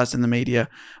publicised in the media,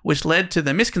 which led to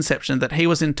the misconception that he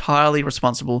was entirely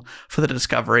responsible for the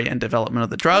discovery and development of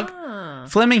the drug.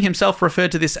 Fleming himself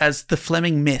referred to this as the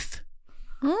Fleming myth.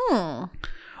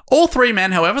 All three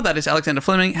men, however, that is Alexander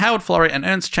Fleming, Howard Florey and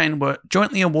Ernst Chain, were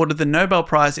jointly awarded the Nobel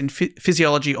Prize in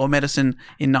Physiology or Medicine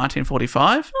in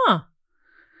 1945.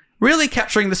 Really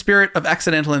capturing the spirit of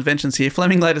accidental inventions here,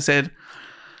 Fleming later said,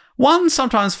 "One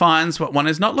sometimes finds what one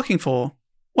is not looking for.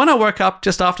 When I woke up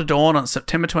just after dawn on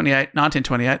September 28,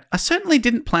 1928, I certainly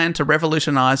didn't plan to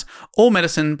revolutionise all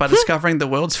medicine by discovering the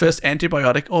world's first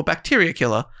antibiotic or bacteria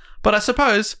killer, but I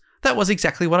suppose that was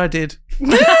exactly what I did."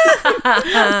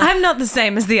 I'm not the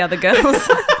same as the other girls.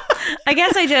 I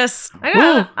guess I just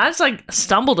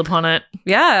stumbled upon it.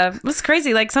 Yeah, it's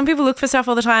crazy. Like, some people look for stuff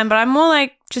all the time, but I'm more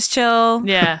like, just chill.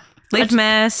 Yeah. Leave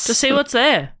mess. To see what's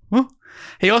there.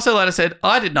 He also later said,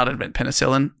 "I did not invent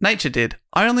penicillin. Nature did.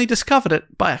 I only discovered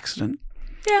it by accident."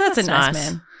 Yeah, that's a nice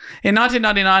nice. man. In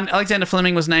 1999, Alexander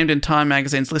Fleming was named in Time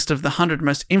magazine's list of the 100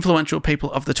 most influential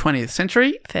people of the 20th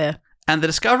century. Fair. And the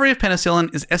discovery of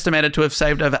penicillin is estimated to have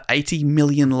saved over 80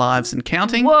 million lives and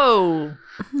counting. Whoa.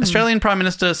 Australian Prime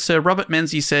Minister Sir Robert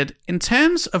Menzies said, "In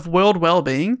terms of world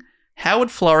well-being, Howard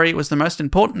Florey was the most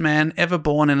important man ever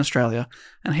born in Australia,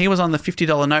 and he was on the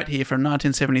 $50 note here from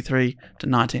 1973 to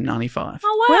 1995.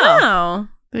 Oh, wow. Wow.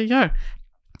 There you go.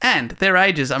 And their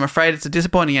ages, I'm afraid it's a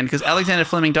disappointing end, because Alexander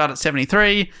Fleming died at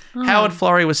 73, Howard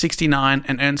Florey was 69,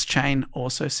 and Ernst Chain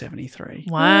also 73.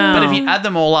 Wow. But if you add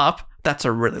them all up, that's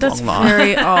a really That's long life.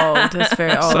 very old. That's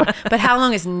very old. But how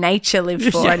long has nature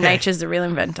lived for? Yeah. Nature's the real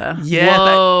inventor. Yeah.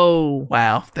 Whoa.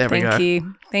 Wow. There we go. Thank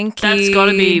you.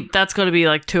 That's got to be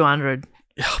like 200.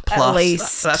 Plus, At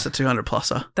least. That's a 200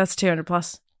 pluser. That's 200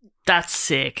 plus. That's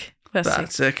sick.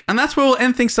 That's sick. And that's where we'll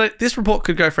end things. So this report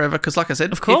could go forever because, like I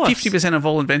said, Of course. 50% of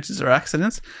all inventions are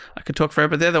accidents. I could talk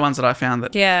forever. They're the ones that I found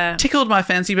that Yeah. tickled my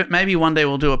fancy, but maybe one day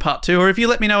we'll do a part 2. Or if you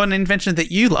let me know an invention that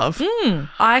you love.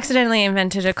 I accidentally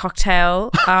invented a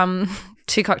cocktail,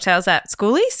 2 cocktails at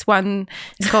schoolies. One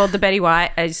is called the Betty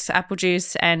White. It's apple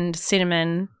juice and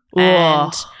cinnamon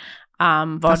and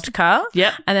vodka.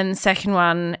 Yep. And then the second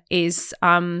one is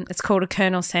it's called a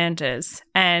Colonel Sanders,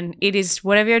 and it is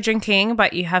whatever you're drinking,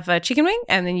 but you have a chicken wing,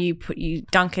 and then you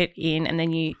dunk it in, and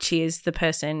then you cheers the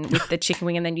person with the chicken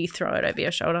wing, and then you throw it over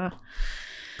your shoulder.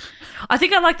 I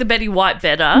think I like the Betty White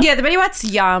better. Yeah, the Betty White's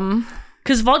yum.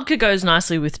 Because vodka goes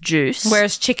nicely with juice.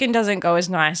 Whereas chicken doesn't go as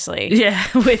nicely. Yeah,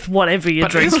 with whatever you're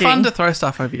But drinking. it's fun to throw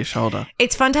stuff over your shoulder.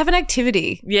 It's fun to have an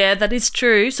activity. Yeah, that is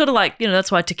true. Sort of like,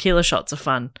 that's why tequila shots are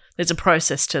fun. There's a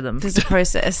process to them. There's a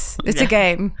process. It's a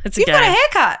game. It's a You've got a game.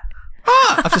 haircut.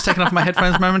 I've just taken off my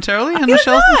headphones momentarily, and You're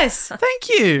Michelle's. nice. Thank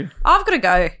you. I've got to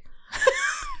go.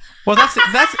 Well, that's well.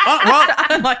 I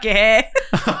don't like your hair.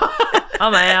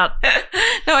 I'm out.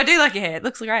 No, I do like your hair. It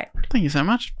looks great. Thank you so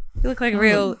much. You look like a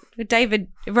real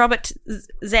Robert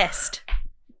Zest.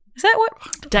 Is that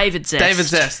what? David Zest. David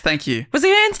Zest. Thank you. Was the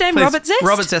man's name Please. Robert Zest?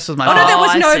 Robert Zest was my Oh, no, father. that was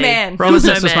I no see. man. Robert No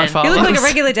Zest was my man. father. You look like a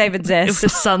regular David It Zest.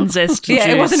 was sun zest. Yeah,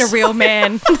 it juice. wasn't a real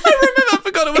man. I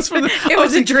forgot it was from the. It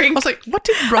was a drink. I was like, what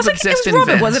did Robert Zest it was invent?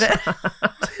 Robert, wasn't it?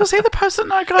 Was he the post-it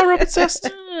guy, Robert Zest?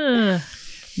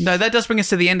 No, that does bring us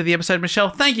to the end of the episode. Michelle,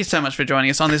 thank you so much for joining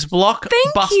us on this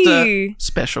Blockbuster you.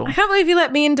 special. I can't believe you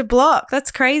let me into Block.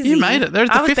 That's crazy. You made it. There's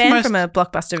the I was fifth banned most- from a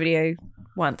Blockbuster video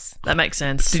once. That makes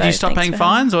sense. Did you stop thanks paying for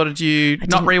fines, or did you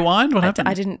not rewind? What happened?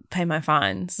 I didn't pay my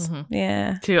fines.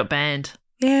 Yeah. You got banned.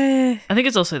 Yeah. I think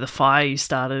it's also the fire you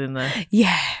started in the...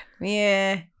 Yeah.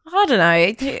 Yeah. I don't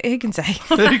know. Who can say?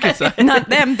 Who could say? Not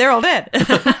them. They're all dead.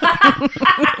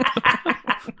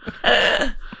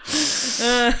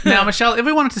 Now, Michelle, if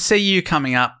we wanted to see you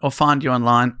coming up or find you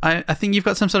online, I think you've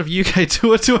got some sort of UK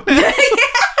tour to announce.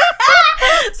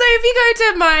 So if you go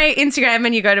to my Instagram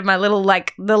and you go to my little,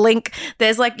 the link,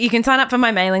 there's you can sign up for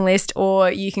my mailing list,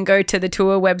 or you can go to the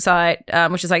tour website,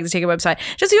 which is the ticket website.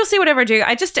 Just so you'll see whatever I do.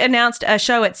 I just announced a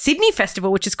show at Sydney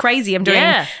Festival, which is crazy. I'm doing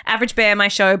Average Bear, my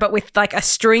show, but with a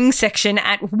string section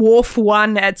at Wharf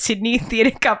 1 at Sydney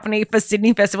Theatre Company for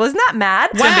Sydney Festival. Isn't that mad?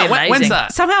 gonna be Wow, when's amazing.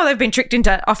 that? Somehow they've been tricked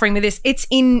into offering me this. It's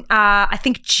in, I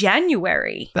think,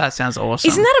 January. That sounds awesome.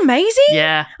 Isn't that amazing?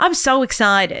 Yeah. I'm so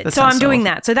excited. That So I'm sounds doing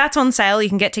awesome. that. So that's on sale. You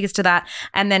can get tickets to that,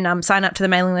 and then sign up to the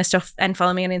mailing list and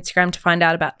follow me on Instagram to find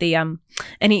out about the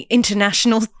any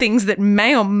international things that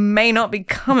may or may not be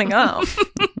coming up.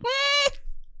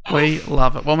 We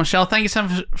love it. Well, Michelle, thank you so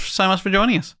much for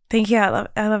joining us. Thank you. I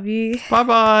love you.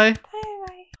 Bye-bye.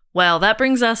 Well, that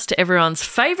brings us to everyone's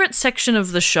favourite section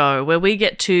of the show, where we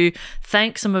get to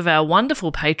thank some of our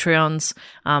wonderful Patreons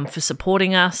for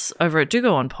supporting us over at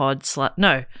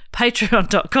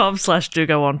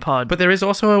patreon.com/dogoonpod. But there is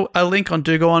also a link on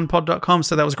dogoonpod.com,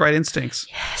 so that was great instincts.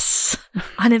 Yes,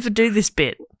 I never do this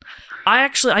bit. I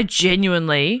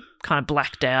genuinely kind of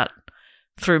blacked out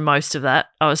through most of that.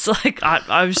 I was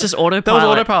I was just autopilot. That was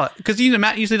autopilot. Because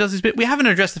Matt usually does this bit. We haven't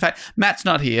addressed the fact Matt's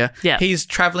not here. Yeah. He's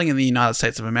traveling in the United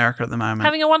States of America at the moment.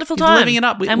 Having a wonderful He's time. living it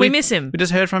up. And we miss him. We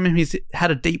just heard from him. He's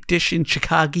had a deep dish in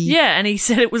Chicago. Yeah, and he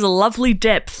said it was a lovely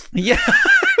depth, Yeah.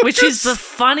 which is the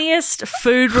funniest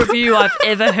food review I've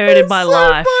ever heard in my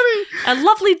life. A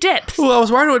lovely depth. Well, I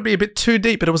was worried it would be a bit too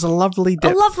deep, but it was a lovely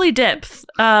depth. A lovely depth.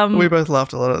 We both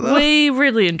laughed a lot at that. We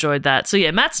really enjoyed that. So, yeah,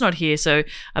 Matt's not here. So,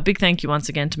 a big thank you once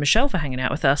again to Michelle for hanging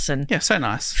out with us and Yeah, so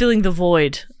nice. filling the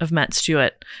void of Matt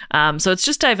Stewart. So, it's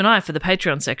just Dave and I for the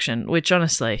Patreon section, which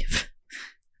honestly,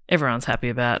 everyone's happy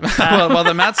about. Well, while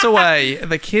the Matt's away,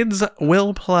 the kids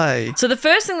will play. So the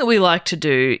first thing that we like to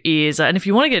do is, and if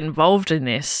you want to get involved in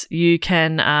this, you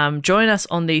can join us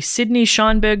on the Sydney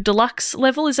Scheinberg Deluxe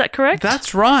level. Is that correct?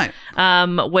 That's right.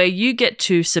 Where you get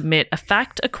to submit a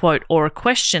fact, a quote, or a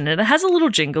question. And it has a little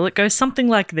jingle. It goes something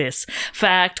like this.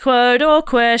 Fact, quote, or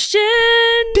question.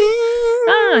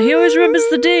 Ah, he always remembers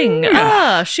the ding.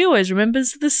 Ah, she always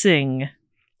remembers the sing. I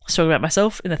was talking about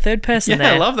myself in the third person Yeah,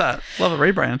 there. I love that. Love a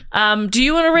rebrand. Do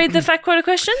you want to read the fact, quote, or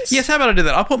questions? Yes, how about I do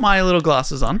that? I'll put my little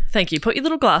glasses on. Thank you. Put your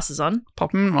little glasses on.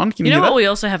 Pop them on. Can You you, know hear what that? we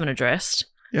also haven't addressed?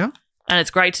 Yeah. And it's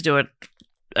great to do it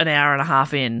an hour and a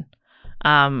half in,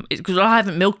 because I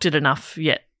haven't milked it enough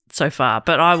yet so far,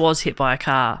 but I was hit by a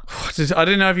car. I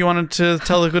didn't know if you wanted to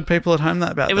tell the good people at home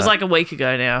that about It was that. like a week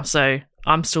ago now, so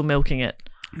I'm still milking it.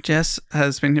 Jess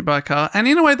has been hit by a car, and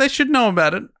in a way, they should know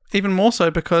about it. Even more so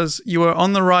because you were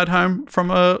on the ride home from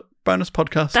a bonus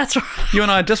podcast. That's right. You and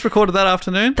I just recorded that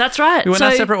afternoon. That's right. We went So-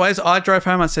 our separate ways. I drove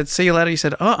home. I said, see you later. You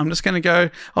said, oh, I'm just going to go.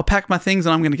 I'll pack my things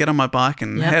and I'm going to get on my bike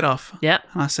and Yep. head off. Yep.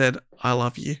 And I said, I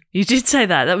love you. You did say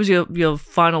that. That was your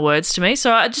final words to me.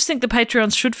 So I just think the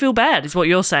Patreons should feel bad, is what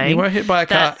you're saying. You were hit by a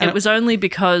car. That and it was only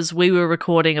because we were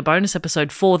recording a bonus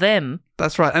episode for them.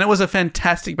 That's right. And it was a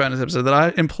fantastic bonus episode that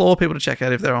I implore people to check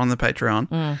out if they're on the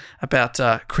Patreon about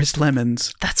Chris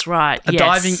Lemons. That's right. A yes.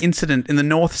 diving incident in the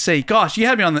North Sea. Gosh, you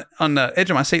had me on the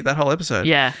edge of my seat that whole episode.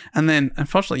 Yeah. And then,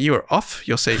 unfortunately, you were off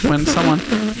your seat when someone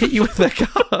hit you with their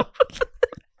car.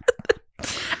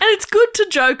 And it's good to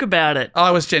joke about it. I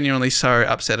was genuinely so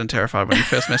upset and terrified when you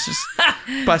first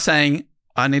messaged by saying,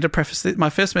 I need to preface this.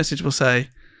 My first message will say,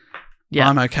 Yeah.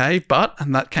 I'm okay,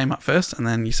 and that came up first, and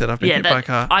then you said I've been hit by a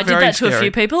car. I did Very that to a scary.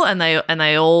 few people, and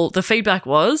they all, the feedback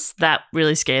was that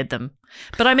really scared them.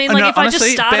 But I mean, like, No, if honestly, I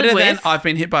just started better with, than I've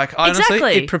been hit by a car. Honestly,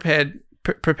 Exactly.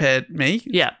 it prepared me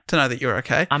Yeah. to know that you're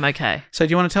okay. I'm okay. So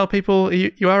do you want to tell people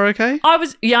you are okay?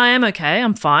 I am okay.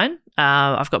 I'm fine.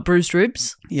 I've got bruised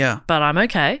ribs, Yeah. but I'm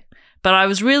okay. But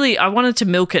I wanted to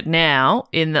milk it now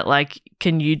in that, like,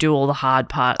 can you do all the hard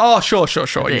part? Oh, sure.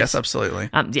 This. Yes, absolutely.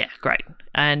 Yeah, great.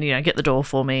 And, get the door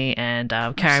for me and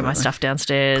carry my stuff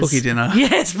downstairs. Cookie dinner.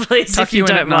 Yes, please, Tuck if you you in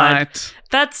don't at mind. night.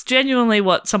 That's genuinely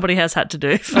what somebody has had to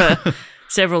do for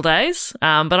several days.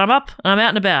 But I'm up and I'm out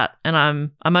and about and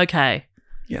I'm okay.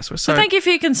 Yes, we're So thank you for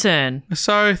your concern. we're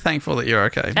so thankful that you're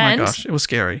okay. My And- gosh, it was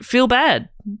scary. Feel bad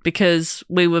because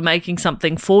we were making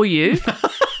something for you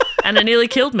and it nearly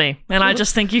killed me. And I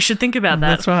just think you should think about that.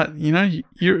 That's right.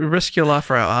 You risk your life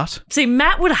for our art. See,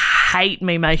 Matt would hate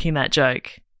me making that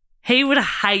joke. He would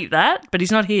hate that, but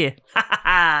he's not here.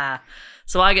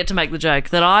 So I get to make the joke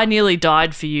that I nearly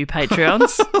died for you,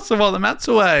 Patreons. So while the Matt's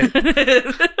away,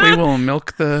 we will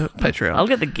milk the Patreon. I'll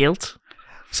get the guilt.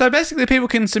 So basically, people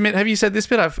can submit. Have you said this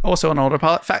bit? I've also on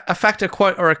autopilot. A fact, a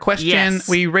quote, or a question. Yes.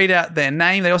 We read out their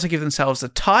name. They also give themselves a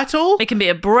title. It can be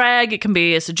a brag, it can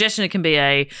be a suggestion, it can be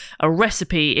a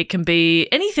recipe, it can be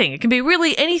anything. It can be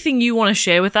really anything you want to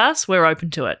share with us. We're open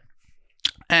to it.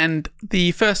 And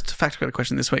the first fact, quote, or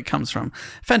question this week comes from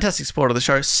fantastic supporter of the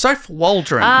show, Soph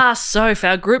Waldron. Soph,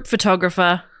 our group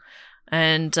photographer,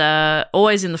 and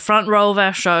always in the front row of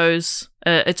our shows.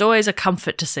 It's always a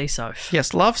comfort to see Soph.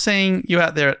 Yes, love seeing you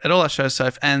out there at all our shows,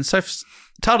 Soph. And Soph's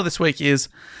title this week is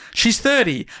She's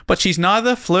 30, but she's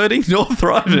neither flirting nor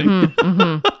thriving.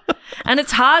 And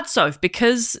it's hard, Soph,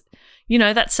 because,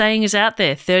 that saying is out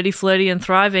there, 30, flirty and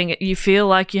thriving. You feel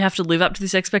like you have to live up to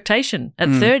this expectation at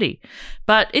 30.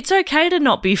 But it's okay to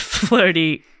not be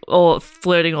flirty or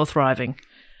flirting or thriving.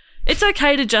 It's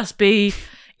okay to just be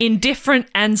indifferent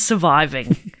and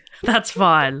surviving. That's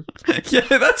fine. Yeah,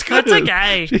 that's good. That's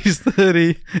okay. She's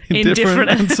 30, indifferent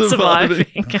and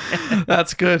surviving.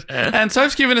 That's good. And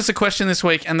Soph's given us a question this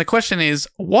week, and the question is,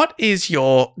 what is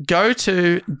your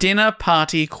go-to dinner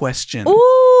party question?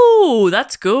 Ooh,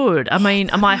 that's good. I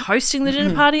mean, am I hosting the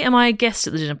dinner party? Am I a guest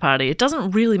at the dinner party? It doesn't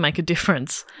really make a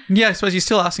difference. Yeah, I suppose you're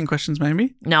still asking questions,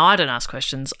 maybe? No, I don't ask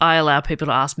questions. I allow people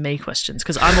to ask me questions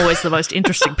because I'm always the most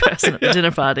interesting person at the dinner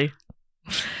party.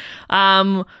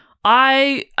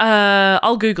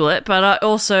 I'll Google it, but I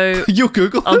also You'll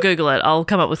Google I'll it? Google it. I'll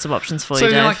come up with some options for So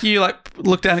you, Dave. you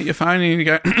look down at your phone and you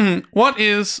go, what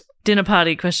is Dinner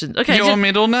party questions. Okay, your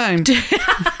middle name?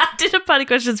 dinner party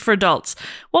questions for adults.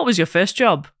 What was your first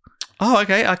job? Oh,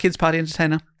 okay, our kids' party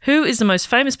entertainer. Who is the most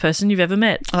famous person you've ever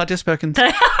met? Jess Perkins. I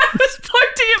was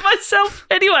pointing at myself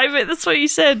anyway, but that's what you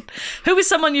said. Who is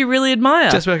someone you really admire?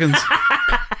 Jess Perkins.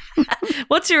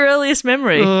 What's your earliest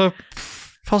memory?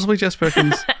 Possibly Jess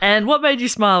Perkins. And what made you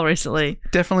smile recently?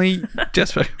 Definitely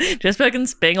Jess Perkins. Jess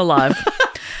Perkins being alive.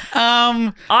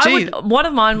 One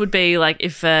of mine would be like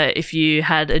if you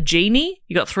had a genie,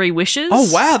 you got 3 wishes.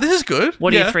 Oh, wow, this is good.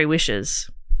 What are your 3 wishes?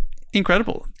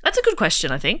 Incredible. That's a good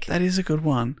question, I think. That is a good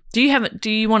one. Do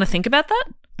you want to think about that?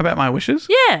 About my wishes?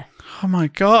 Yeah. Oh my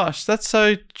gosh, that's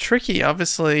so tricky.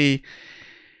 Obviously,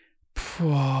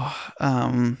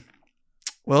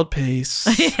 world peace.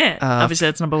 Yeah. Obviously,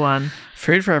 that's number 1.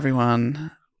 Food for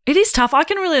everyone. It is tough. I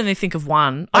can really only think of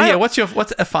one. What's a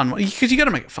fun one? Because you got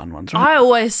to make it fun ones, right? I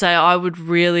always say I would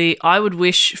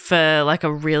wish for like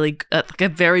a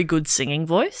very good singing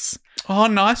voice. Oh,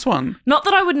 nice one. Not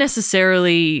that I would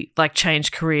necessarily like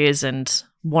change careers and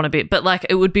want to be, but like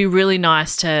it would be really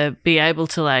nice to be able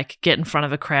to like get in front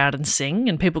of a crowd and sing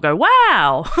and people go,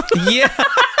 wow. Yeah.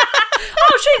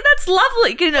 Oh, shit, that's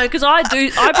lovely. Because I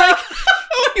break.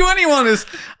 What anyone is,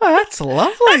 that's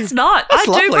lovely. That's not. That's I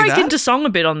do lovely, break that. into song a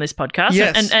bit on this podcast.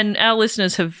 Yes. And our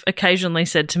listeners have occasionally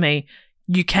said to me,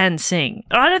 you can sing.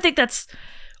 And I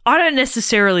don't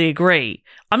necessarily agree.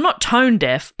 I'm not tone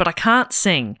deaf, but I can't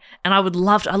sing. And I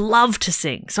love to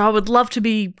sing. So I would love to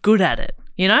be good at it,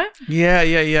 you know?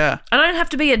 Yeah. I don't have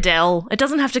to be Adele. It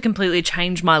doesn't have to completely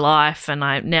change my life. And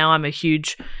now I'm a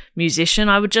huge musician.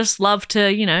 I would just love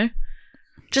to,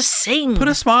 just sing. Put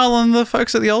a smile on the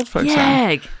folks at the old folks home.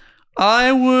 Yeah.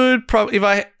 I would probably,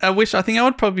 I think I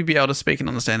would probably be able to speak and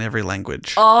understand every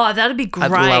language. Oh, that'd be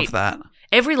great. I'd love that.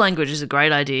 Every language is a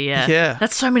great idea, yeah. Yeah.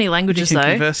 That's so many languages, You can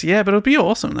though. converse, yeah, but it would be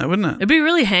awesome, though, wouldn't it? It'd be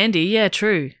really handy, yeah,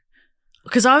 true.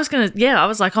 Because I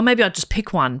was like, oh, maybe I'd just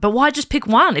pick one. But why just pick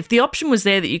one? If the option was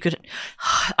there that you could,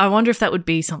 I wonder if that would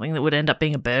be something that would end up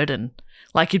being a burden.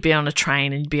 Like you'd be on a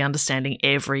train and you'd be understanding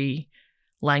every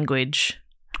language.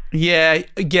 Yeah,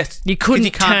 yes. You couldn't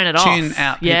you can't turn it tune off.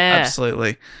 out. Yeah.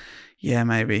 Absolutely. Yeah,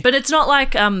 maybe. But it's not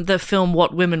like the film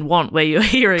What Women Want, where you're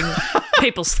hearing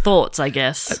people's thoughts, I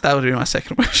guess. That would be my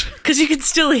second wish. Because you can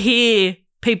still hear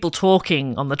people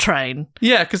talking on the train.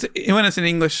 Yeah, because when it's in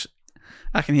English,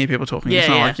 I can hear people talking. It's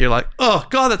Yeah, not yeah. like you're like, oh,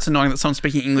 God, that's annoying that someone's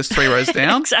speaking English 3 rows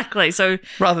down. Exactly. So,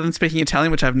 Rather than speaking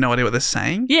Italian, which I have no idea what they're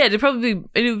saying. yeah,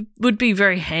 it would be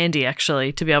very handy,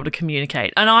 actually, to be able to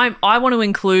communicate. And I want to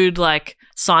include, like,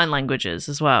 sign languages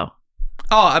as well.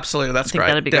 Oh, absolutely. That's think great.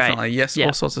 that'd be great. Definitely. Yes, Yeah.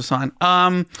 all sorts of sign.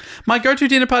 My go-to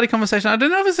dinner party conversation, I don't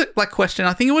know if it's a like question.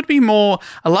 I think it would be more,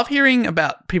 I love hearing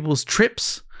about people's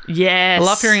trips. Yes. I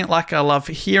love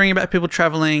hearing about people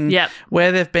traveling, Yep.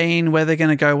 where they've been, where they're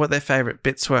going to go, what their favorite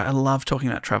bits were. I love talking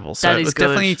about travel. So That is it's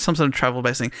definitely good. some sort of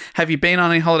travel-based thing. Have you been on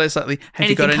any holidays lately? Have anything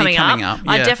you got any coming up?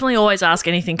 I Yeah. definitely always ask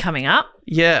anything coming up.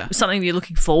 Yeah. Something you're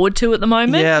looking forward to at the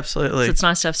moment. Yeah, absolutely. So it's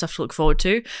nice to have stuff to look forward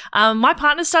to. My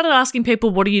partner started asking people,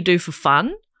 what do you do for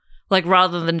fun? Like,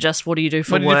 rather than just what do you do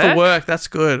for What do work? you do for work? That's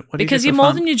good. What do you do Because for you're more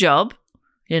fun? than your job,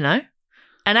 you know?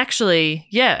 And actually,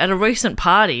 yeah, at a recent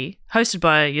party hosted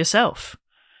by yourself.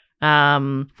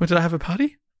 When did I have a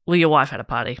party? Well, your wife had a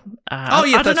party. Oh,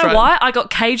 yeah, I don't that's know right. why. I got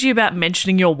cagey about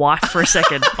mentioning your wife for a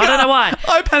second. I don't know why.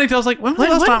 I panicked. I was like, when was When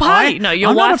the last time party? I... No, your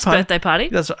I'm not a wife's party. birthday party.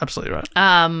 That's absolutely right.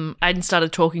 Aiden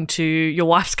started talking to your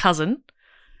wife's cousin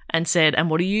and said, and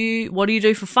what do you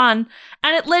do for fun?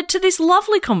 And it led to this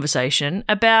lovely conversation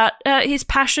about his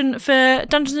passion for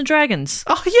Dungeons and Dragons.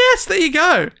 Oh, yes, there you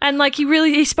go. And like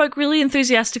he spoke really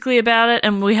enthusiastically about it,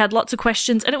 and we had lots of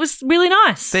questions, and it was really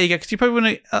nice. There you go. Because you probably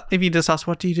wouldn't, if you just asked,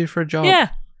 what do you do for a job? Yeah.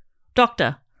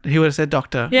 Doctor. He would have said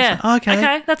doctor. Yeah. It's like,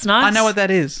 Okay, that's nice. I know what that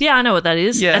is. Yeah, I know what that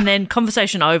is. Yeah. And then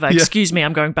conversation over. Yeah. Excuse me,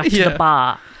 I'm going back to Yeah. the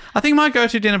bar. I think my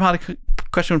go-to dinner party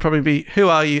question would probably be, who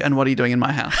are you and what are you doing in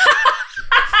my house?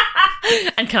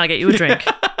 And can I get you a drink?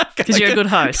 Because you're a good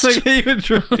host. Can I get you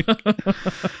a drink?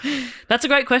 That's a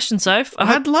great question, Soph. I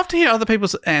hope- I'd love to hear other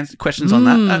people's questions on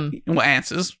that. Well,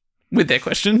 answers with their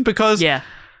question, because yeah.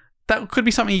 that could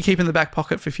be something you keep in the back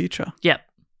pocket for future. Yep.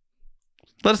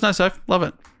 Let us know, Soph. Love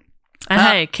it. And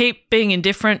hey, keep being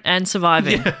indifferent and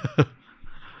surviving.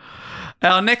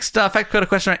 Our next fact quarter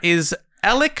question is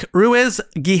Alec Ruiz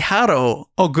Guerrero,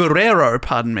 or Guerrero,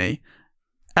 pardon me.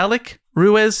 Alec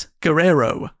Ruiz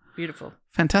Guerrero. Beautiful.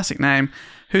 Fantastic name.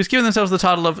 Who's given themselves the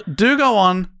title of Do Go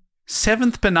On,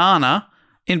 7th Banana,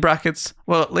 in brackets,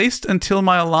 well, at least until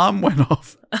my alarm went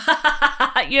off.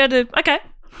 You had okay.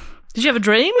 Did you have a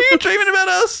dream? Were you dreaming about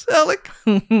us, Alec?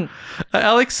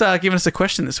 Alec's given us a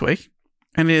question this week,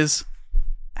 and is,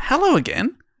 hello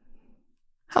again.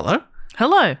 Hello.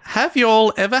 Hello. Have you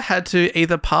all ever had to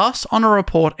either pass on a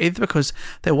report either because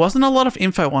there wasn't a lot of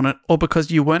info on it or because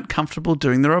you weren't comfortable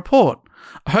doing the report?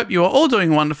 I hope you are all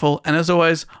doing wonderful, and as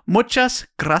always, muchas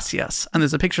gracias. And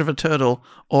there's a picture of a turtle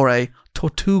or a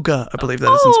tortuga, I believe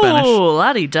that is in Spanish. Oh,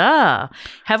 la-di-da.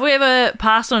 Have we ever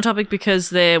passed on a topic because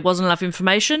there wasn't enough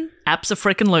information?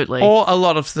 Abso-freaking-lutely. Or a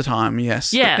lot of the time,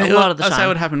 yes. Yeah, a lot of the I'd say time. it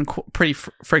would happen pretty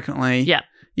frequently. Yeah.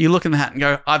 You look in the hat and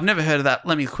go, I've never heard of that.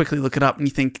 Let me quickly look it up. And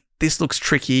you think, this looks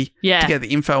tricky Yeah. to get the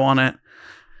info on it.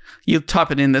 You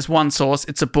type it in. There's one source.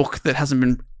 It's a book that hasn't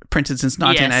been printed since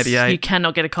 1988. Yes, you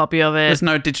cannot get a copy of it. There's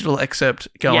no digital excerpt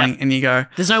going, Yep. and you go,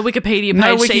 There's no Wikipedia page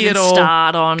No to wiki even at all.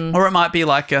 start on. or it might be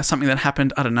like something that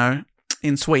happened, I don't know,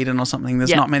 in Sweden or something. There's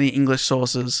Yep. not many English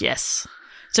sources. Yes.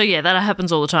 So, yeah, that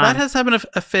happens all the time. That has happened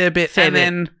a fair bit. Fair and bit.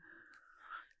 then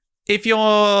if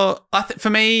you're, for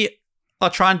me, I'll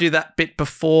try and do that bit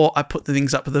before I put the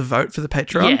things up for the vote for the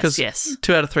Patreon. Yes, Because yes.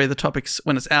 2 out of 3 of the topics,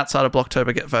 when it's outside of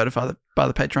Blocktober, get voted by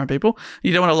the Patreon people.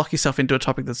 You don't want to lock yourself into a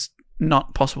topic that's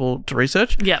not possible to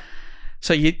research. Yep.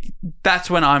 So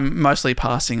that's when I'm mostly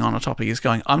passing on a topic, is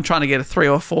going, I'm trying to get a 3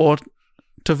 or 4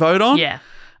 to vote on. Yeah.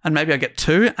 And maybe I get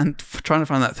 2, and trying to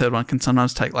find that third one can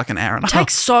sometimes take like an hour and a It half.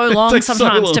 takes so long takes so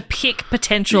sometimes long. to pick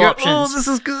potential You go, options. oh, this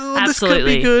is good. This could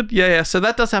Absolutely. be good. Yeah. So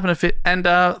that does happen a bit. And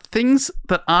things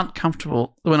that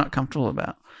we're not comfortable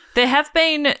about. There have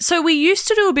been, so we used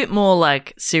to do a bit more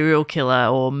like serial killer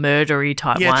or murdery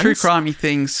type Yeah, ones. true crimey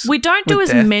things. We don't do with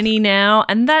as death. many now,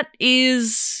 and that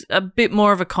is a bit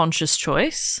more of a conscious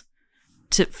choice,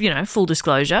 to, full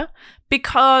disclosure,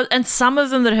 and some of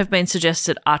them that have been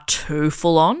suggested are too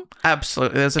full on.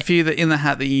 Absolutely. There's a few that in the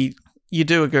hat that you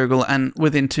do a Google, and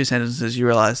within 2 sentences you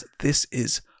realise this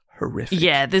is horrific.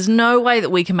 Yeah, there's no way that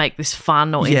we can make this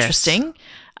fun or Yes. interesting.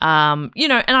 And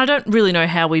I don't really know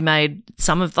how we made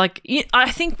some of,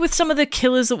 I think with some of the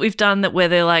killers that we've done that where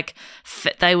they're like,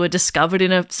 they were discovered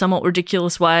in a somewhat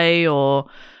ridiculous way, or,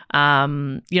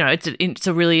 it's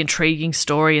a really intriguing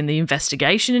story and the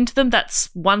investigation into them. That's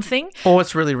one thing. Or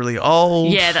it's really, really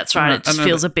old. Yeah, that's right. It just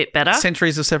feels a bit better.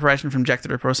 Centuries of separation from Jack the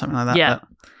Ripper or something like that. Yeah.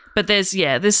 But there's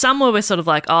some where we're sort of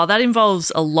like, oh, that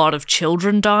involves a lot of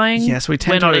children dying. Yes, we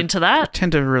tend we're not into that. We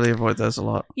tend to really avoid those a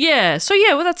lot. Yeah. So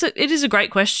yeah, well, it is a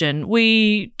great question.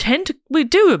 We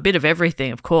do a bit of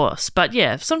everything, of course, but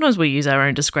yeah, sometimes we use our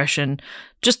own discretion,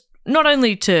 just not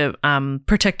only to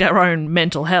protect our own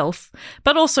mental health,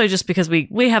 but also just because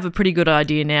we have a pretty good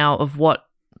idea now of what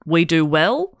we do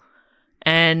well.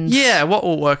 And what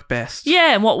will work best?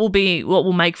 Yeah, and what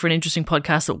will make for an interesting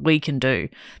podcast that we can do.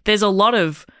 There's a lot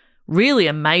of really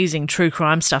amazing true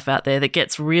crime stuff out there that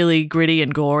gets really gritty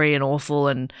and gory and awful,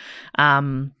 and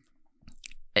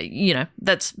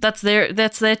that's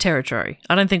their territory.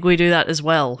 I don't think we do that as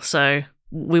well, so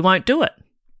we won't do it.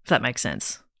 If that makes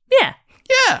sense. Yeah.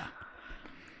 Yeah.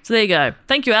 So there you go.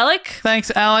 Thank you, Alec. Thanks,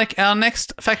 Alec. Our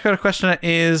next fact code questioner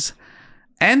is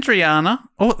Andriana.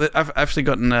 Oh, I've actually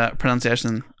gotten a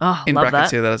pronunciation in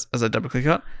brackets here that as I double click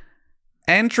on.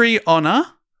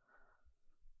 Andriana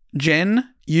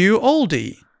Jen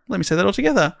Uoldi. Let me say that all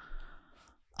together.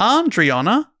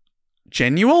 Andriana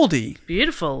Jen Uoldi.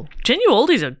 Beautiful. Jen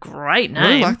Uoldi's a great name. I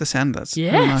really like the sound of that.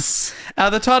 Yes. Really nice.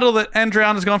 The title that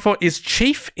Andriana's gone for is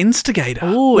Chief Instigator.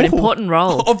 Ooh, an important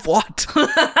role. Of what?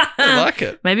 I like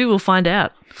it. Maybe we'll find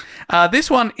out. This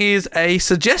one is a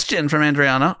suggestion from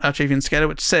Andriana, our Chief Instigator,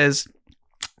 which says,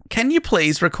 can you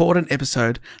please record an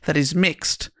episode that is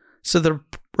mixed so the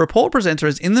report presenter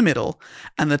is in the middle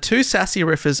and the two sassy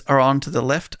riffers are on to the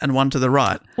left and one to the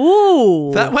right?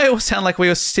 Ooh. That way it will sound like we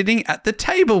were sitting at the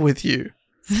table with you.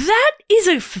 That is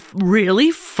a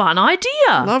really fun idea.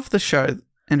 Love the show,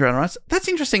 Andriana writes. That's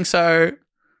interesting. So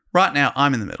right now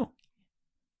I'm in the middle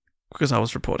because I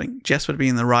was reporting. Jess would be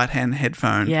in the right-hand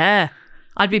headphone. Yeah.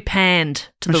 I'd be panned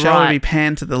to Michelle the right. would be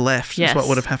panned to the left. Yes. Is what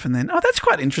would have happened then. Oh, that's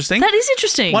quite interesting. That is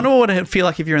interesting. Wonder what it would feel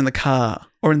like if you're in the car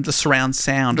or in the surround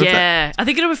sound. Yeah, I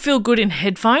think it would feel good in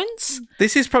headphones.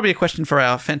 This is probably a question for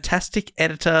our fantastic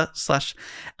editor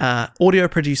 / audio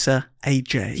producer,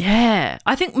 AJ. Yeah,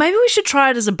 I think maybe we should try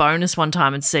it as a bonus one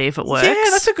time and see if it works. Yeah,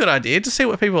 that's a good idea to see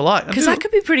what people like. Because that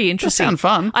could be pretty interesting. Sound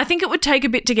fun. I think it would take a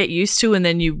bit to get used to, and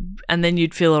then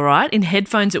you'd feel all right. In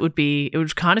headphones, it would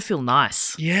kind of feel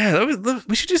nice. Yeah,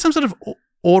 we should do some sort of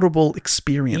audible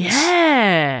experience.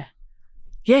 Yeah.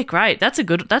 Yeah, great. That's a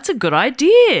good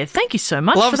idea. Thank you so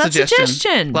much for that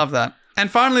suggestion. Love that. And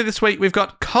finally this week we've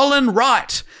got Colin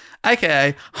Wright,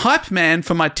 aka Hype Man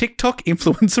for my TikTok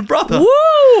influencer brother.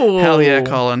 Woo! Hell yeah,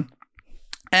 Colin.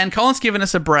 And Colin's given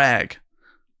us a brag,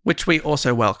 which we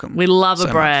also welcome. We love a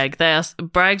brag.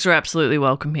 Brags are absolutely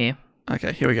welcome here.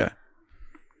 Okay, here we go.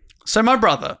 So my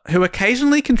brother, who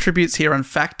occasionally contributes here on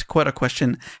Fact, Quote or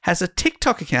Question, has a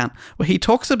TikTok account where he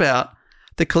talks about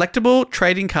the collectible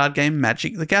trading card game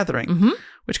Magic the Gathering,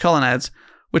 which Colin adds,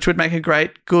 which would make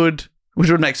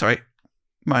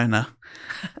Mona.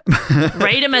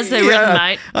 Read them as they're written,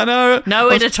 mate. I know. No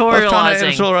editorializing. I was trying to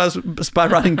editorialize by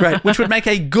writing great, which would make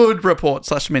a good report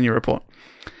 / menu report.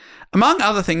 Among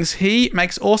other things, he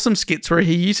makes awesome skits where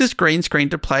he uses green screen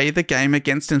to play the game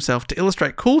against himself to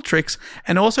illustrate cool tricks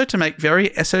and also to make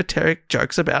very esoteric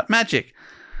jokes about magic.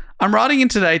 I'm writing in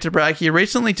today to brag he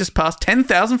recently just passed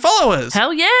 10,000 followers.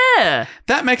 Hell yeah.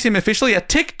 That makes him officially a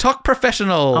TikTok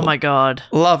professional. Oh my God.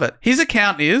 Love it. His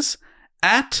account is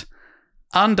at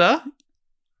under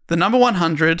the number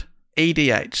 100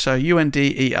 EDH. So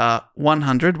UNDER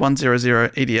 100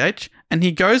 EDH. And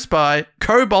he goes by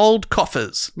Kobold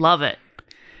Coffers. Love it.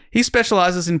 He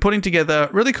specializes in putting together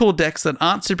really cool decks that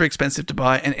aren't super expensive to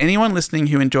buy, and anyone listening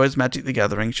who enjoys Magic the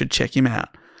Gathering should check him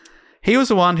out. He was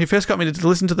the one who first got me to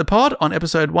listen to the pod on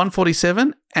episode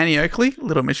 147, Annie Oakley,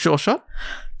 Little Miss Sure Shot.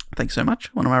 Thanks so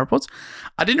much, one of my reports.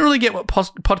 I didn't really get what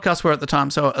podcasts were at the time,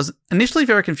 so I was initially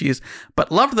very confused,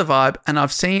 but loved the vibe, and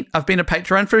I've been a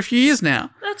Patreon for a few years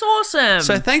now. That's awesome.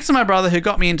 So thanks to my brother who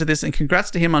got me into this, and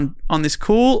congrats to him on this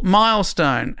cool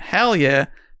milestone. Hell yeah.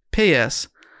 P.S.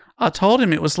 I told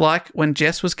him it was like when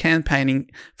Jess was campaigning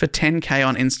for 10K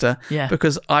on Insta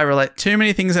because I relate too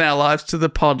many things in our lives to the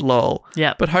pod lol.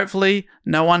 Yeah. But hopefully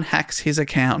no one hacks his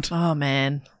account. Oh,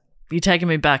 man. You're taking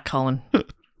me back, Colin.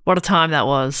 What a time that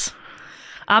was.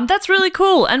 That's really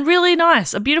cool and really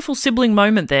nice. A beautiful sibling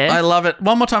moment there. I love it.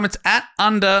 One more time. It's at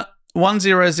under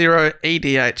 100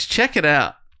 EDH. Check it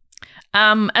out.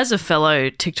 As a fellow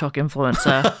TikTok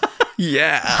influencer,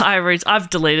 I've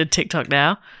deleted TikTok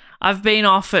now. I've been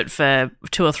off it for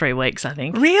 2 or 3 weeks, I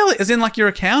think. Really? As in like your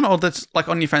account, or that's like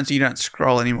on your phone so you don't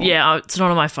scroll anymore? Yeah, it's not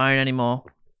on my phone anymore.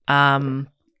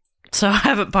 So I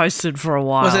haven't posted for a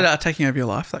while. Was it taking over your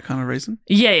life, that kind of reason?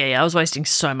 Yeah. I was wasting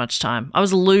so much time. I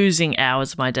was losing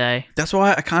hours of my day. That's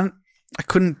why I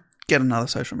couldn't get another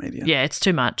social media. Yeah, it's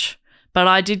too much. But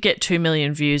I did get 2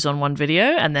 million views on one video,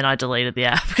 and then I deleted the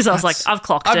app because I was like, I've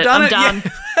clocked it. I'm done.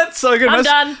 Yeah, That's so good. I'm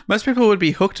done. Most people would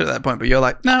be hooked at that point, but you're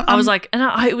like, no. I was like,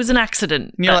 no, it was an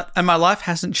accident. And you're like, and my life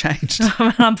hasn't changed.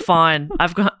 I'm fine.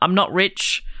 I'm not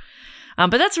rich.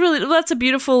 But that's a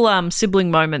beautiful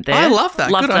sibling moment there. I love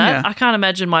that. Love Good on that. you. I can't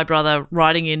imagine my brother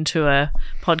writing into a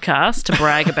podcast to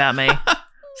brag about me.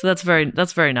 So that's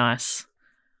very nice.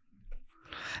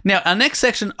 Now, our next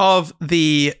section of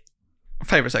the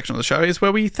favourite section of the show is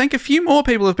where we thank a few more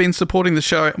people who have been supporting the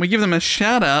show and we give them a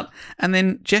shout out, and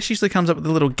then Jess usually comes up with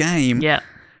a little game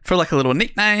for like a little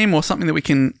nickname or something that we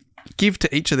can give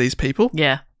to each of these people.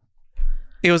 Yeah.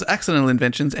 It was accidental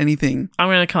inventions, anything. I'm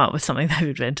going to come up with something they've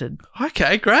invented.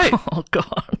 Okay, great. Oh,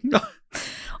 God.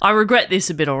 I regret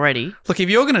this a bit already. Look, if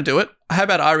you're going to do it, how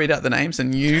about I read out the names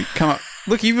and you come up.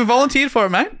 Look, you've volunteered for it,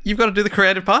 mate. You've got to do the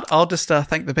creative part. I'll just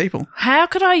thank the people. How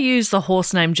could I use the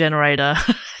horse name generator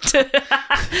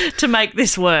to make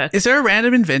this work? Is there a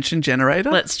random invention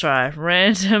generator? Let's try.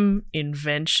 Random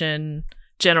invention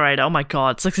generator. Oh, my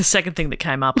God. It's like the second thing that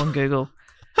came up on Google.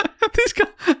 This guy,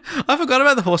 I forgot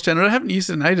about the horse generator. I haven't used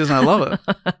it in ages and I love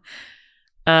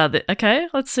it. Okay,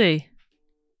 let's see.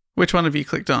 Which one have you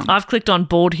clicked on? I've clicked on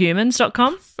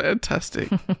boredhumans.com. Fantastic.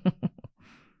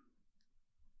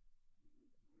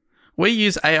 We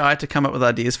use AI to come up with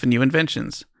ideas for new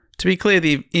inventions. To be clear,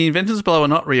 the inventions below are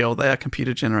not real. They are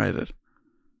computer generated.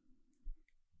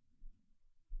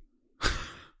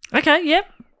 Okay,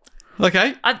 yep.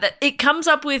 Okay. It comes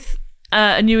up with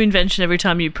a new invention every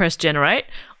time you press generate,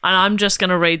 and I'm just going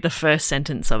to read the first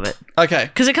sentence of it. Okay.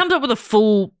 Because it comes up with a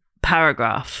full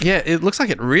paragraph. Yeah, it looks like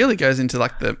it really goes into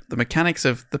like the mechanics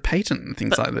of the patent and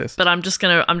things like this. But I'm just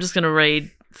gonna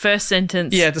read first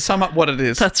sentence. Yeah, to sum up what it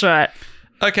is. That's right.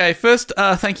 Okay, first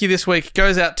thank you this week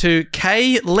goes out to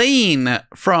Kayleen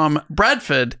from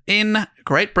Bradford in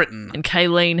Great Britain. And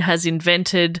Kayleen has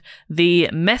invented the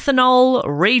methanol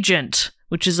regent,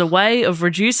 which is a way of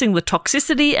reducing the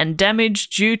toxicity and damage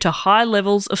due to high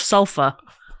levels of sulfur.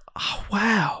 Oh,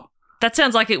 wow. That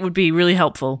sounds like it would be really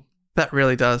helpful. That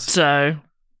really does. So,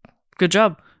 good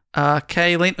job.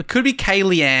 Kayleen. It could be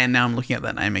Kayleanne. Now I'm looking at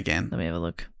that name again. Let me have a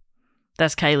look.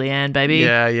 That's Kayleanne, baby.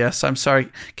 Yeah, yes. I'm sorry.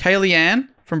 Kayleanne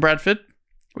from Bradford.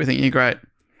 We think you're great.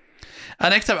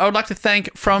 Next up, I would like to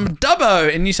thank from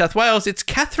Dubbo in New South Wales. It's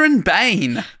Catherine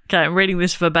Bain. Okay, I'm reading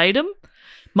this verbatim.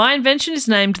 My invention is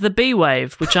named the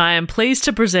B-Wave, which I am pleased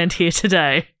to present here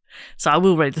today. So I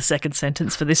will read the second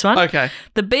sentence for this one. Okay.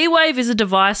 The B-Wave is a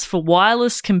device for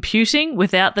wireless computing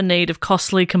without the need of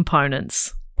costly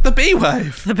components. The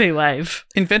B-Wave. The B-Wave.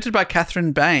 Invented by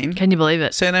Catherine Bain. Can you believe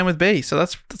it? Surname with B, so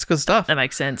that's good stuff. That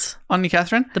makes sense. On you,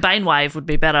 Catherine. The Bain Wave would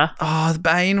be better. Oh, the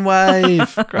Bain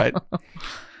Wave. Great.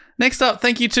 Next up,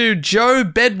 thank you to Joe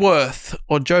Bedworth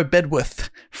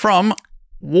from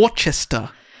Worcester.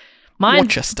 My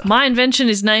invention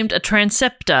is named a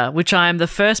transceptor, which I am the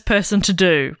first person to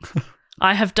do.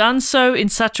 I have done so in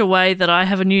such a way that I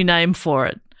have a new name for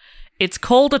it. It's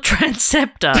called a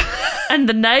transceptor, and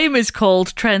the name is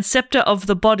called transceptor of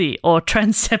the body or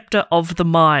transceptor of the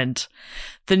mind.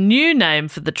 The new name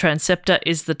for the transceptor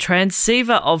is the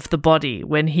transceiver of the body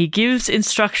when he gives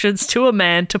instructions to a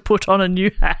man to put on a new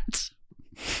hat.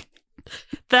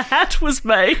 The hat was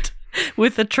made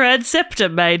with a transceptor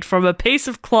made from a piece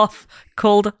of cloth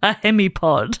called a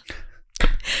hemipod.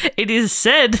 It is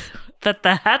said that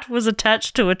the hat was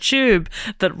attached to a tube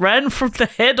that ran from the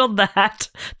head on the hat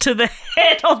to the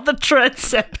head on the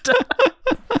transceptor.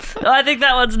 I think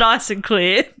that one's nice and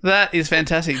clear. That is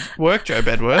fantastic work, Joe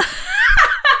Bedworth.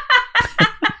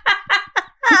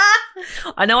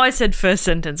 I know I said first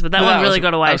sentence, but that one really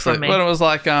got away from me. When it was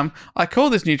like, I call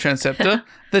this new transceptor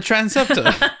the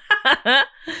transceptor.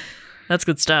 That's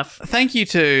good stuff. Thank you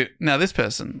to, now this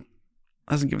person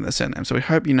hasn't given their surname, so we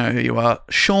hope you know who you are.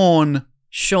 Sean.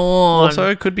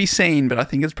 Also could be seen, but I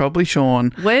think it's probably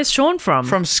Sean. Where's Sean from?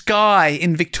 From Skye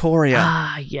in Victoria.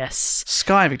 Ah, yes.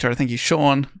 Skye, Victoria. Thank you,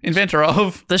 Sean. Inventor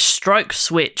of the stroke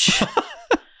switch.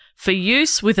 For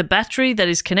use with a battery that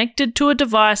is connected to a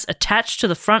device attached to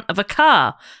the front of a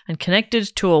car and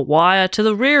connected to a wire to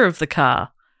the rear of the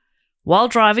car. While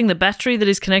driving, the battery that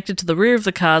is connected to the rear of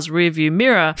the car's rearview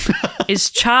mirror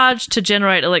is charged to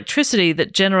generate electricity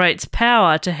that generates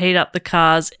power to heat up the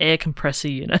car's air compressor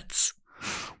units.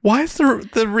 Why is the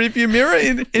rearview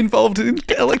mirror involved in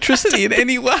electricity in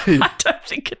any way? I don't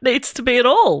think it needs to be at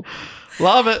all.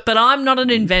 Love it. But I'm not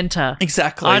an inventor.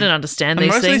 Exactly. I don't understand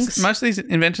these things. Most of these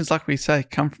inventions, like we say,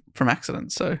 come from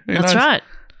accidents. So who That's knows? right.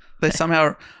 They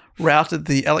somehow routed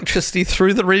the electricity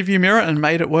through the rearview mirror and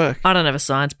made it work. I don't have a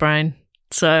science brain,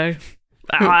 so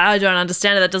I don't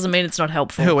understand it. That doesn't mean it's not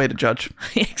helpful. Who are we to judge?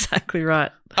 Exactly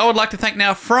right. I would like to thank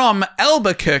now from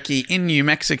Albuquerque in New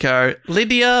Mexico,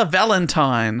 Lydia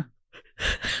Valentine.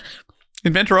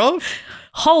 Inventor of?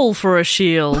 Hole for a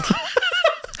shield.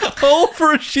 Hole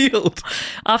for a shield.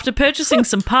 After purchasing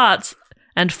some parts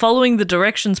and following the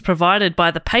directions provided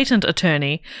by the patent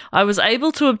attorney, I was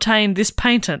able to obtain this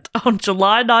patent on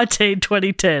July 19,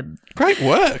 2010. Great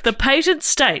work. The patent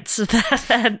states that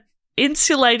an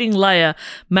insulating layer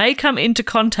may come into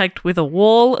contact with a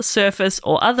wall, surface,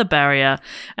 or other barrier,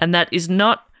 and that is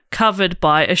not covered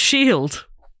by a shield.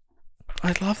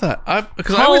 I love that.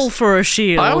 Hole for a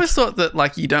shield. I always thought that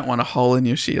like you don't want a hole in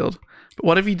your shield. But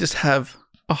what if you just have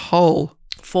a hole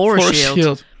for a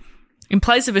shield? In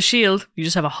place of a shield, you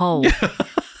just have a hole.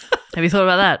 Have you thought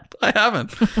about that? I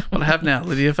haven't. But I have now.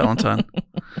 Lydia Valentine.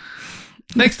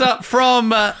 Next up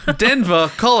from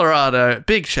Denver, Colorado.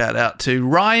 Big shout out to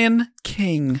Ryan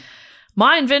King.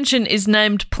 My invention is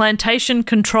named Plantation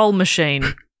Control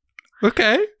Machine.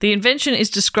 Okay. The invention is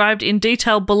described in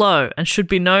detail below and should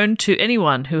be known to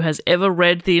anyone who has ever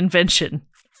read the invention,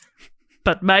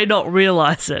 but may not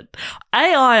realise it.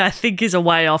 AI, I think, is a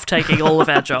way off taking all of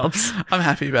our jobs. I'm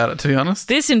happy about it, to be honest.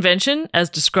 This invention,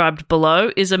 as described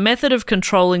below, is a method of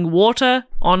controlling water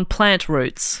on plant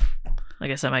roots. I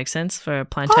guess that makes sense for a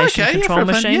plantation control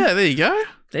machine. Yeah, there you go.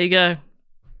 There you go.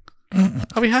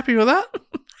 Are we happy with that? Do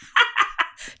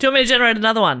you want me to generate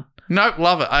another one? Nope,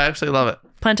 love it. I absolutely love it.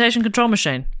 Plantation control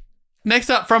machine. Next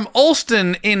up from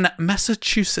Alston in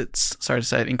Massachusetts. Sorry to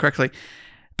say it incorrectly.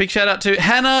 Big shout out to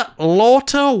Hannah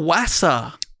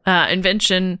Lauter-Wasser.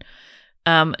 Invention,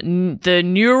 the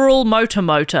neural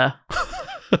motor.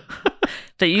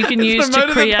 That you can use to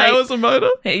create. That powers a motor?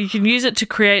 You can use it to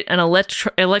create an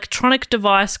electronic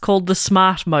device called the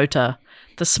smart motor.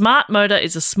 The smart motor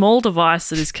is a small device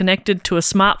that is connected to a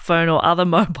smartphone or other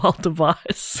mobile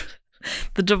device.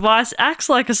 The device acts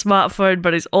like a smartphone,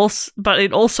 but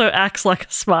it also acts like a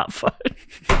smartphone.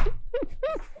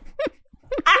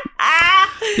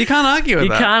 You can't argue with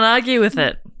that. You can't argue with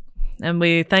it. And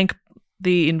we thank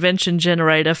the invention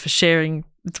generator for sharing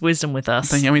its wisdom with us.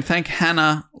 Thank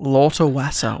Hannah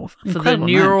Lauter-Wasser for the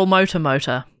neural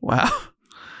motor. Wow.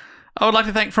 I would like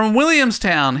to thank from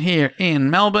Williamstown here in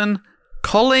Melbourne,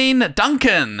 Colleen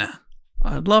Duncan.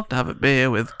 I'd love to have a beer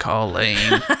with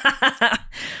Colleen.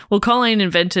 Well, Colleen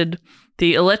invented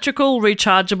the electrical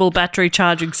rechargeable battery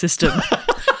charging system.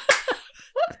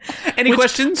 Any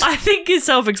questions? I think is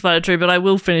self-explanatory, but I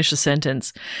will finish the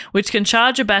sentence. Which can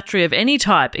charge a battery of any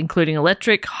type, including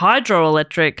electric,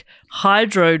 hydroelectric,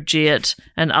 hydrojet,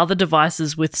 and other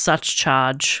devices with such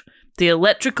charge. The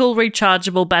electrical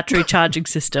rechargeable battery charging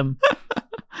system.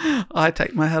 I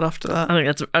take my hat off to that. I think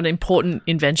that's an important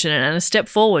invention and a step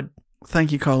forward.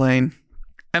 Thank you, Colleen.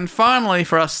 And finally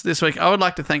for us this week, I would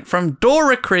like to thank from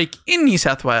Dora Creek in New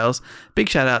South Wales, big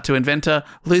shout out to inventor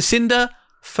Lucinda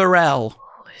Farrell.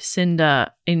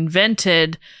 Lucinda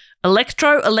invented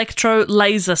electro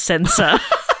laser sensor.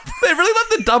 They really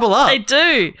love the double up. They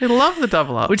do. They love the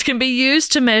double up. Which can be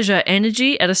used to measure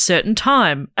energy at a certain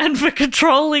time and for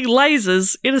controlling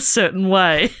lasers in a certain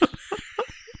way.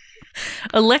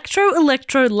 Electro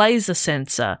laser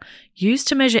sensor used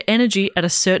to measure energy at a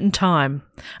certain time.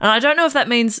 And I don't know if that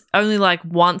means only like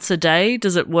once a day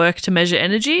does it work to measure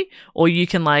energy, or you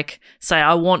can like say,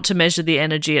 I want to measure the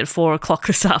energy at 4:00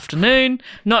 this afternoon.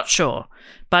 Not sure.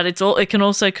 But it can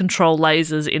also control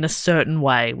lasers in a certain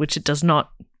way, which it does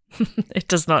not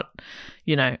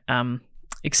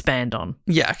expand on.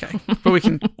 Yeah, okay.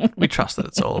 But we trust that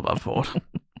it's all above board.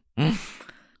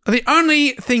 The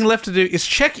only thing left to do is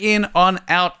check in on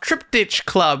our Triptych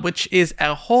Club, which is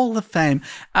our Hall of Fame,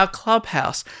 our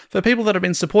clubhouse for people that have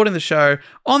been supporting the show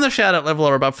on the shout-out level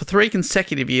or above for 3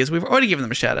 consecutive years. We've already given them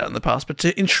a shout-out in the past, but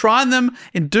to enshrine them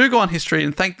in Do-Go-On history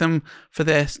and thank them for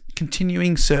their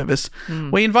continuing service,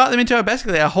 we invite them into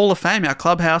our Hall of Fame, our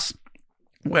clubhouse,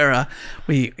 where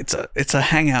it's a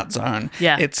hangout zone.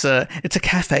 Yeah. It's a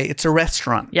cafe. It's a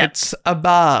restaurant. Yep. It's a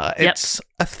bar. Yep. It's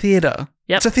a theatre.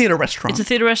 Yep. It's a theatre restaurant. It's a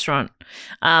theatre restaurant.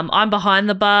 I'm behind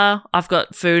the bar. I've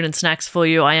got food and snacks for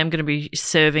you. I am going to be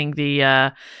serving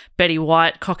the Betty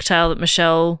White cocktail that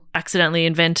Michelle accidentally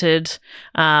invented.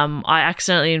 I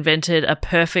accidentally invented a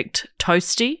perfect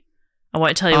toasty. I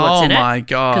won't tell you what's in it. Oh my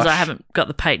gosh. Because I haven't got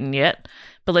the patent yet.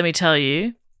 But let me tell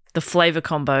you, the flavour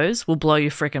combos will blow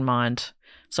your freaking mind.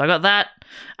 So I got that.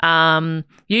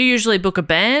 You usually book a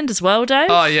band as well, Dave.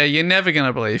 Oh, yeah. You're never going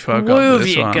to believe who I've got Who for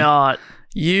this have you one. got?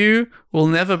 You will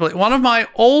never believe. One of my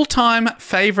all-time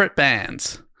favourite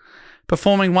bands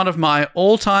performing one of my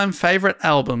all-time favourite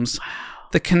albums. Wow.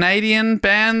 The Canadian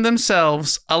band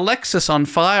themselves, Alexis on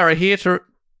Fire, are here to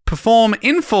perform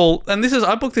in full. And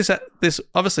I booked this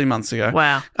obviously months ago.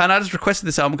 Wow. And I just requested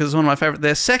this album because it's one of my favourite.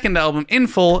 Their second album in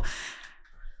full.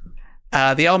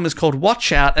 The album is called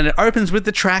Watch Out, and it opens with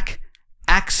the track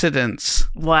Accidents.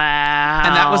 Wow.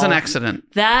 And that was an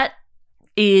accident. That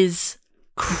is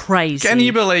crazy. Can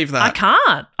you believe that? I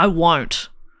can't. I won't.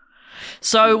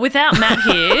 So without Matt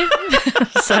here,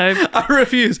 I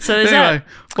refuse. So there's anyway,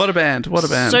 what a band.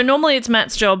 So normally it's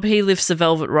Matt's job. He lifts the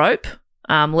velvet rope,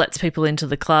 lets people into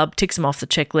the club, ticks them off the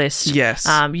checklist. Yes.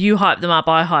 You hype them up,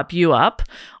 I hype you up.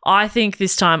 I think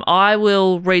this time I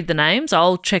will read the names.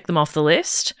 I'll check them off the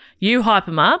list. You hype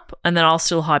them up, and then I'll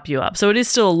still hype you up. So it is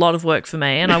still a lot of work for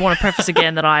me. And I want to preface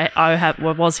again that I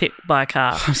was hit by a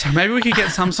car. So maybe we could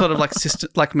get some sort of like system,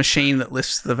 like machine that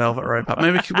lifts the velvet rope up.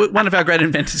 Maybe one of our great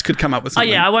inventors could come up with something.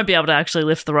 Oh yeah, I won't be able to actually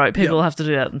lift the rope. People will have to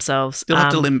do that themselves. You'll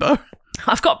have to limbo.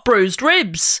 I've got bruised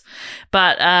ribs.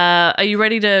 But are you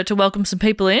ready to welcome some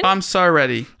people in? I'm so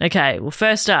ready. Okay, well,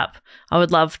 first up, I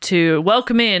would love to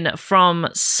welcome in from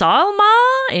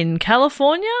Silmar in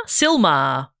California.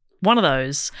 Silmar, one of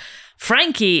those.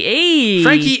 Frankie E.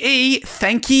 Frankie E.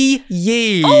 Thanky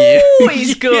ye. Oh,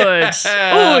 he's good.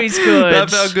 Oh, he's good.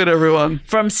 That felt good, everyone.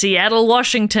 From Seattle,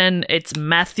 Washington, it's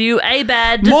Matthew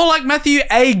Abad. More like Matthew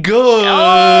A. Good.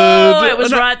 Oh, it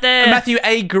was right there. Matthew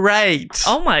A. Great.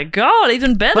 Oh my God,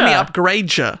 even better. Let me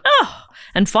upgrade you. Oh.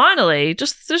 And finally,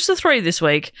 just the three this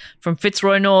week, from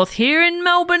Fitzroy North here in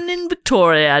Melbourne in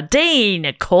Victoria,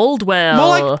 Dean Caldwell.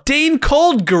 More like Dean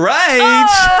Called Great.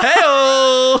 Oh.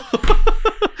 Hey-oh.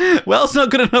 Well, it's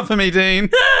not good enough for me, Dean.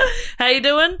 How you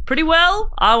doing? Pretty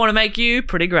well? I want to make you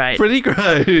pretty great. Pretty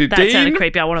great. That Dean? sounded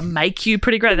creepy. I want to make you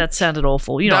pretty great. That sounded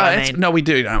awful. You know what I mean? No, we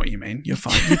do know what you mean. You're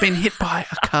fine. You've been hit by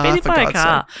a car. Been hit for by a God's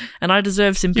car, sake. and I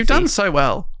deserve sympathy. You've done so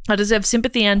well. I deserve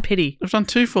sympathy and pity. We've done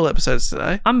 2 full episodes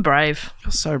today. I'm brave.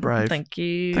 You're so brave. Thank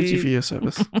you. Thank you for your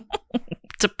service.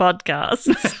 To podcasts.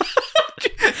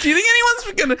 Do you think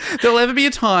there'll ever be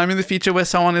a time in the future where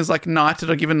someone is like knighted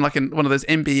or given like one of those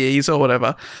MBEs or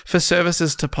whatever for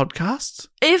services to podcasts?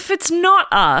 If it's not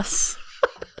us,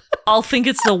 I'll think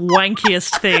it's the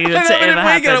wankiest thing that's And then ever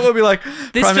when we get happened. it, we'll be like,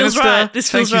 This Prime feels Minister, right.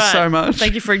 This feels thank right. you so much.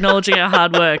 Thank you for acknowledging our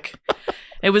hard work.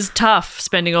 It was tough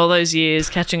spending all those years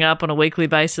catching up on a weekly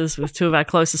basis with 2 of our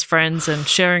closest friends and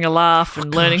sharing a laugh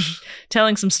and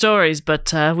telling some stories,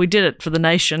 but we did it for the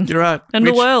nation. You're right. And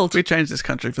the world. We changed this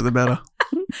country for the better.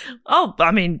 Oh, I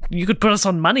mean, you could put us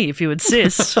on money if you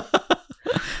insist.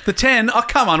 The 10, oh,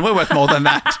 come on, we're worth more than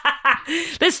that.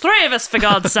 There's 3 of us, for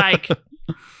God's sake.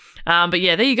 But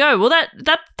yeah, there you go. Well,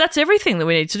 that's everything that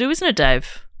we need to do, isn't it,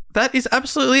 Dave? That is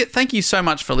absolutely it. Thank you so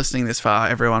much for listening this far,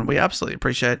 everyone. We absolutely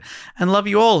appreciate it and love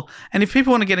you all. And if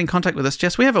people want to get in contact with us,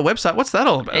 Jess, we have a website. What's that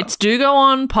all about? It's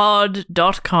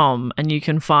dogoonpod.com, and you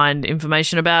can find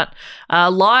information about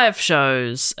live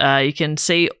shows. You can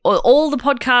see all the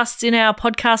podcasts in our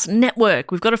podcast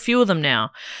network. We've got a few of them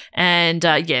now. And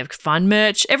find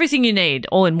merch, everything you need,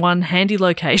 all in one handy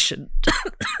location.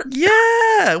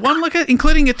 Yeah, one look at,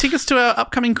 including your tickets to our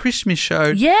upcoming Christmas show.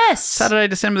 Yes. Saturday,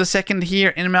 December the 2nd here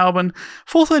in Melbourne,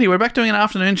 4:30. We're back doing an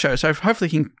afternoon show, so hopefully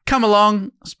you can come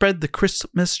along, spread the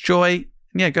Christmas joy.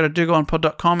 Yeah, go to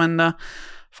dogoonpod.com and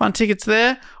find tickets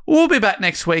there. We'll be back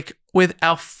next week with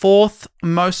our 4th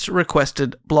most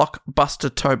requested Blockbuster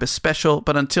Tober special.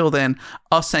 But until then,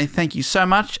 I'll say thank you so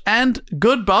much and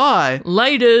goodbye.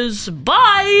 Laters.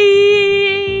 Bye.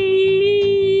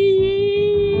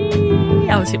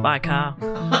 I was hit by a car.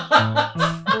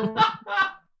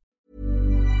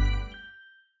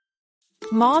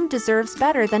 Mom deserves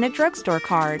better than a drugstore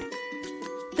card.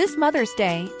 This Mother's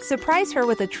Day, surprise her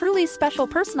with a truly special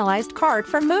personalized card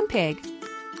from Moonpig.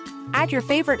 Add your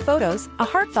favorite photos, a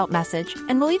heartfelt message,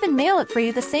 and we'll even mail it for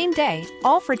you the same day,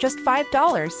 all for just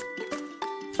 $5.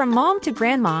 From mom to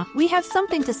grandma, we have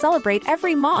something to celebrate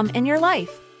every mom in your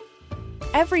life.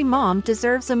 Every mom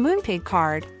deserves a Moonpig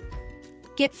card.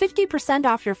 Get 50%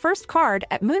 off your first card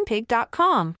at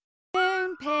moonpig.com.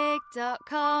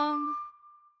 Moonpig.com.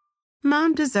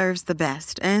 Mom deserves the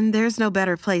best, and there's no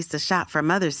better place to shop for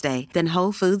Mother's Day than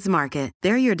Whole Foods Market.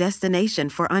 They're your destination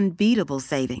for unbeatable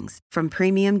savings, from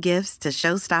premium gifts to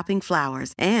show-stopping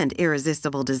flowers and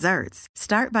irresistible desserts.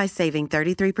 Start by saving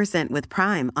 33% with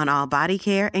Prime on all body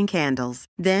care and candles.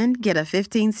 Then get a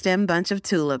 15-stem bunch of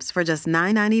tulips for just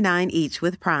 $9.99 each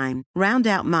with Prime. Round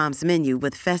out Mom's menu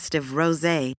with festive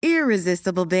rosé,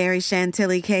 irresistible berry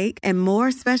chantilly cake, and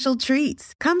more special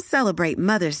treats. Come celebrate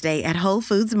Mother's Day at Whole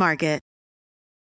Foods Market.